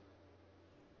 Glorious.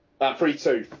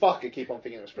 3-2. Fuck, I keep on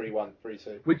thinking it was 3-1.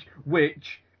 3-2.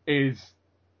 Which is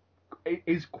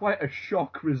quite a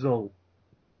shock result.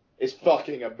 It's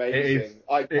fucking amazing.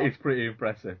 It is pretty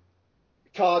impressive.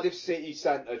 Cardiff City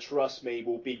Centre, trust me,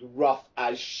 will be rough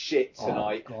as shit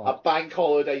tonight. Oh, a bank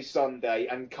holiday Sunday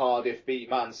and Cardiff beat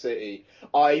Man City.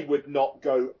 I would not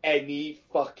go any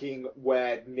fucking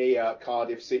where near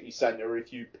Cardiff City Centre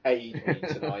if you paid me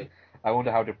tonight. I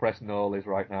wonder how depressed Noel is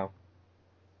right now.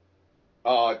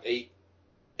 He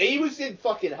was in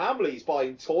fucking Hamleys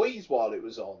buying toys while it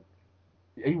was on.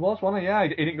 He was, wasn't he? Yeah, he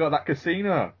didn't go to that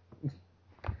casino.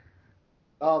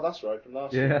 Oh, that's right, from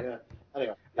last year, yeah.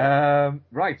 Anyway. Yeah.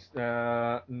 Right,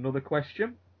 another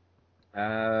question.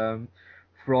 From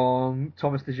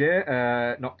Thomas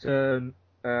Deger, Nocturne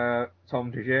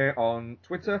Tom Deger on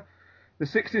Twitter. The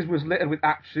 60s was littered with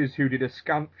actors who did a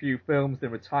scant few films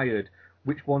then retired.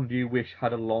 Which one do you wish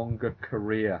had a longer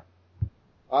career?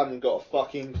 I haven't got a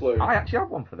fucking clue. I actually have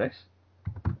one for this.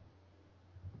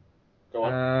 Go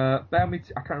on. I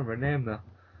can't remember her name though.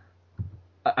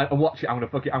 And watch it. I'm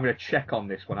gonna check on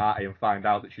this one, Artie, and find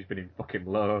out that she's been in fucking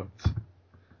loads.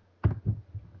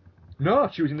 No,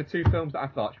 she was in the two films that I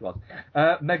thought she was.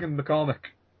 Megan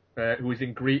McCormack, who was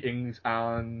in Greetings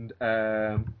and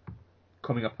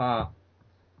Coming Apart.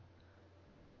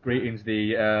 Greetings,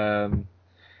 the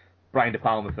Brian De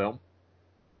Palma film.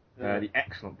 the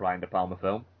excellent Brian De Palma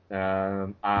film,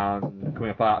 and coming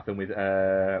apart film with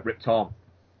Rip Torn.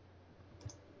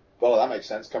 Well, that makes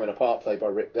sense. Coming apart, played by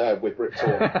Rip Torn.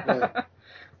 Yeah.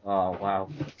 Oh wow!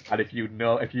 And if you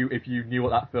knew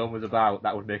what that film was about,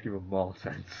 that would make even more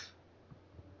sense.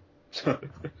 So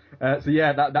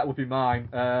yeah, that would be mine.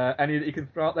 Any that you can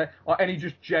throw out there, or any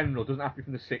just general, doesn't have to be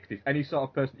from the 60s. Any sort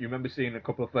of person you remember seeing a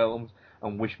couple of films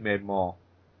and wish made more.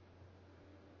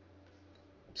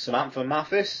 Samantha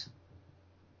Mathis.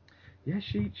 Yeah,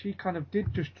 she kind of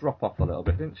did just drop off a little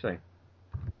bit, didn't she?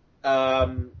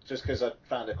 Just because I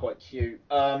found her quite cute.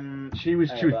 She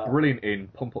was brilliant in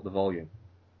Pump Up the Volume.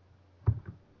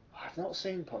 I've not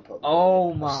seen Pump Up the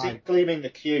Oh Volume. my! I've seen Gleaming the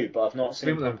Cube, but I've not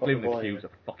seen Pump Up the Volume. Gleaming the Cube's a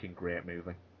fucking great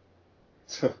movie.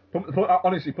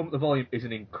 Honestly, Pump Up the Volume is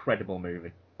an incredible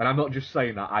movie. And I'm not just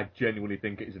saying that, I genuinely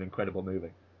think it is an incredible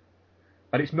movie.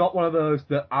 And it's not one of those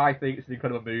that I think it's an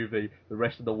incredible movie, the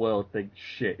rest of the world thinks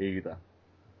shit either.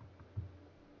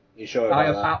 You sure about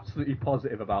that? I am absolutely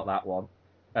positive about that one.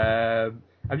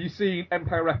 Have you seen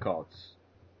Empire Records?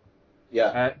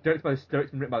 Yeah. Directed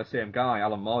and written by the same guy,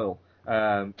 Alan Moyle.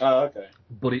 Okay.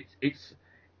 But it's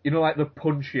you know, like the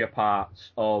punchier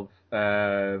parts of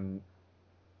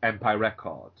Empire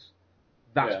Records.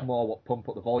 That's more what Pump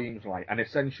Up the Volume's like, and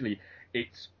essentially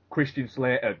it's Christian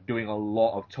Slater doing a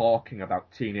lot of talking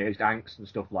about teenage angst and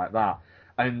stuff like that.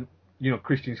 And you know,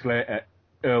 Christian Slater,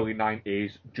 early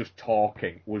 90s, just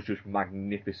talking was just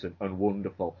magnificent and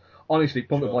wonderful. Honestly,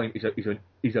 Pump Up the Volume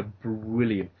is a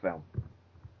brilliant film.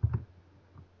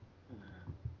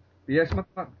 Yes,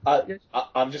 yes.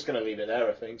 I'm just going to leave it there,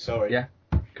 I think. Sorry. Yeah.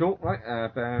 Cool. Right.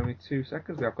 Bear with me 2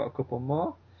 seconds. We have got a couple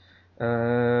more.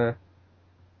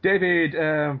 David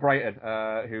Brighton,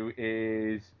 who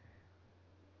is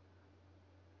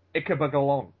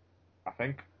Ickabagalon, I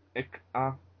think.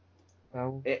 Ichabelgon.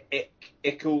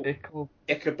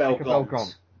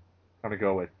 I'm gonna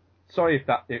go with. Sorry if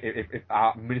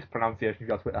our mispronunciation of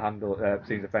your Twitter handle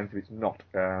seems offensive. It's not.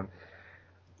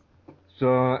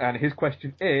 So, and his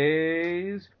question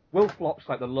is: will flops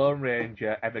like The Lone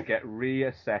Ranger ever get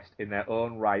reassessed in their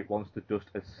own right once the dust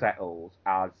has settled,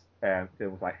 as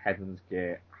films like Heaven's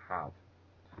Gate have?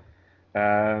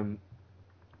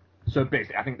 So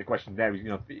basically, I think the question there is, you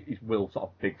know, will sort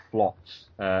of big flops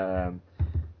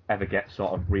ever get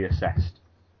sort of reassessed?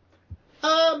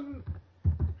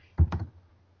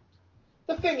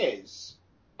 The thing is,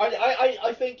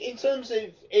 I think in terms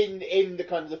of in the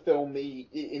kind of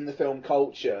the film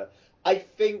culture, I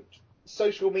think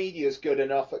social media is good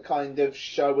enough at kind of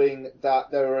showing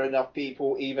that there are enough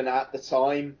people even at the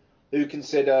time who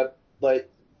consider like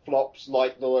flops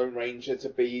like The Lone Ranger to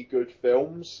be good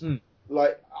films.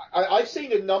 Like I've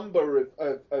seen a number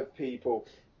of people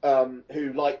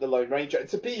who like The Lone Ranger. And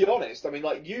to be honest, I mean,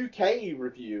 like UK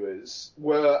reviewers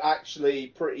were actually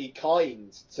pretty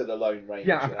kind to The Lone Ranger.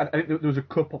 Yeah, I think there was a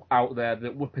couple out there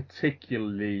that were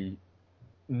particularly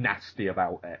nasty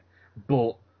about it,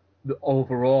 but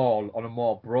overall, on a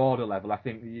more broader level, I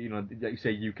think, you know, like you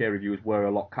say, UK reviewers were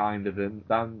a lot kinder than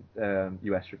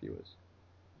US reviewers.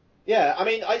 Yeah, I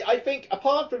mean, I think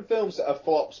apart from films that are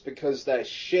flops because they're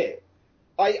shit,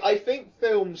 I think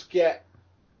films get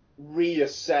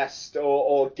reassessed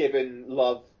or given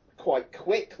love quite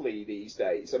quickly these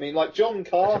days. I mean, like John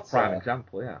Carter. That's a prime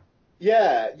example, yeah.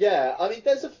 Yeah. I mean,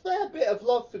 there's a fair bit of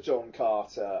love for John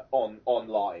Carter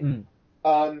online.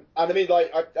 And I mean,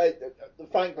 like, I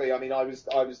frankly, I mean, I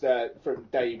was there from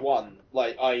day one.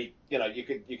 Like, you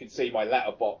could see my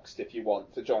letterboxd if you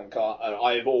want for John Carter.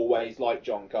 I've always liked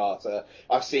John Carter.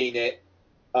 I've seen it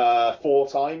 4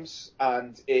 times,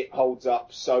 and it holds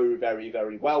up so very,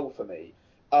 very well for me.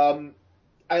 And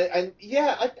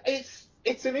yeah,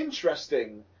 it's an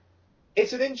interesting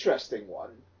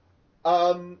one.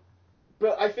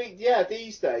 But I think, yeah,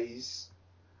 these days,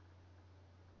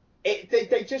 they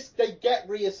get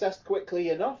reassessed quickly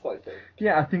enough, I think.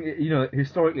 Yeah, I think, you know,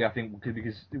 historically, I think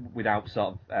because without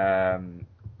sort of,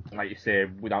 like you say,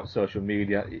 without social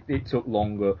media, it took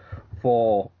longer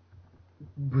for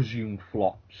presumed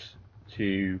flops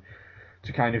to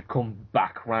kind of come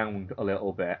back round a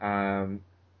little bit.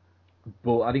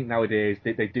 But I think nowadays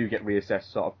they do get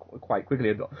reassessed sort of quite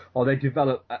quickly, or they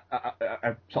develop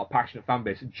a sort of passionate fan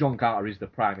base. John Carter is the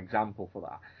prime example for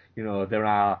that. You know, there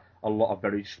are a lot of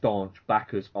very staunch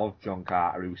backers of John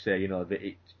Carter who say, you know, that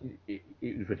it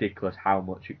was ridiculous how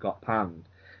much it got panned.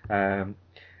 There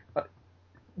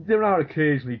are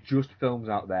occasionally just films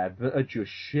out there that are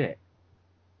just shit.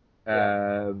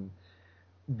 That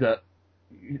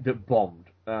bombed.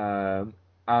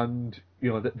 And, you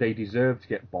know, that they deserve to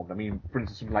get bombed. I mean, for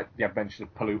instance, something like The Adventures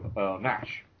of Palooka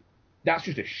Nash. That's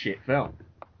just a shit film.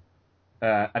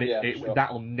 And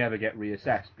that'll never get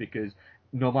reassessed, because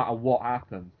no matter what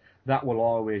happens, that will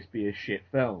always be a shit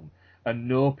film. And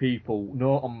no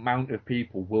amount of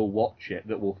people will watch it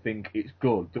that will think it's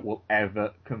good, that will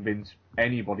ever convince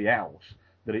anybody else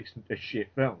that it's a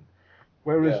shit film.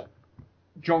 Whereas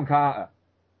John Carter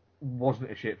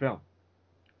wasn't a shit film.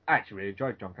 I actually really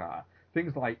enjoyed John Carter.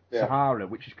 Things like Sahara,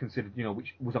 which is considered,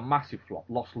 which was a massive flop,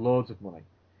 lost loads of money.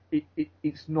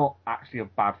 It's not actually a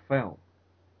bad film.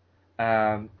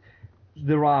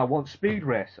 There are Speed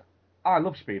Racer. I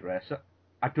love Speed Racer.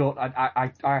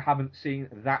 I haven't seen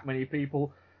that many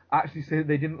people actually say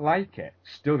they didn't like it.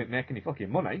 Still didn't make any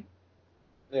fucking money.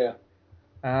 Yeah.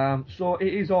 So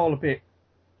it is all a bit.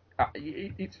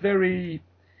 It's very.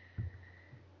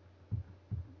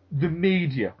 The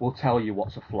media will tell you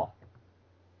what's a flop.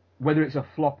 Whether it's a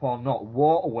flop or not,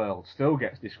 Waterworld still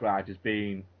gets described as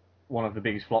being one of the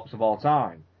biggest flops of all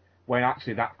time, when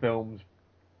actually that film's,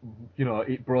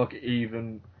 it broke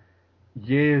even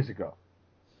years ago.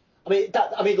 I mean,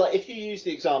 like, if you use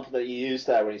the example that you used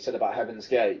there when you said about Heaven's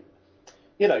Gate,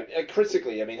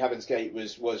 critically, I mean, Heaven's Gate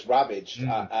was ravaged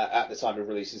at the time of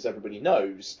release, as everybody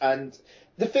knows. And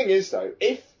the thing is, though,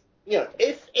 if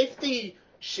the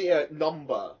sheer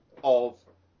number of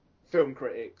film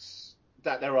critics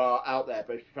that there are out there,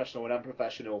 both professional and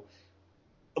unprofessional,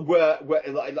 were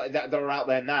like that are out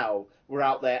there now, were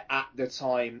out there at the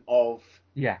time of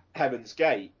Heaven's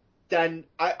Gate, then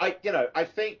I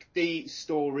think the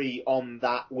story on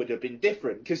that would have been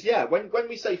different. Because when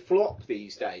we say flop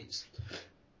these days,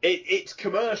 it's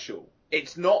commercial.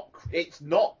 It's not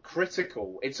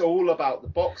critical. It's all about the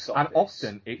box office. And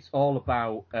often it's all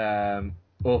about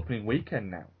opening weekend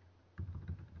now.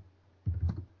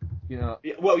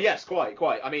 Well, yes, quite.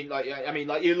 I mean,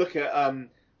 you look at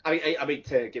I mean,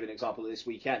 to give an example of this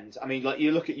weekend, I mean, like,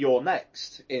 you look at You're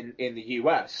Next in the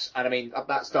US, and I mean,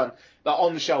 that's done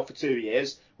on the shelf for 2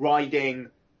 years, riding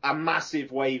a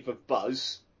massive wave of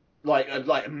buzz, like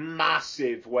a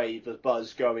massive wave of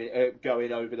buzz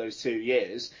going over those 2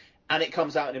 years, and it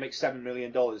comes out and it makes $7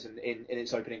 million in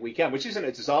its opening weekend, which isn't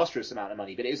a disastrous amount of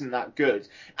money, but it isn't that good.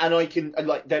 And I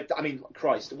mean,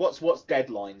 Christ, what's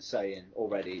Deadline saying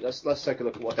already? Let's take a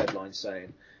look at what Deadline's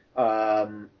saying.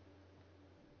 Come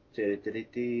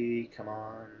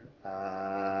on.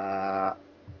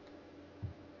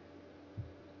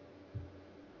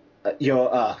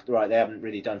 Right, they haven't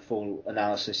really done full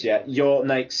analysis yet. Your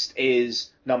Next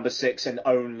is number 6 and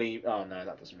only. Oh no,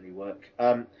 that doesn't really work.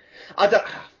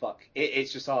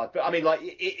 It's just hard. But I mean, like,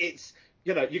 it's,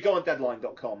 you go on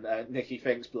Deadline.com, Nicky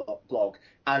Fink's blog,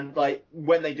 and like,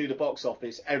 when they do the box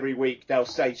office every week, they'll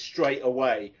say straight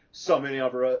away so many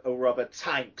other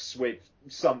tanks with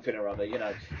something or other,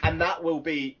 and that will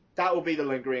be the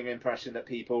lingering impression that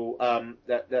people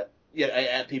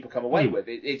people come away with.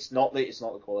 It's not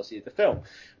the quality of the film,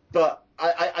 but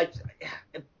I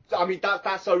mean,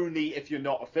 that's only if you're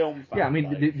not a film fan. Yeah, I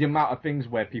mean, the amount of things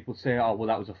where people say, "Oh, well,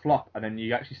 that was a flop," and then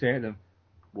you actually say to them,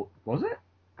 "Was it?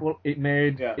 Well, it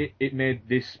made it made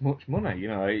this much money."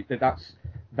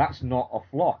 That's not a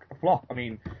flop. I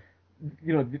mean,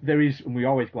 there is, and we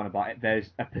always go on about it,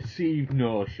 there's a perceived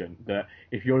notion that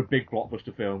if you're a big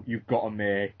blockbuster film, you've got to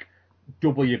make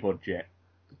double your budget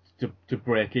to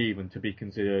break even, to be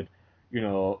considered,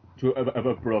 to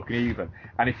have broken even.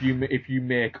 And if you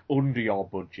make under your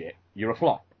budget, you're a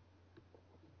flop.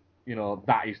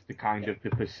 That is the kind of the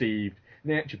perceived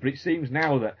nature. But it seems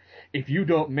now that if you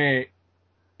don't make,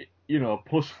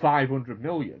 plus 500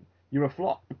 million, you're a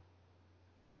flop.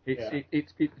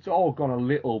 It's all gone a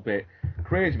little bit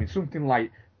crazy. I mean, something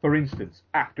like, for instance,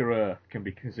 After Earth can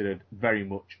be considered very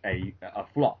much a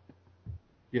flop.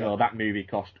 That movie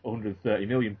cost 130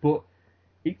 million, but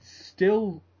it's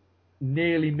still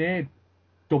nearly made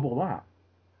double that.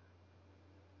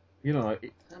 How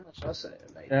much does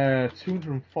it make?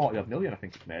 240 odd million, I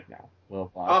think it's made now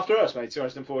worldwide. After Earth made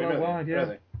 240 million. Worldwide,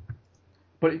 yeah.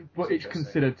 Really? But it's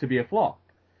considered to be a flop.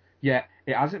 Yeah,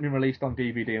 it hasn't been released on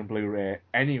DVD and Blu-ray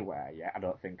anywhere yet, I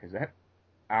don't think, is it?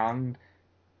 And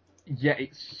yeah,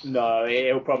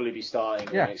 it'll probably be starting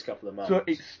in the next couple of months. So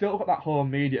it's still got that home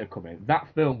media coming. That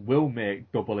film will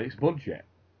make double its budget,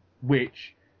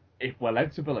 which, if we're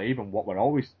led to believe, and what we're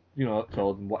always,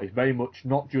 told, and what is very much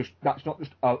that's not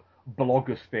just a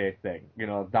blogosphere thing.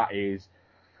 That is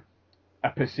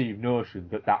a perceived notion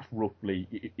that's roughly,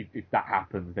 if that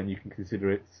happens, then you can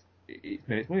consider it's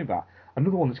made its money back.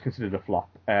 Another one that's considered a flop,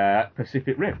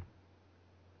 Pacific Rim.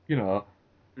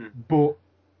 But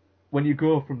when you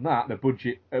go from that, the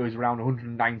budget was around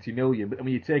 190 million, but when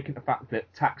you take into the fact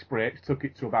that tax breaks took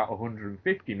it to about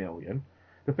 150 million,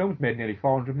 the film's made nearly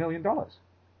 $400 million.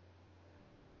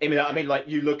 I mean, like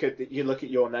you look at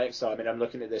Your Next. I mean, I'm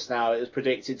looking at this now. It was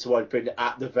predicted to open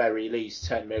at the very least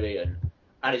 10 million,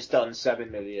 and it's done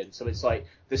 7 million. So it's like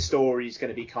the story's going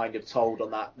to be kind of told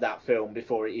on that film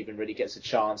before it even really gets a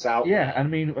chance out. Yeah, I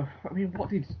mean, how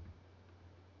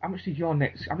much did Your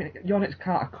Next? I mean, Your Next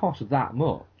can't have cost that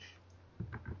much.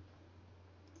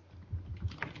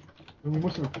 I mean, we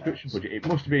must have a production budget. It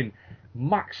must have been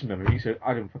maximum. It's an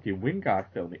Adam fucking Wingard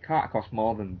film. It can't cost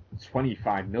more than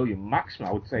 25 million maximum.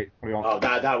 I would say.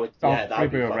 That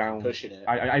would be around. Pushing it.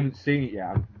 I haven't seen it yet.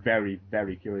 I'm very,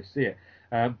 very curious to see it.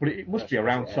 But it must be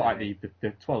around sort of like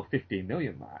the 12, 15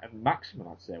 million mark, maximum,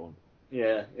 I'd say.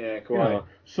 Yeah, quite. You know,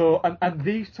 so and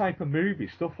these type of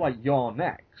movies, stuff like Your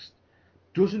Next,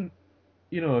 doesn't.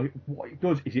 You know, what it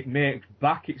does is it makes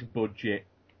back its budget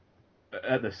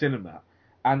at the cinema,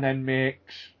 and then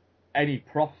makes any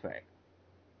profit,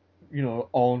 you know,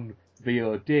 on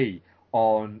VOD,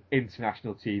 on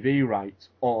international TV rights,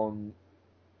 on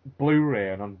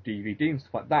Blu-ray and on DVD and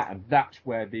stuff like that, and that's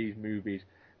where these movies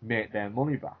make their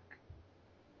money back.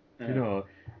 Yeah. You know,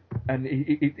 and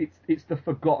it's the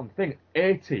forgotten thing.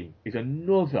 A-Team is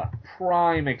another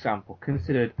prime example,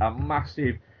 considered a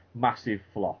massive, massive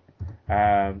flop.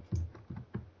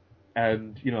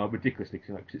 And, you know, ridiculously,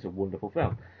 because it's a wonderful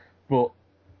film. But,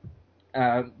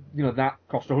 you know, that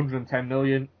cost 110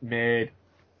 million, made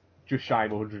just shy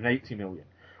of 180 million.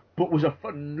 But was a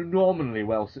phenomenally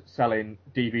well-selling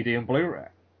DVD and Blu-ray.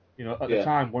 You know, at the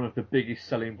time, one of the biggest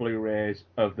selling Blu-rays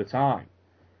of the time.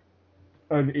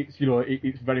 And it's, you know,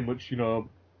 it's very much, you know,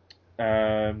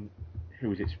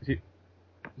 who is it?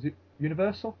 Is it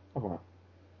Universal? I don't know.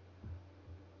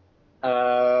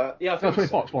 Yeah, I think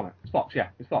it's Fox, wasn't it? It's Fox, yeah,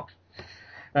 it's Fox.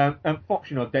 And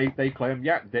Fox, you know, they claim,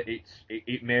 that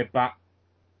it made back,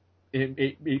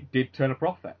 it did turn a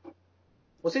profit.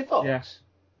 Was it Fox? Yeah.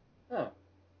 Oh.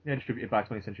 Yeah, distributed by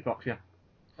 20th Century Fox, yeah.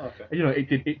 Okay. You know, it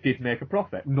did make a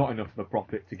profit. Not enough of a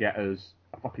profit to get us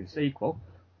a fucking sequel,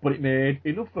 but it made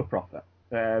enough of a profit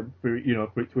for it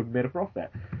to have made a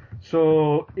profit.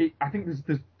 So I think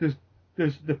there's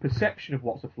the perception of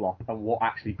what's a flop and what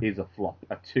actually is a flop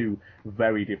are two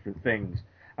very different things.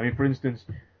 I mean, for instance,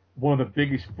 one of the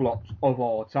biggest flops of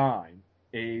all time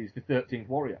is The 13th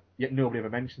Warrior, yet nobody ever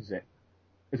mentions it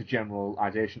as a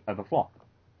generalisation of a flop.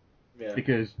 Yeah.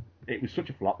 Because it was such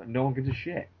a flop that no one gives a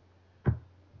shit.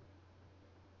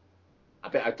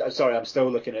 Sorry, I'm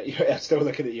still looking at you. I'm still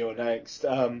looking at Your Next.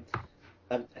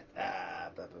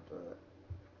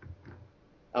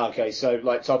 Okay, so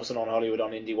like Thompson on Hollywood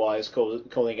on IndieWire is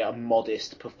calling it a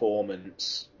modest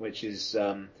performance, which is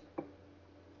actually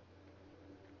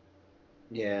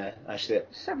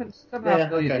 7.5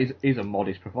 million is a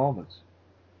modest performance.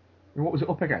 I mean, what was it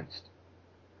up against?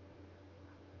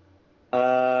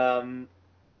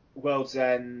 World's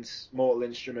End, Mortal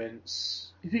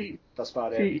Instruments. That's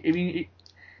about it. I mean,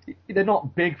 they're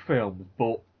not big films,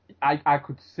 but I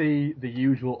could see the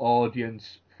usual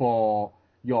audience for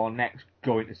Your Next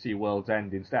going to see World's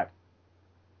End instead.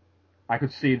 I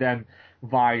could see them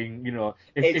vying, you know...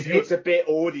 It's a bit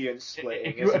audience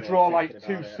splitting, if you were to draw like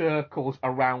two circles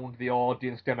around the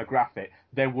audience demographic,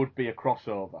 there would be a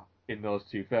crossover in those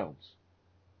two films.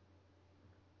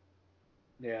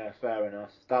 Yeah, fair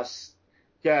enough. I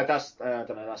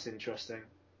don't know, that's interesting.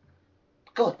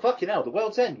 God, fucking hell, The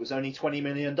World's End was only $20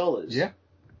 million. Yeah.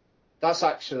 That's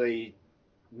actually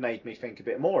made me think a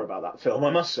bit more about that film,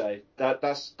 I must say.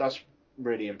 That's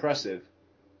really impressive.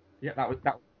 Yeah, that was...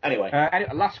 Anyway.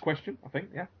 Last question, I think,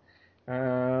 yeah.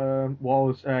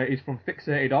 Is from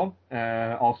Fixated On,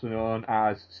 also known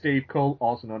as Steve Cull,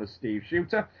 also known as Steve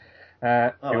Shooter,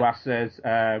 who says,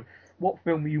 what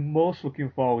film are you most looking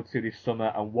forward to this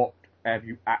summer, and what have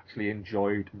you actually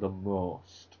enjoyed the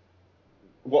most?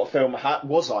 What film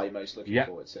was I most looking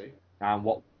forward to? And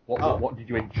what did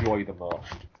you enjoy the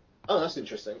most? Oh, that's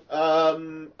interesting. I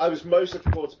was most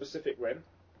looking forward to Pacific Rim.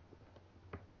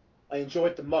 I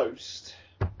enjoyed the most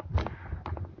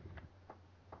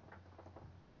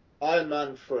Iron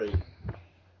Man 3,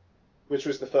 which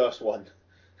was the first one.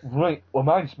 Right. Well,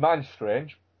 mine's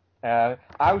strange. I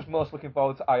was most looking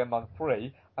forward to Iron Man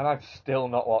 3, and I've still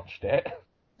not watched it.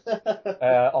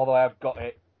 Although I have got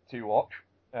it to watch.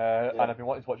 And I've been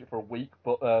wanting to watch it for a week,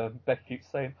 but Becky keeps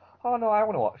saying, oh no, I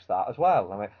want to watch that as well.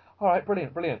 And I'm like, alright,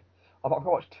 brilliant. I've got to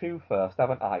watch 2 first,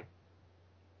 haven't I?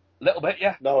 Little bit,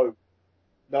 yeah. No,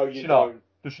 you don't.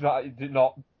 Does she not? Did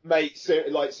not? Mate,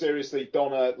 seriously,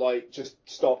 Donna, just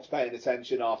stopped paying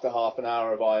attention after half an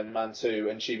hour of Iron Man 2,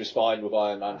 and she was fine with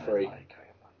Iron Man 3. I like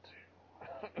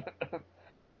Iron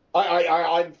Man 2.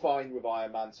 I'm fine with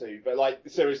Iron Man 2,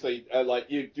 but seriously,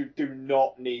 you do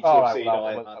not need to have seen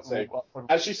Iron Man 2.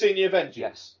 Has she seen the Avengers?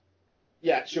 Yes.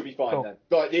 Yeah, it should be fine Cool. then.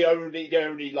 Like the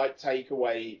only like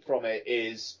takeaway from it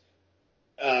is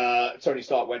Tony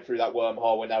Stark went through that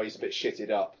wormhole and now he's a bit shitted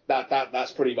up.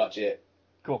 That's pretty much it.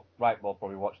 Cool. Right, we'll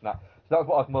probably watch that. So that was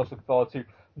what I was most looking forward to.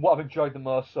 What I've enjoyed the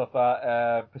most so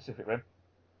far, Pacific Rim.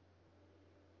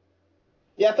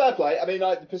 Yeah, fair play. I mean,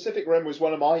 like, the Pacific Rim was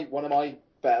one of my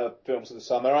better films of the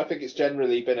summer. I think it's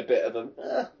generally been a bit of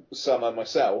a summer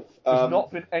myself. There's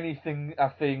not been anything, I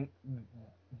think,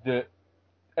 that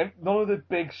none of the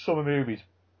big summer movies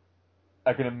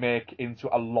are going to make it into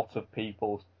a lot of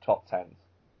people's top tens.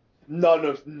 None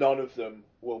of them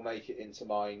will make it into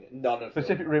mine. None of them.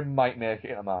 Pacific Rim might make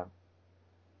it into mine.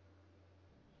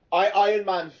 Iron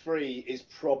Man 3 is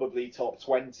probably top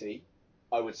 20,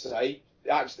 I would say.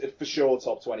 Actually, for sure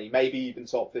top 20, maybe even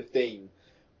top 15.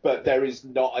 But there is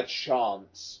not a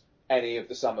chance any of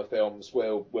the summer films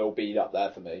will beat up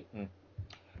there for me.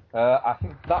 I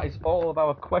think that is all of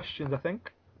our questions, I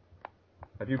think.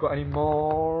 Have you got any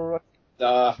more?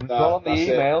 Not on the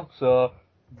email, so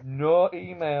no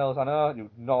emails. I know, you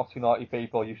naughty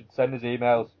people. You should send us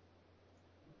emails.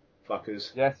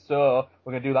 Fuckers. Yes, so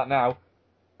we're going to do that now.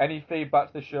 Any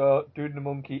feedback to the show,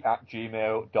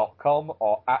 dudeandamonkey@gmail.com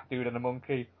or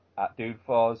 @dudeandamonkey,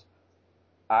 @dudefoz,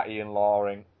 @Ian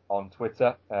Loring on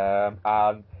Twitter.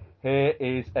 And here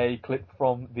is a clip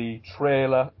from the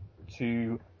trailer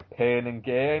to Pain and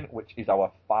Gain, which is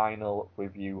our final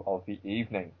review of the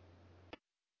evening.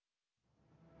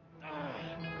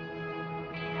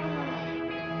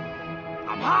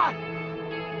 I'm hot!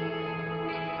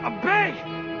 I'm big!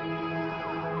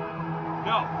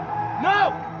 No!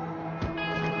 No!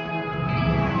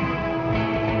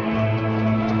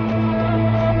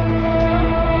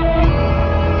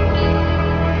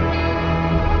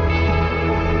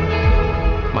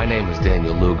 My name is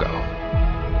Daniel Lugo,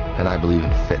 and I believe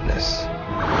in fitness.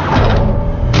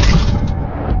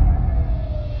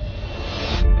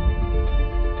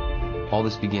 All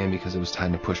this began because it was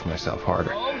time to push myself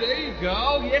harder. Oh, there you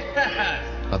go, yes!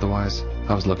 Otherwise,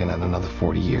 I was looking at another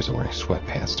 40 years of wearing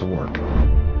sweatpants to work.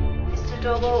 Mr.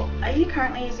 Doble, are you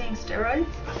currently using steroids?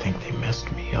 I think they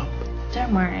messed me up.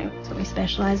 Don't worry, that's what we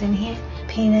specialize in here.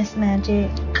 Penis magic.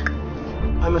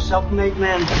 I'm a self-made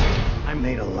man. I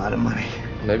made a lot of money.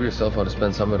 Maybe yourself ought to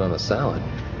spend some of it on a salad.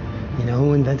 You know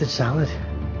who invented salad?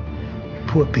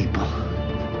 Poor people.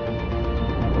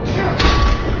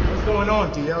 What's going on,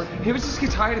 D.L.? You ever just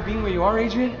get tired of being where you are,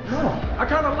 Adrian? No, I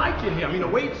kind of like it here. I mean, the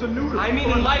wait's a noodle. I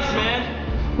mean in life, man.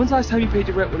 When's the last time you paid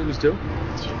your rent when it was due?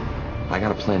 I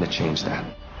got a plan to change that.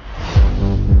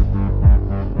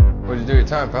 Where'd you do your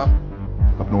time, pal?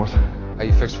 Up north. How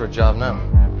you fixed for a job now?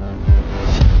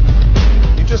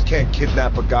 You just can't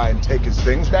kidnap a guy and take his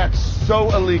things. That's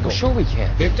so illegal. Well, sure we can.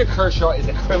 Victor Kershaw is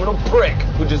a criminal prick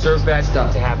who deserves bad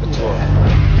stuff to happen to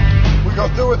him. We go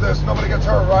through with this. Nobody gets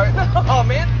hurt, right? Oh,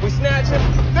 man. We snatch him.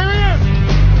 There he is!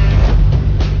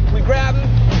 We grab him.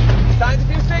 Signs a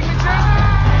few signatures.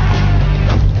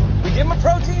 We give him a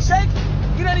protein shake.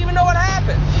 You don't even know what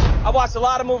happened. I watched a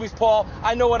lot of movies, Paul.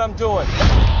 I know what I'm doing.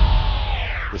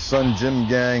 The Sun Gym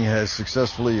gang has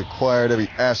successfully acquired every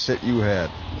asset you had.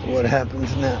 What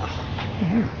happens now?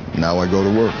 Now I go to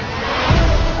work.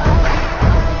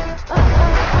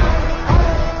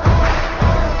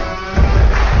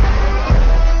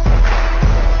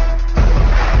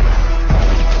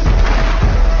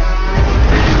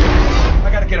 I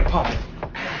gotta get a pump.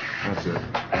 That's it.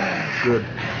 Good.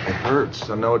 It hurts.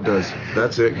 I know it does.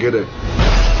 That's it. Get it.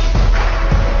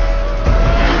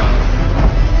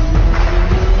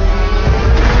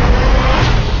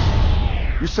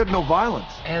 You said no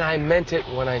violence. And I meant it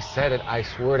when I said it, I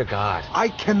swear to God. I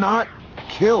cannot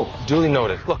kill. Duly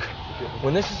noted. Look,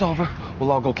 when this is over,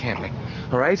 we'll all go camping.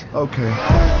 All right? Okay.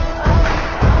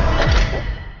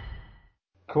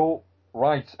 Cool.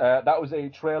 Right, that was a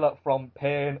trailer from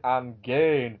Pain and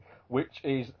Gain, which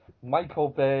is Michael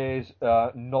Bay's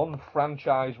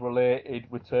non-franchise related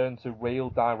return to real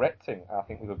directing, I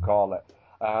think we could call it.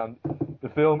 The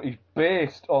film is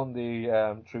based on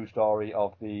the true story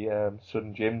of the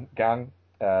Sun Gym gang,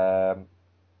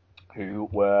 who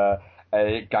were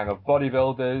a gang of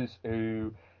bodybuilders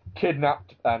who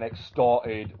kidnapped and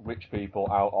extorted rich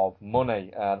people out of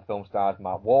money. The film stars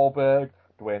Mark Wahlberg,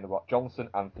 Dwayne "The Rock" Johnson,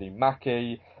 Anthony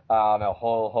Mackie, and a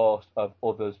whole host of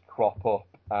others crop up.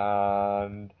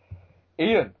 And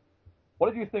Ian,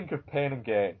 what did you think of Pain and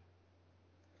Gain?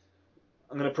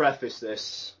 I'm going to preface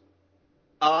this.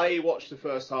 I watched the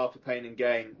first half of Pain and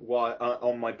Gain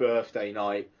on my birthday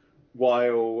night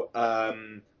while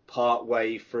part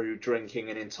way through drinking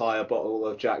an entire bottle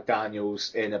of Jack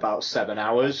Daniels in about 7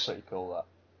 hours. That's pretty cool, that.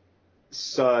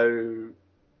 So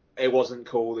it wasn't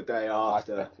cool the day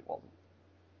after. I bet it wasn't.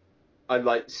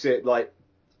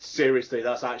 seriously,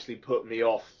 that's actually put me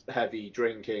off heavy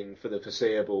drinking for the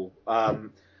foreseeable.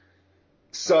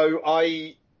 So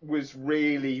I was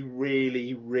really,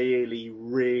 really, really,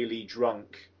 really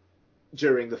drunk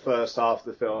during the first half of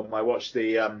the film. I watched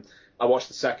the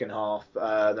second half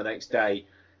the next day.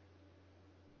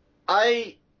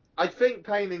 I think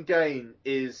Pain and Gain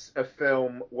is a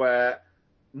film where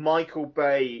Michael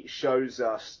Bay shows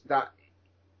us that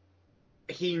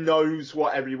he knows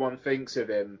what everyone thinks of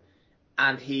him,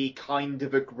 and he kind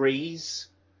of agrees.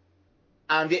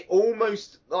 And it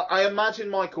almost, I imagine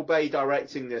Michael Bay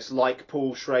directing this like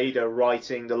Paul Schrader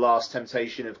writing The Last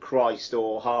Temptation of Christ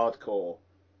or Hardcore,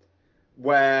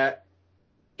 where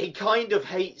he kind of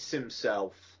hates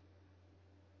himself.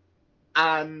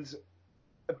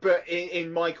 But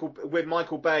with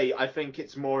Michael Bay, I think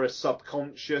it's more a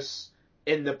subconscious,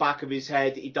 in the back of his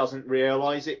head, he doesn't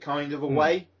realise it kind of a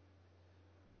way.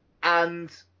 And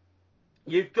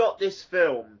you've got this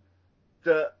film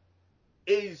that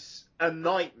is a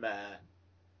nightmare,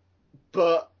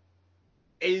 but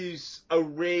is a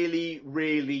really,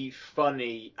 really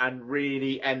funny and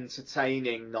really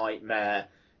entertaining nightmare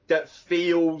that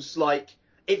feels like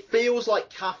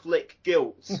Catholic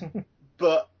guilt,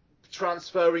 but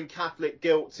transferring Catholic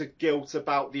guilt to guilt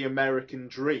about the American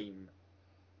dream.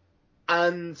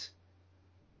 And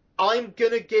I'm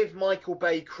going to give Michael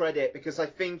Bay credit because I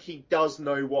think he does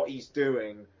know what he's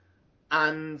doing.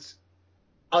 And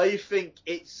I think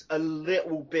it's a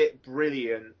little bit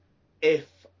brilliant, if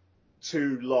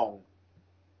too long.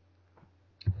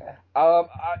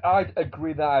 I'd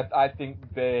agree that I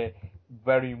think Bay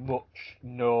very much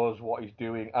knows what he's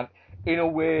doing. And in a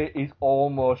way, he's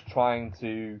almost trying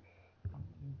to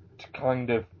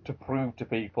prove to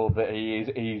people that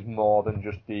he's more than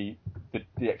just the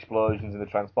explosions in the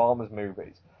Transformers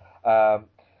movies, and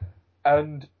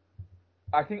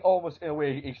I think almost in a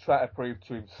way he's trying to prove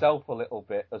to himself a little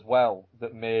bit as well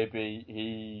that maybe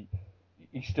he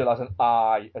still has an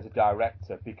eye as a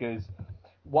director, because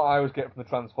what I always get from the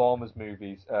Transformers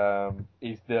movies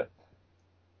is that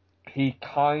he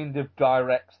kind of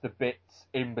directs the bits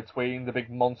in between the big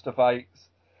monster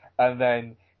fights, and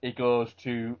then he goes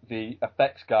to the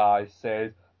effects guys,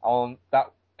 says, I want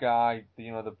that guy,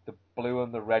 the blue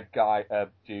and the red guy to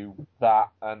do that,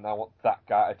 and I want that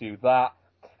guy to do that.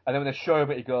 And then when they show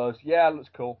him it, he goes, yeah, looks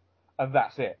cool. And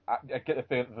that's it. I get the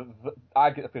feeling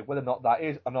whether or not that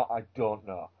is or not, I don't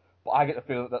know. But I get the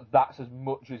feeling that that's as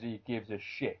much as he gives a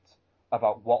shit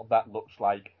about what that looks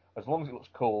like. As long as it looks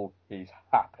cool, he's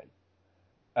happy.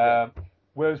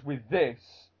 Whereas with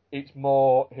this, it's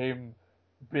more him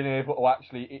being able to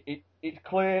actually, it's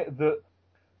clear that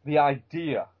the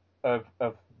idea of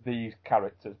these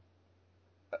characters,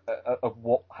 of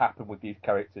what happened with these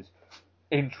characters,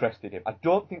 interested him. I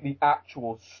don't think the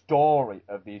actual story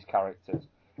of these characters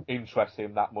interests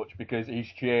him that much, because he's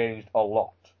changed a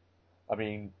lot. I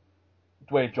mean,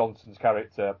 Dwayne Johnson's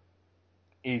character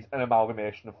is an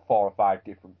amalgamation of 4 or 5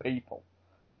 different people.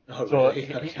 Oh, so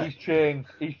really?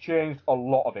 he's changed a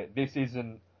lot of it. This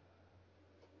isn't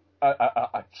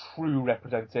a true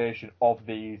representation of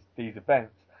these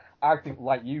events. I think,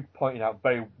 like you pointed out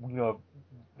very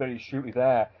astutely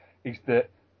there, is that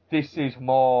this is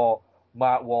more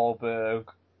Michael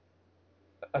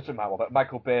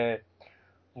Bay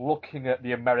looking at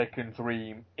the American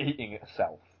dream eating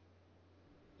itself.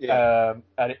 Yeah.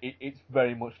 And it's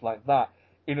very much like that,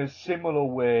 in a similar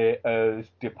way as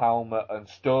De Palma and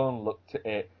Stone looked at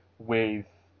it with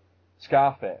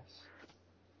Scarface,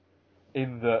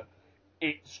 in that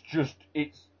it's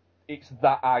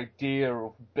that idea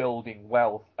of building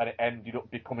wealth, and it ended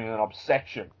up becoming an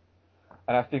obsession.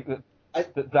 And I think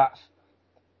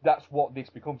that's what this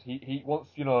becomes. He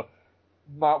wants,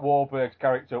 Mark Wahlberg's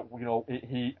character,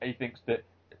 he thinks that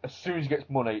as soon as he gets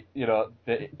money,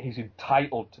 that he's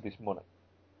entitled to this money.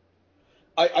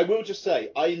 I will just say,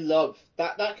 I love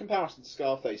that comparison to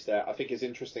Scarface there. I think is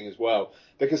interesting as well,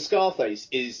 because Scarface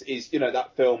is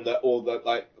that film that all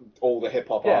the hip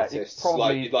hop artists, it's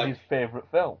probably his favourite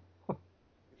film.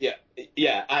 Yeah,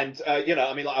 and I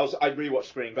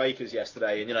rewatched Green Vapors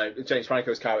yesterday, and James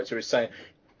Franco's character is saying,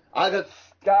 I got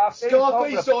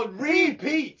Scarface on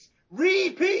repeat.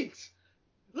 Look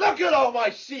at all my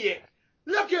shit.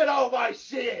 It's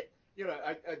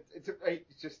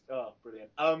just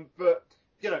brilliant. But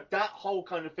that whole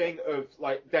kind of thing of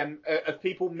like them of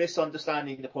people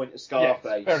misunderstanding the point of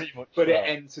Scarface, yes, very much but so. it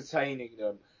entertaining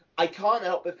them. I can't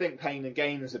help but think Pain and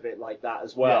Gain is a bit like that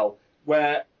as well,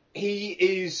 where he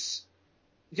is,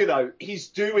 he's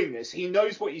doing this. He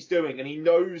knows what he's doing, and he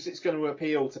knows it's going to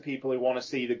appeal to people who want to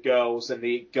see the girls and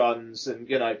the guns and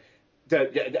and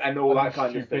all that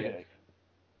kind of thing.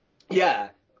 Yeah,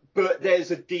 but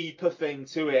there's a deeper thing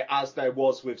to it, as there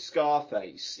was with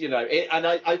Scarface, you know. And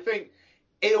I think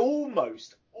it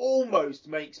almost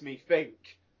makes me think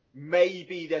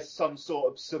maybe there's some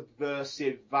sort of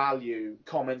subversive value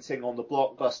commenting on the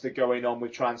blockbuster going on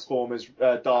with Transformers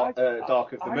Dark of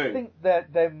the Moon. I think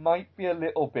that there might be a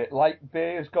little bit, like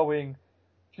Bay's going, do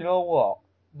you know what?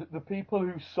 The people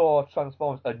who saw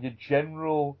Transformers and your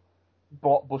general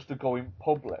blockbuster going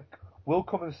public will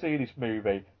come and see this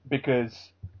movie because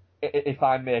if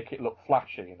I make it look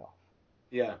flashy enough.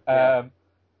 Yeah.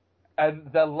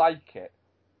 And they'll like it,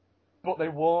 but they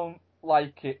won't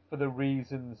like it for the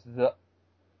reasons that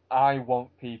I want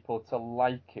people to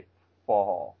like it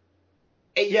for.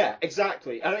 Yeah,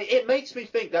 exactly. I mean, it makes me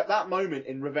think that moment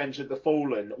in Revenge of the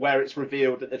Fallen, where it's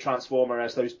revealed that the Transformer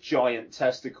has those giant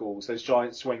testicles, those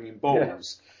giant swinging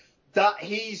balls, that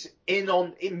he's in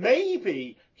on,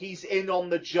 maybe he's in on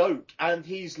the joke, and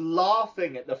he's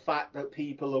laughing at the fact that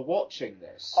people are watching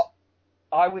this.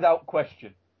 I, without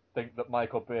question, think that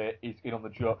Michael Bay is in on the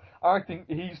joke. I think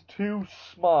he's too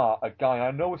smart a guy.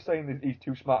 I know we're saying that he's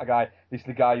too smart a guy. This is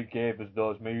the guy who gave us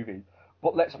those movies.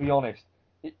 But let's be honest,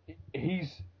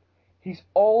 he's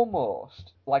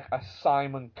almost like a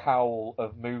Simon Cowell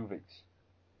of movies.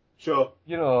 Sure.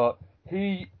 You know,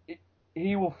 he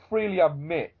will freely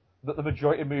admit that the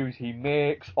majority of movies he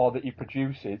makes or that he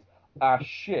produces are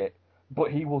shit,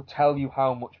 but he will tell you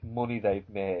how much money they've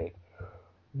made.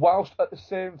 Whilst at the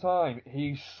same time,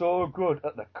 he's so good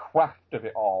at the craft of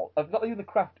it all. Not even the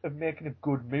craft of making a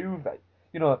good movie.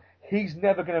 You know, he's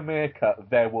never going to make a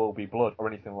There Will Be Blood or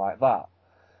anything like that.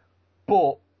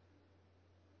 But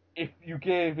if you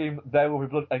gave him There Will Be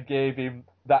Blood and gave him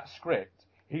that script,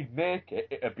 he'd make it.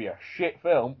 It'd be a shit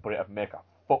film, but it'd make a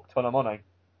fuck ton of money.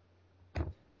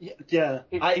 Yeah.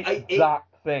 It's that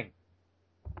thing.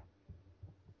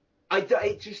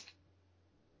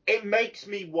 It makes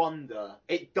me wonder.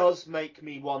 It does make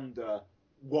me wonder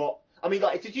what. I mean,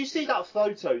 like, did you see that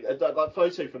photo? That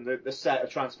photo from the set of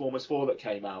Transformers 4 that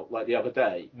came out like the other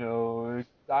day? No.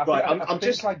 I didn't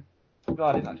actually. No,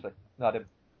 I didn't.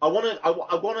 I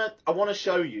want to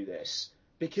show you this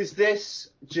because this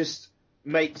just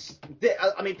makes.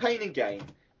 I mean, Pain and Gain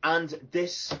and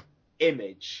this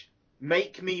image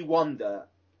make me wonder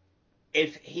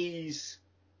if he's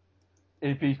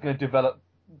going to develop.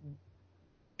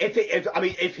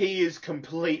 If he is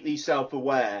completely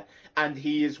self-aware and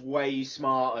he is way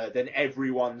smarter than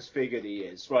everyone's figured he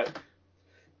is, right?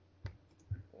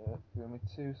 Give me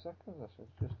 2 seconds. I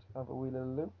should just have a wee little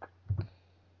look.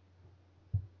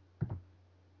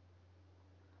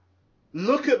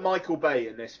 Look at Michael Bay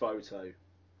in this photo.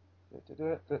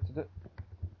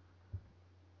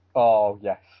 Oh,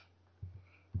 yes.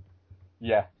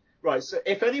 Yeah. Right, so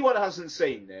if anyone hasn't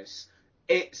seen this,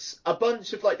 it's a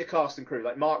bunch of like the cast and crew,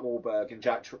 like Mark Wahlberg and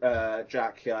Jack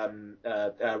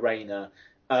Rayner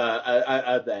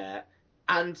are there,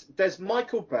 and there's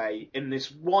Michael Bay in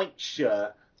this white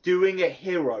shirt doing a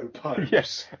hero pose.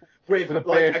 Yes. With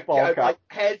like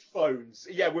headphones,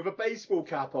 with a baseball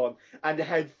cap on and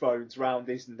headphones round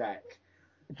his neck.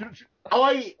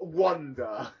 I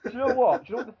wonder. Do you know what?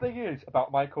 Do you know what the thing is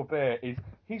about Michael Bay is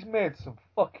he's made some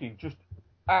fucking just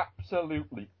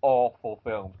absolutely awful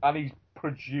films, and he's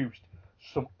produced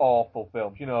some awful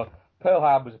films. You know, Pearl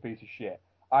Harbor's a piece of shit.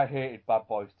 I hated Bad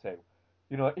Boys 2.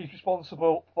 You know, he's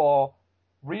responsible for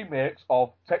remakes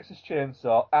of Texas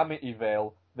Chainsaw,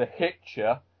 Amityville, The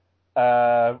Hitcher,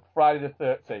 Friday the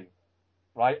 13th,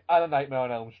 right, and A Nightmare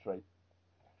on Elm Street.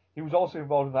 He was also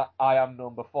involved in that I Am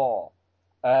Number 4.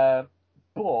 But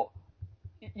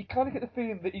you kind of get the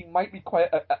feeling that he might be quite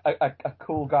a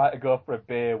cool guy to go for a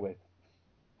beer with.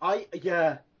 I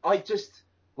am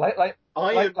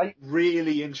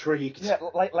really intrigued. Yeah,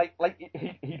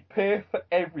 he'd pay for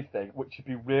everything, which would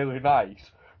be really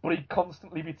nice, but he'd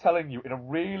constantly be telling you in a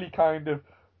really kind of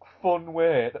fun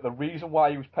way that the reason why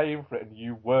he was paying for it and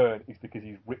you weren't is because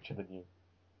he's richer than you.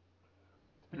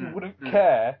 But you wouldn't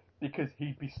care because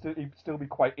he'd still be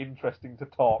quite interesting to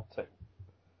talk to.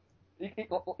 He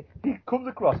comes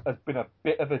across as being a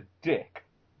bit of a dick.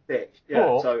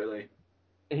 Totally.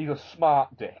 He's a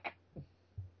smart dick.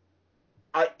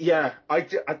 But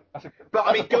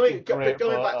I mean, going back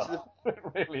to the, it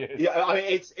really is. Yeah, I mean,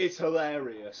 it's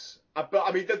hilarious. But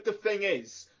I mean, the thing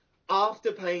is,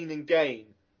 after Pain and Gain,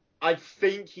 I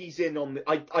think he's in on the.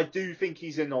 I do think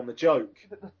he's in on the joke.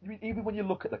 Even when you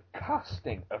look at the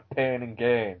casting of Pain and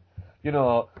Gain, you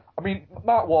know, I mean,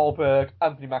 Mark Wahlberg,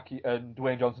 Anthony Mackie, and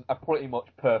Dwayne Johnson are pretty much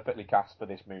perfectly cast for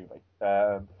this movie.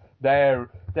 They're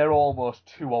almost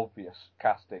too obvious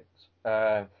castings.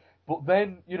 But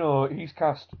then, you know, he's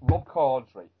cast Rob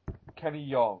Corddry, Kenny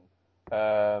Young,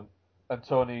 and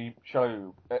Tony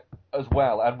Shalhoub as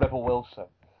well, and Rebel Wilson.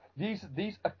 These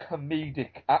are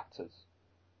comedic actors.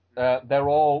 They're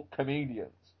all comedians.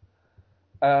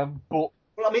 But well,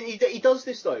 I mean, he does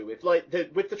this though with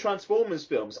with the Transformers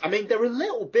films. I mean, they're a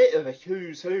little bit of a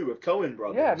who's who of Coen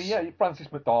brothers. Yeah, I mean, yeah, Francis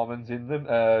McDormand's in them.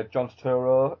 John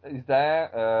Turturro is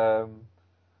there.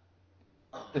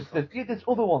 There's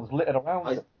other ones littered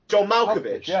around. John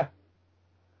Malkovich. Yeah.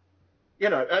 You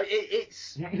know,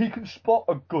 it's he can spot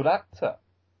a good actor.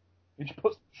 He just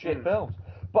puts shit films.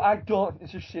 But I don't think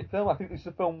it's a shit film. I think it's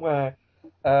a film where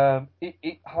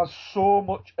it has so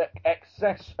much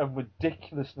excess and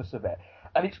ridiculousness of it,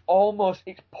 and it's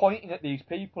pointing at these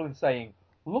people and saying,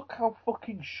 look how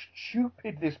fucking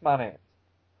stupid this man is.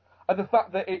 And the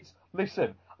fact that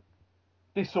listen,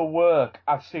 this'll work,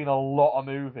 I've seen a lot of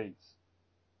movies.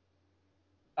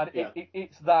 And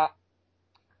it's that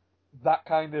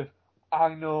kind of,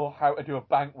 I know how to do a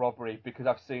bank robbery because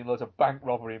I've seen loads of bank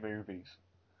robbery movies.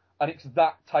 And it's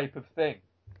that type of thing.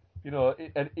 You know,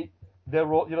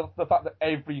 they're all, you know, the fact that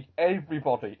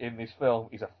everybody in this film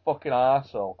is a fucking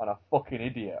arsehole and a fucking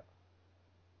idiot.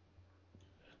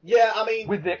 Yeah, I mean,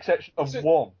 with the exception of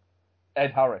one,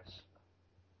 Ed Harris.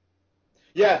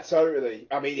 Yeah, totally.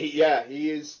 I mean, he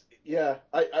is. Yeah,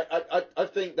 I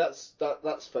think that's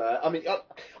fair. I mean, I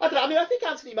don't know. I mean, I think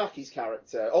Anthony Mackie's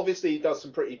character, obviously, he does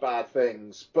some pretty bad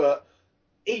things, but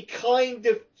he kind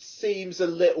of seems a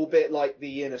little bit like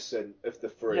the innocent of the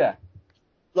three. Yeah.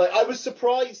 Like, I was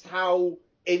surprised how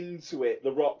into it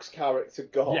The Rock's character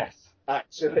got. Yes.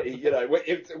 Actually, you know,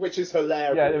 which is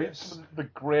hilarious. Yeah, I mean, some of the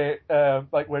great,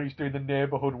 like where he's doing the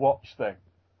neighbourhood watch thing,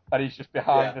 and he's just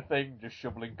behind the thing, just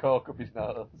shoveling coke up his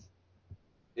nose.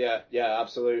 Yeah,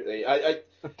 absolutely.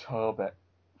 The Tobit.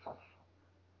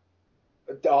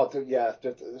 Oh, yeah,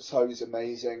 so he's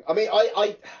amazing. I mean,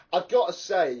 I've got to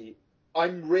say,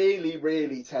 I'm really,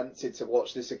 really tempted to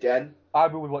watch this again. I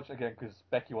will watch it again because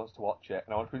Becky wants to watch it,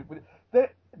 and I want to.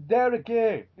 There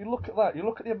again, you look at that. You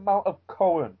look at the amount of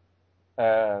Coen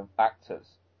actors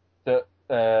that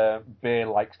Bay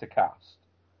likes to cast,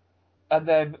 and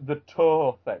then the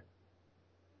toe thing.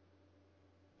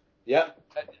 Yeah.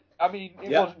 I mean,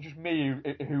 it wasn't just me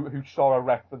who saw a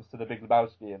reference to The Big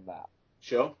Lebowski in that.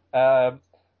 Sure. The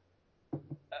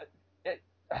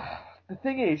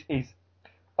thing is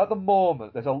at the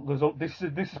moment this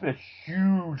has been a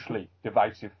hugely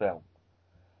divisive film.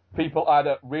 People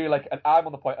either really like it, and I'm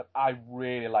on the point of I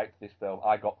really liked this film.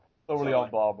 I got thoroughly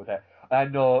on board with it. And I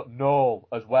know Noel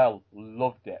as well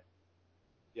loved it.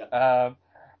 Yeah.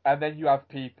 And then you have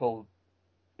people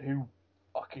who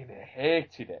fucking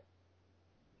hated it.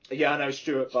 Yeah, I know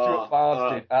Stuart Barr. Stuart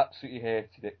Barr did, absolutely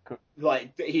hated it.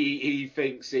 Like he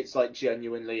thinks it's like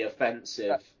genuinely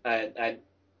offensive, and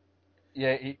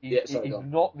yeah, he's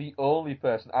not the only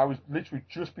person. I was literally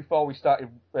just before we started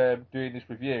doing this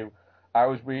review, I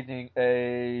was reading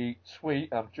a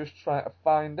tweet. I'm just trying to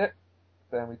find it.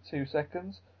 Bear with me 2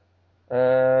 seconds.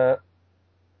 Gone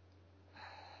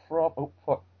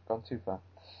too far.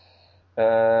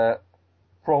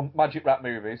 From Magic Rat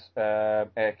Movies,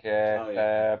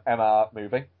 aka MR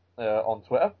Movie, on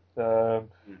Twitter,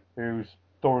 who's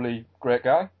thoroughly great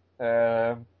guy.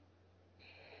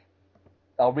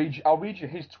 I'll read you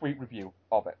his tweet review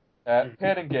of it.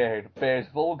 Pain and Gain bears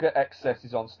vulgar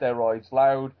excesses on steroids,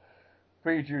 loud,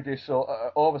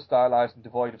 prejudicial, over-stylized and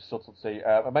devoid of subtlety,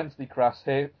 immensely crass,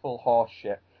 hateful horse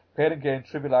shit. Pain and Gain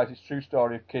trivializes its true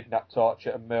story of kidnap,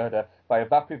 torture and murder by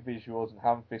vapid visuals and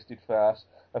ham-fisted farce.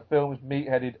 A film as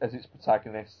meat-headed as its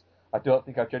protagonists. I don't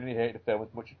think I've genuinely hated a film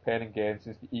as much as Pain and Gain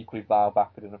since the equally vile,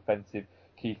 vapid and offensive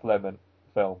Keith Lemon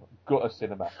film, Gutter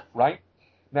Cinema. Right?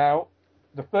 Now,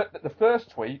 the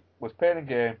first tweet was Pain and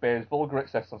Gain bears vulgar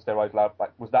excess on steroids loud,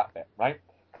 like, was that bit, right?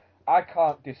 I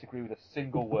can't disagree with a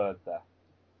single word there.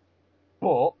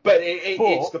 But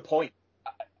it's the point.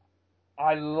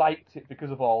 I liked it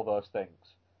because of all those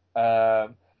things.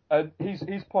 And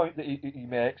his point that he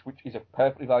makes, which is a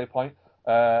perfectly valid point,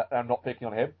 and I'm not picking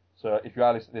on him, so if you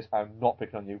are listening to this, I'm not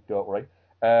picking on you, don't worry.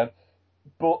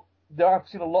 But I've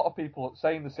seen a lot of people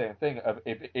saying the same thing of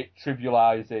it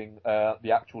trivialising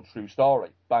the actual true story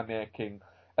by making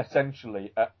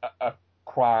essentially a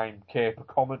crime caper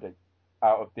comedy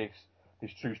out of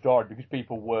this true story, because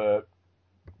people were,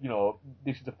 you know,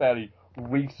 this is a fairly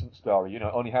recent story, you know,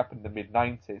 it only happened in the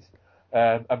mid-90s,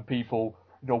 and people,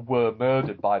 you know, were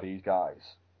murdered by these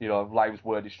guys, you know, lives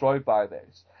were destroyed by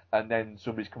this, and then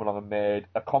somebody's come along and made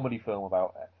a comedy film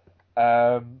about it.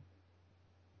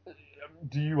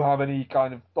 Do you have any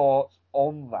kind of thoughts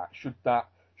on that?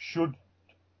 Should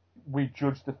we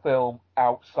judge the film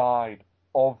outside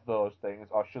of those things,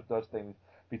 or should those things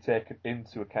be taken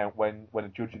into account when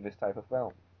judging this type of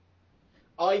film.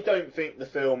 I don't think the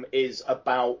film is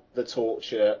about the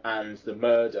torture and the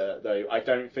murder, though. I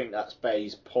don't think that's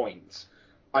Bay's point.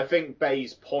 I think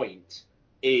Bay's point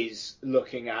is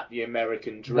looking at the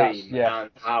American dream and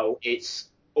how it's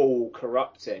all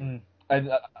corrupting. And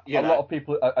a lot of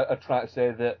people are trying to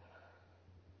say that,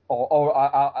 or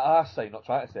are saying, not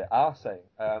trying to say, are saying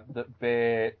that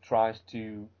Bay tries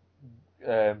to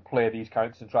play these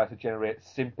characters and tries to generate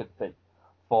sympathy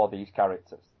for these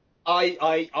characters.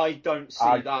 I don't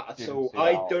see that at all.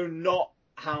 I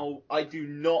do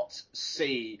not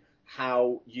see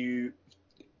how you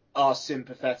are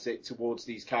sympathetic towards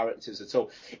these characters at all.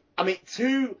 I mean,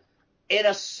 in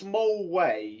a small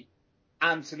way,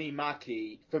 Anthony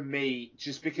Mackie, for me,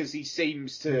 just because he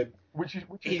seems to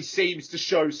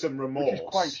show some remorse. Which is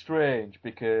quite strange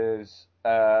because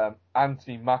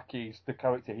Anthony Mackie's, the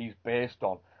character he's based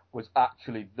on, was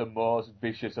actually the most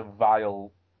vicious and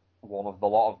vile one of the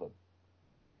lot of them.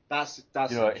 That's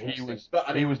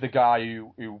he was the guy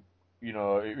who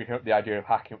came up with the idea of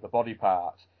hacking up the body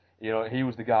parts. He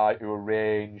was the guy who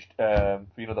arranged the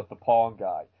porn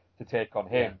guy to take on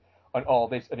him and all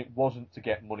this, and it wasn't to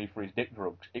get money for his dick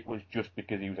drugs. It was just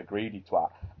because he was a greedy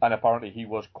twat, and apparently he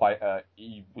was quite a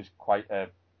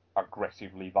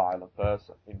aggressively violent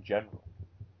person in general.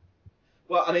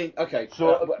 Well, I mean, okay.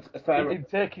 So in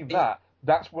taking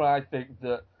that's where I think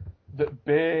that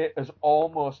Bay has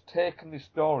almost taken this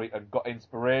story and got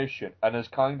inspiration and has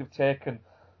kind of taken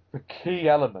the key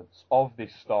elements of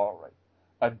this story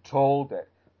and told it,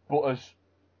 but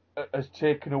has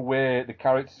taken away the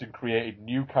characters and created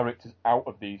new characters out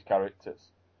of these characters.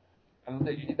 And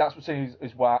that's what I'm saying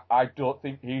is why I don't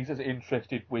think he's as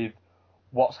interested with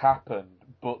what's happened,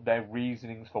 but their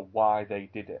reasonings for why they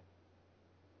did it.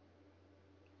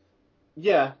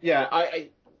 I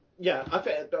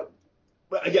think.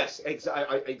 Yes,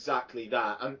 exactly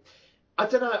that. And I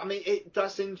don't know. I mean,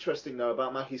 that's interesting though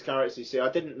about Mackie's character. You see, I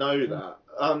didn't know that.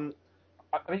 I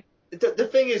mean, the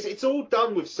thing is, it's all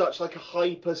done with such like a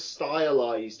hyper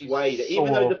stylized way that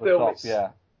even though the film,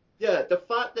 the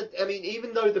fact that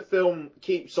even though the film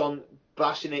keeps on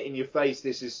bashing it in your face,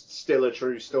 this is still a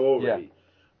true story.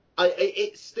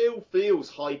 It still feels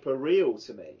hyper real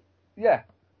to me. Yeah,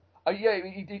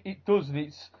 it does, and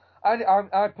it's.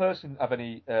 I personally don't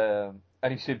have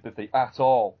any sympathy at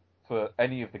all for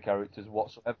any of the characters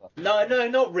whatsoever. No,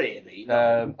 not really.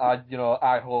 No.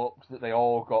 I hoped that they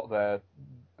all got their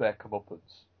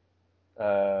comeuppance.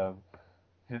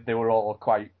 They were all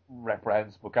quite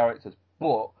reprehensible characters,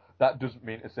 but that doesn't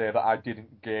mean to say that I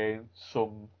didn't gain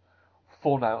some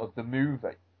fun out of the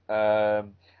movie.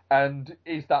 And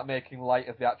is that making light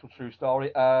of the actual true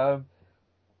story?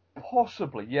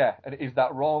 Possibly, yeah. And is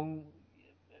that wrong?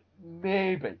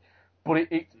 Maybe. But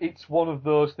it's one of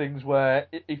those things where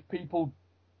if people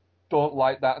don't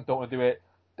like that and don't want to do it,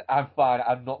 I'm fine.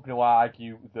 I'm not going to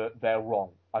argue that they're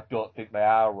wrong. I don't think they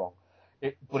are wrong.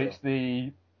 But it's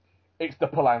the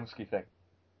Polanski thing.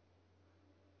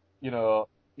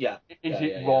 Yeah. Is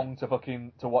it wrong to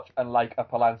watch and like a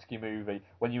Polanski movie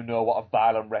when you know what a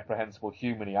violent, reprehensible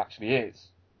human he actually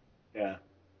is? Yeah.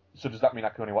 So does that mean I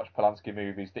can only watch Polanski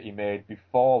movies that he made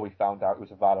before we found out he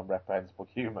was a violent, reprehensible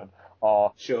human,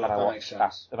 or can I watch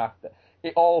after?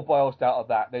 It all boils down to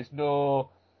that.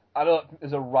 I don't think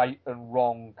there's a right and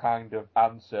wrong kind of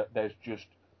answer. There's just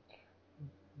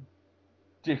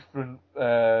different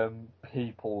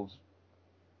people's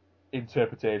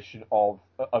interpretation of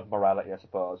morality, I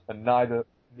suppose, and neither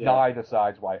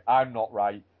side's right. I'm not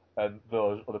right, and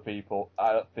those other people,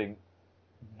 I don't think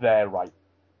they're right.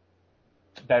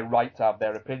 They're right to have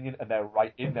their opinion, and they're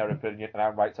right in their opinion, and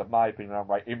I'm right to have my opinion, and I'm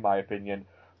right in my opinion,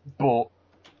 but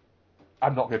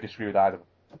I'm not going to disagree with either of them.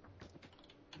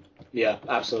 Yeah,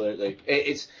 absolutely.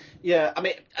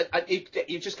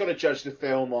 You've just got to judge the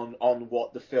film on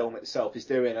what the film itself is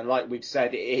doing, and like we've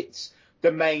said, it's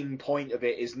the main point of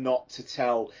it is not to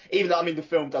tell, even though, the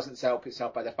film doesn't help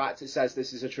itself by the fact it says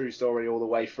this is a true story all the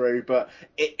way through, but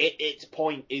its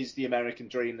point is the American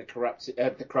dream, the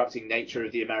corrupting nature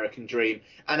of the American dream,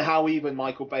 and how even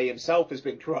Michael Bay himself has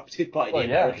been corrupted by the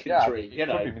American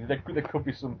dream. There could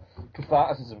be some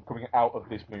catharticism coming out of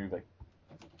this movie.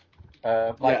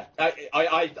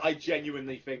 I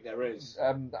genuinely think there is.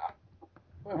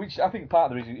 Which I think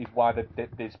part of the reason is why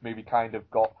this movie kind of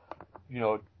got,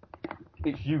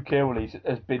 its UK release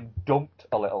has been dumped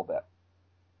a little bit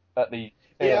at the.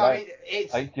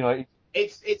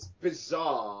 It's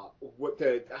bizarre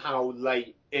how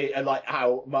late,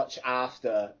 how much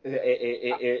after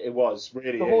it was.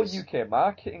 Really, the whole UK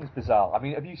marketing is bizarre. Have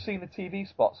you seen the TV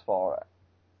spots for it?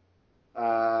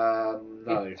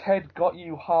 No. If Ted got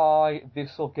you high,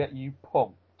 this'll get you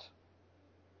pumped.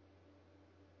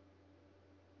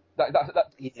 That's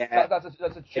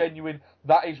a genuine.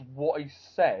 That is what he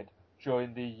said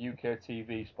during the UK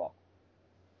TV spot.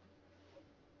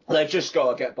 They've just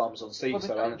got to get bums on seats,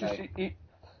 though, haven't they?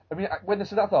 When they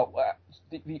said that, I thought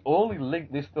the only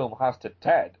link this film has to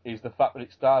Ted is the fact that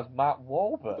it stars Mark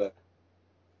Wahlberg.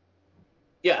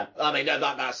 Yeah, I mean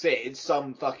that's it. It's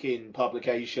some fucking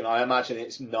publication. I imagine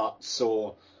it's Nuts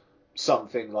or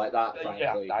something like that.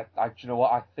 Frankly, do you know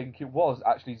what? I think it was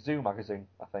actually Zoo magazine.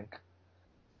 I think.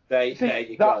 There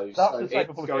you go. That's the type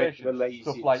of publication,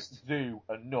 stuff like Zoo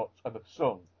and Nuts and The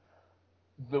Sun,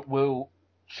 that will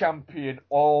champion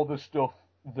all the stuff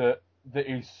that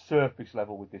is surface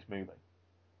level with this movie.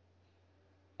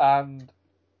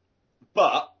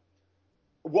 But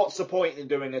what's the point in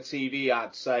doing a TV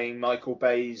ad saying Michael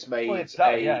Bay's made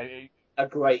a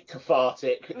great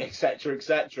cathartic, etc.,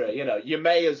 etc.? You know, you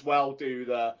may as well do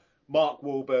the Mark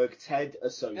Wahlberg Ted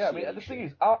association. Yeah, the thing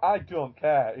is, I don't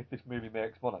care if this movie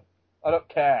makes money. I don't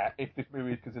care if this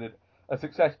movie is considered a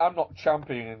success. I'm not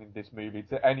championing this movie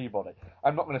to anybody.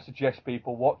 I'm not going to suggest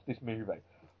people watch this movie.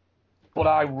 But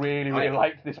I really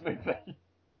liked this movie.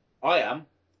 I am.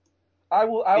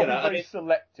 I'll be very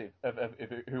selective of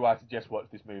who I suggest watch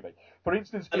this movie. For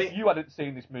instance, if you hadn't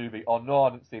seen this movie, or no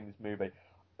one hadn't seen this movie,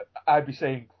 I'd be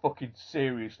saying, fucking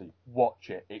seriously, watch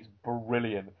it. It's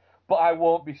brilliant. But I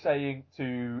won't be saying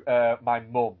to my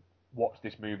mum, watch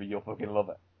this movie, you'll fucking love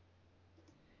it.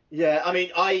 Yeah, I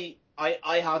mean, I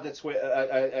had a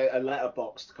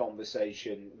letterboxed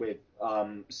conversation with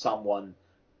someone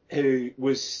who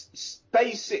was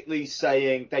basically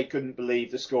saying they couldn't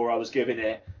believe the score I was giving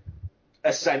it,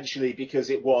 essentially because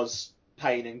it was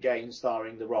Pain and Gain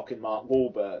starring The Rock and Mark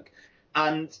Wahlberg.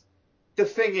 And the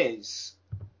thing is,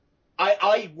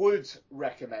 I would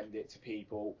recommend it to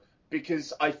people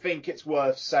because I think it's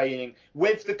worth saying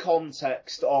with the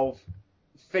context of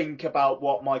think about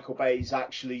what Michael Bay's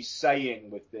actually saying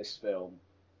with this film.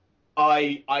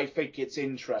 I think it's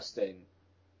interesting.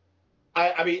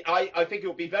 I think it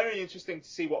would be very interesting to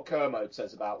see what Kermode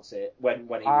says about it when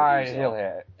he reviews it. He'll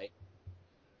hate it.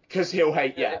 Because he'll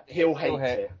hate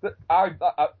it. But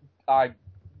I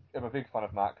am a big fan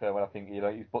of Mark Kermode. I think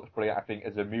his book's brilliant. I think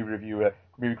as a movie reviewer,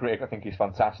 movie critic, I think he's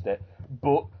fantastic.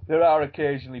 But there are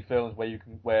occasionally films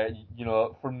where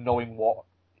from knowing what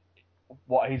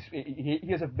he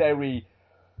has a very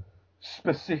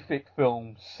specific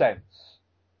film sense.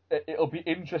 It'll be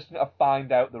interesting to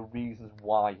find out the reasons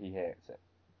why he hates it.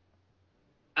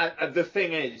 And the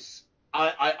thing is,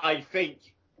 I think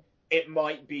it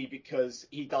might be because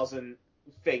he doesn't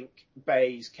think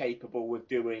Bay's capable of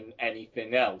doing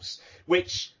anything else,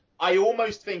 which I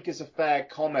almost think is a fair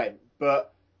comment,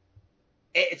 but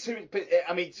to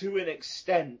an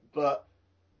extent, but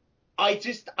I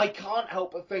can't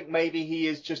help but think maybe he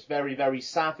is just very, very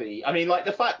savvy. I mean, like,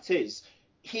 the fact is,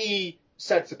 he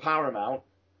said to Paramount,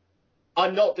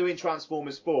 I'm not doing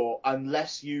Transformers 4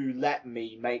 unless you let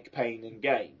me make Pain and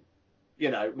Gain.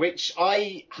 Which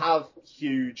I have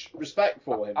huge respect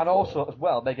for him. And also, as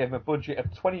well, they gave him a budget of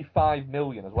 $25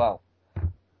 million as well.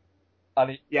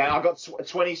 I got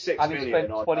 26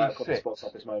 million on $26. Box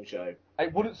Office Mojo.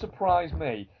 It wouldn't surprise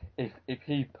me if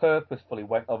he purposefully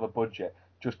went over budget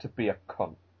just to be a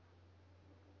cunt.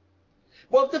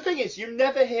 Well, the thing is, you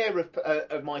never hear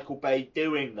of Michael Bay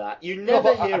doing that. You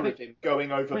never hear of him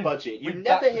going over budget. You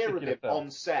never hear of him on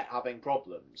set having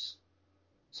problems.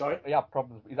 Sorry? He's had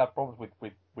problems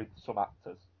with some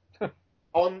actors.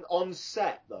 On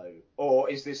set, though? Or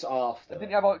is this after? I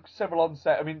didn't have several on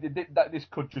set. I mean, this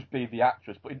could just be the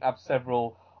actress, but he didn't have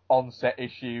several on set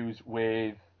issues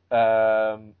with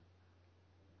Megan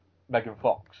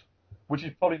Fox, which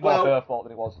is probably more her fault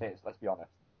than it was his, let's be honest.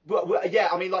 Well, yeah,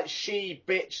 I mean, like, she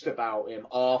bitched about him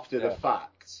after the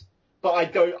fact. But I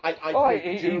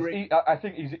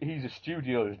think he's a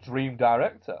studio's dream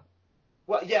director.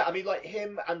 Well, yeah, I mean, like,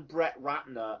 him and Brett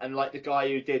Ratner and, like, the guy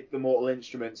who did the Mortal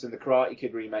Instruments and the Karate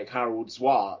Kid remake, Harold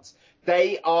Swartz,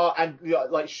 they are, and,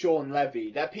 like, Sean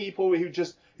Levy, they're people who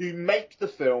make the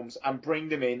films and bring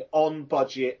them in on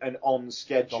budget and on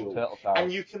schedule. John Turteltaub.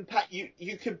 And you can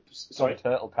sorry?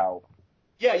 John Turteltaub.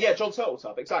 Yeah, John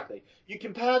Turteltaub, exactly. You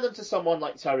compare them to someone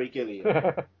like Terry Gilliam,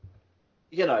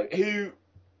 who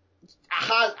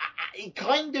he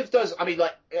kind of does. I mean,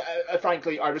 like,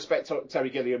 frankly, I respect Terry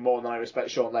Gilliam more than I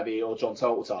respect Sean Levy or John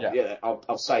Turteltaub. Yeah,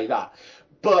 I'll say that.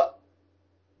 But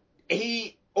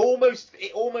it almost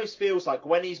feels like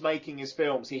when he's making his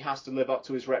films, he has to live up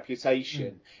to his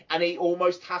reputation, and he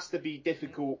almost has to be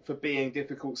difficult for being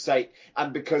difficult's sake,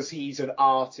 and because he's an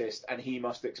artist and he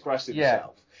must express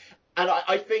himself. And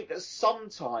I think that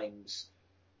sometimes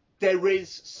there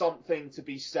is something to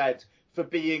be said for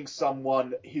being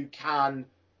someone who can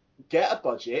get a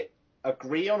budget,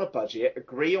 agree on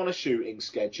a shooting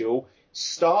schedule,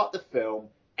 start the film,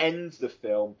 end the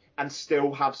film, and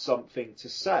still have something to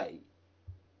say.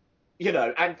 You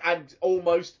know, and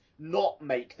almost not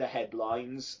make the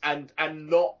headlines and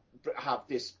not have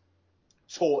this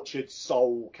tortured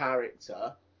soul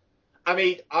character. I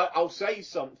mean, I'll say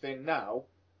something now.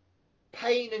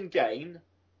 Pain and Gain,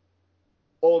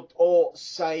 or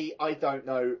say, I don't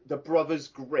know, The Brothers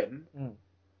Grimm,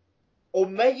 or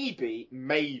maybe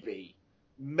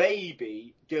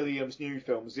Gilliam's new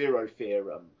film, Zero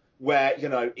Theorem, where, you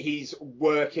know, he's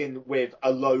working with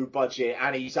a low budget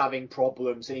and he's having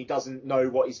problems and he doesn't know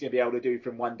what he's going to be able to do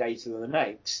from one day to the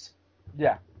next.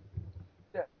 Yeah.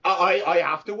 I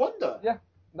have to wonder. Yeah.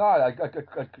 No,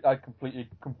 I completely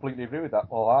agree with that.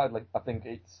 Wholeheartedly. I think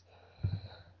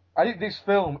this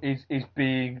film is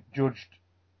being judged.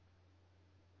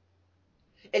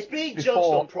 It's being judged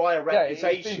on prior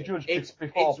reputation. It's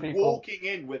walking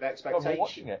in with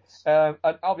expectations. And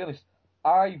I'll be honest,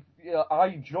 I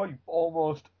enjoy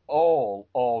almost all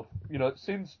of, you know,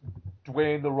 since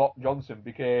Dwayne The Rock Johnson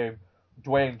became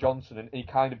Dwayne Johnson and he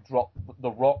kind of dropped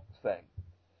the Rock thing.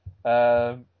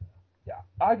 Yeah,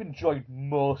 I've enjoyed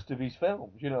most of his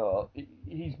films. You know,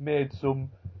 he's made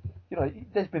some. You know,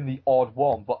 there's been the odd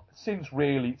one, but since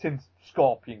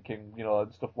Scorpion King, you know,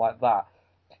 and stuff like that,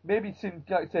 maybe since,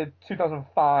 like I said,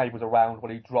 2005 was around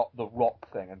when he dropped the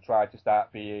Rock thing and tried to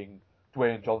start being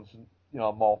Dwayne Johnson, you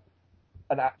know, more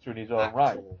an actor in his own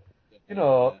right. You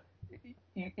know,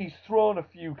 he's thrown a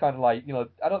few kind of like, you know,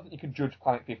 I don't think you can judge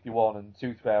Planet 51 and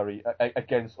Tooth Fairy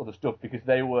against other stuff because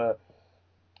they were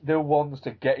ones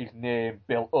to get his name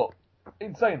built up.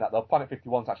 In saying that, though, Planet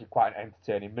 51's actually quite an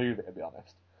entertaining movie, to be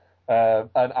honest.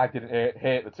 And I didn't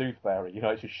hate The Tooth Fairy. You know,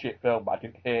 it's a shit film, but I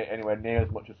didn't hate it anywhere near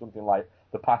as much as something like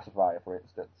The Pacifier, for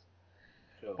instance.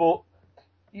 Sure. But,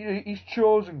 you know, he's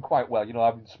chosen quite well, you know,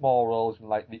 having small roles and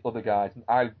like the other guys. And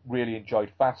I really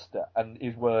enjoyed Faster and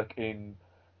his work in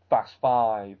Fast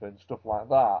Five and stuff like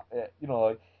that. You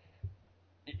know,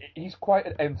 he's quite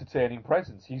an entertaining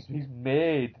presence. He's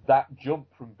made that jump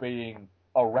from being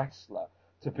a wrestler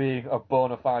to being a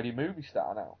bona fide movie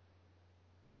star now.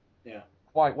 Yeah.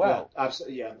 Quite well.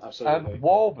 Yeah, absolutely. And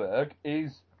Wahlberg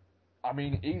is, I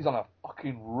mean, he's on a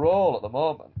fucking roll at the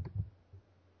moment.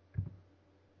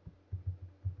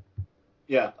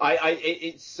 Yeah,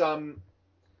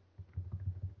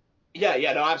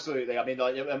 Yeah, no, absolutely. I mean,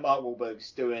 like, Mark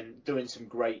Wahlberg's doing some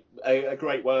great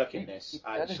work in this,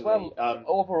 actually. And as well,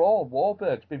 overall,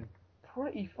 Wahlberg's been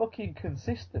pretty fucking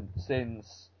consistent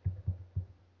since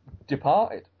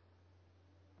Departed.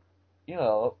 You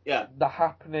know, The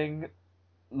Happening,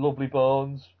 Lovely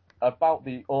Bones, about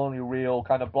the only real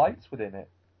kind of blights within it.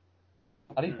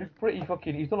 And he's been pretty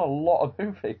fucking, he's done a lot of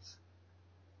movies.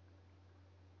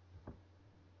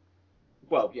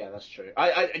 Well, yeah, that's true.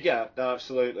 Yeah, no,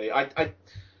 absolutely. I don't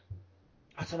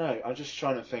know. I'm just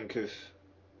trying to think of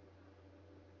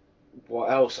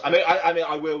what else. I mean,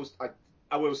 I will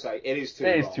say it is too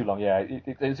long. It is too long, yeah.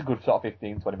 It's a good sort of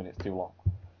 15, 20 minutes too long.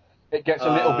 It gets a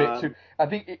little bit too. I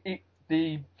think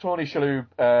the Tony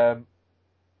Shalhoub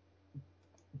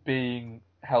being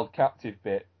held captive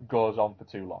bit goes on for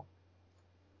too long.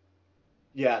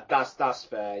 Yeah, that's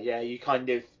fair. Yeah, you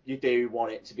do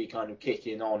want it to be kind of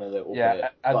kicking on a little bit. Yeah,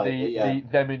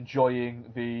 and them enjoying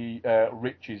the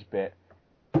riches bit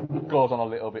goes on a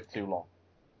little bit too long.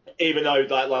 Even though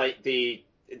that, like the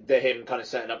him kind of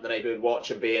setting up the neighbourhood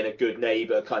watch and being a good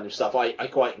neighbour kind of stuff, I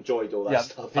quite enjoyed all that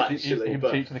stuff actually. Him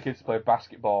teaching the kids to play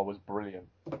basketball was brilliant.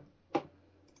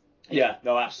 Yeah,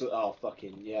 no, absolutely. Oh,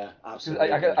 fucking yeah, absolutely.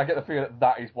 I get the feeling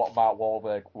that is what Mark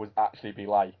Wahlberg would actually be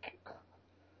like.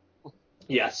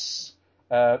 Yes.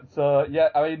 So yeah,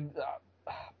 I mean,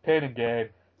 Pain and Gain.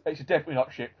 It's definitely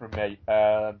not shit from me.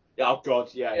 Oh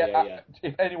God, yeah.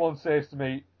 If anyone says to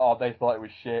me, "Oh, they thought it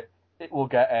was shit," it will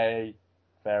get a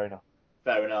fair enough.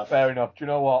 Fair enough. Do you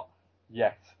know what?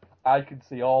 Yes, I can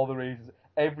see all the reasons.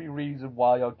 Every reason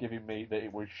why you're giving me that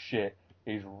it was shit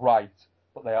is right,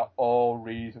 but they are all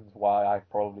reasons why I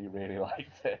probably really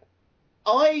liked it.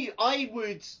 I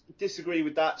would disagree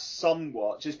with that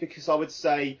somewhat, just because I would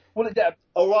say, well, yeah,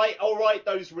 all right,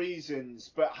 those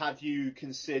reasons, but have you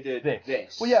considered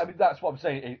this? Well, yeah, I mean, that's what I'm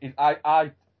saying.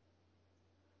 I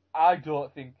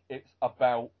don't think it's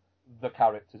about the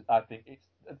characters. I think it's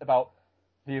about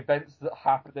the events that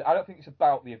happen. I don't think it's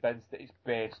about the events that it's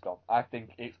based on. I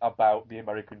think it's about the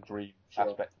American dream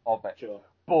aspect of it. Sure.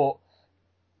 But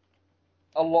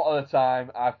a lot of the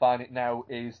time, I find it now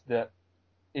is that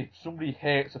if somebody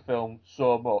hates a film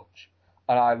so much,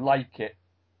 and I like it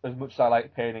as much as I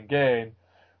like Pain and Gain,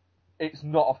 it's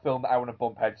not a film that I want to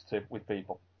bump heads to with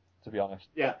people, to be honest.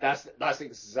 Yeah, that's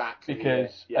exactly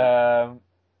because it. Yeah.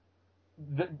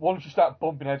 Once you start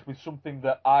bumping heads with something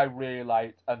that I really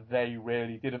liked and they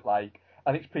really didn't like,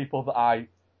 and it's people that I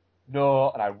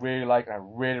know and I really like and I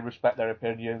really respect their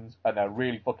opinions and they're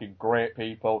really fucking great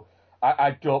people,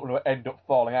 I don't want to end up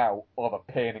falling out over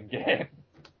Pain and Gain.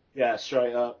 Yeah,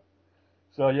 straight up.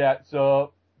 So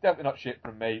definitely not shit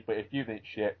from me, but if you think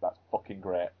shit, that's fucking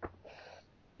great.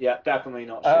 Yeah, definitely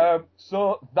not shit.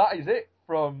 So that is it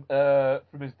from us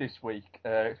this week.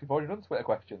 We've already done Twitter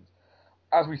questions.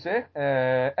 As we say,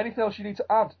 anything else you need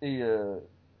to add, Ian?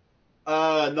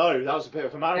 No, that was a bit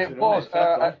of a marathon. It was,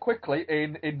 quickly,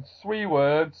 in 3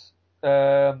 words,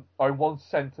 or in 1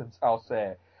 sentence, I'll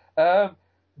say.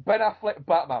 Ben Affleck,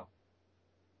 Batman.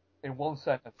 In 1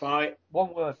 sentence. Fine.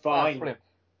 1 word. Fine. Brilliant.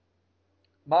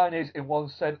 Mine is, in 1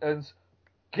 sentence,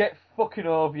 get fucking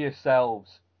over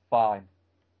yourselves. Fine.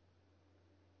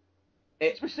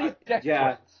 It's received death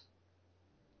threats.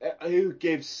 Who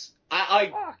gives...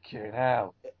 Fucking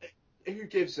hell. Who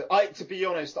gives... to be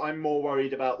honest, I'm more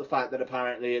worried about the fact that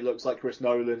apparently it looks like Chris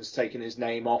Nolan's taken his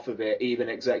name off of it, even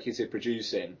executive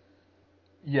producing.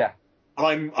 Yeah.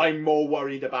 I'm more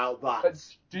worried about that.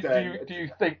 Do you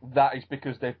think that is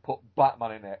because they've put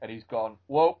Batman in it and he's gone,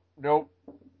 whoa, no,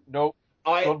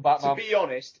 Batman. To be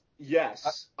honest,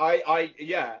 yes. I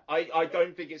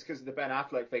don't think it's because of the Ben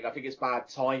Affleck thing. I think it's bad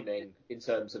timing in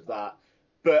terms of that.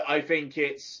 But I think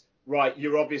it's, right,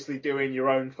 you're obviously doing your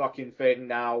own fucking thing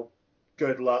now.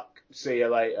 Good luck. See you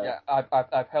later. Yeah,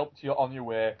 I've helped you on your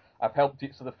way. I've helped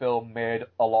it so the film made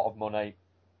a lot of money.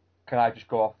 Can I just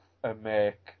go off and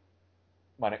make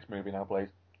my next movie now, please?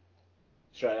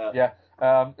 Straight up. Yeah.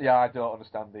 I don't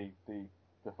understand the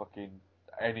fucking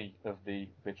any of the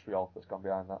vitriol that's gone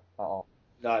behind that at all.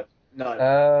 No.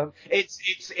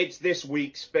 It's this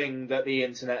week's thing that the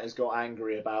internet has got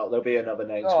angry about. There'll be another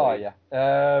name. Oh yeah.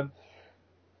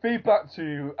 Feedback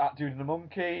to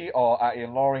 @DudeAndTheMonkey or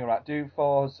 @IanLoring or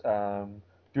 @DudeFoz.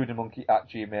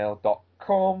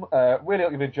 DudeAndTheMonkey@gmail.com. Really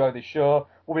hope you've enjoyed this show.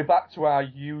 We'll be back to our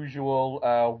usual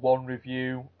one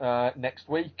review next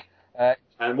week.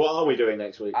 And what are we doing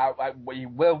next week? We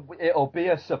will. It'll be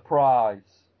a surprise.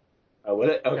 Oh,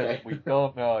 will it? Okay. We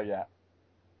don't know yet.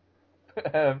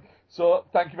 So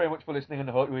thank you very much for listening, and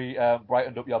I hope we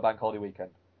brightened up your bank holiday weekend.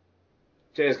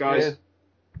 Cheers, guys. Cheers.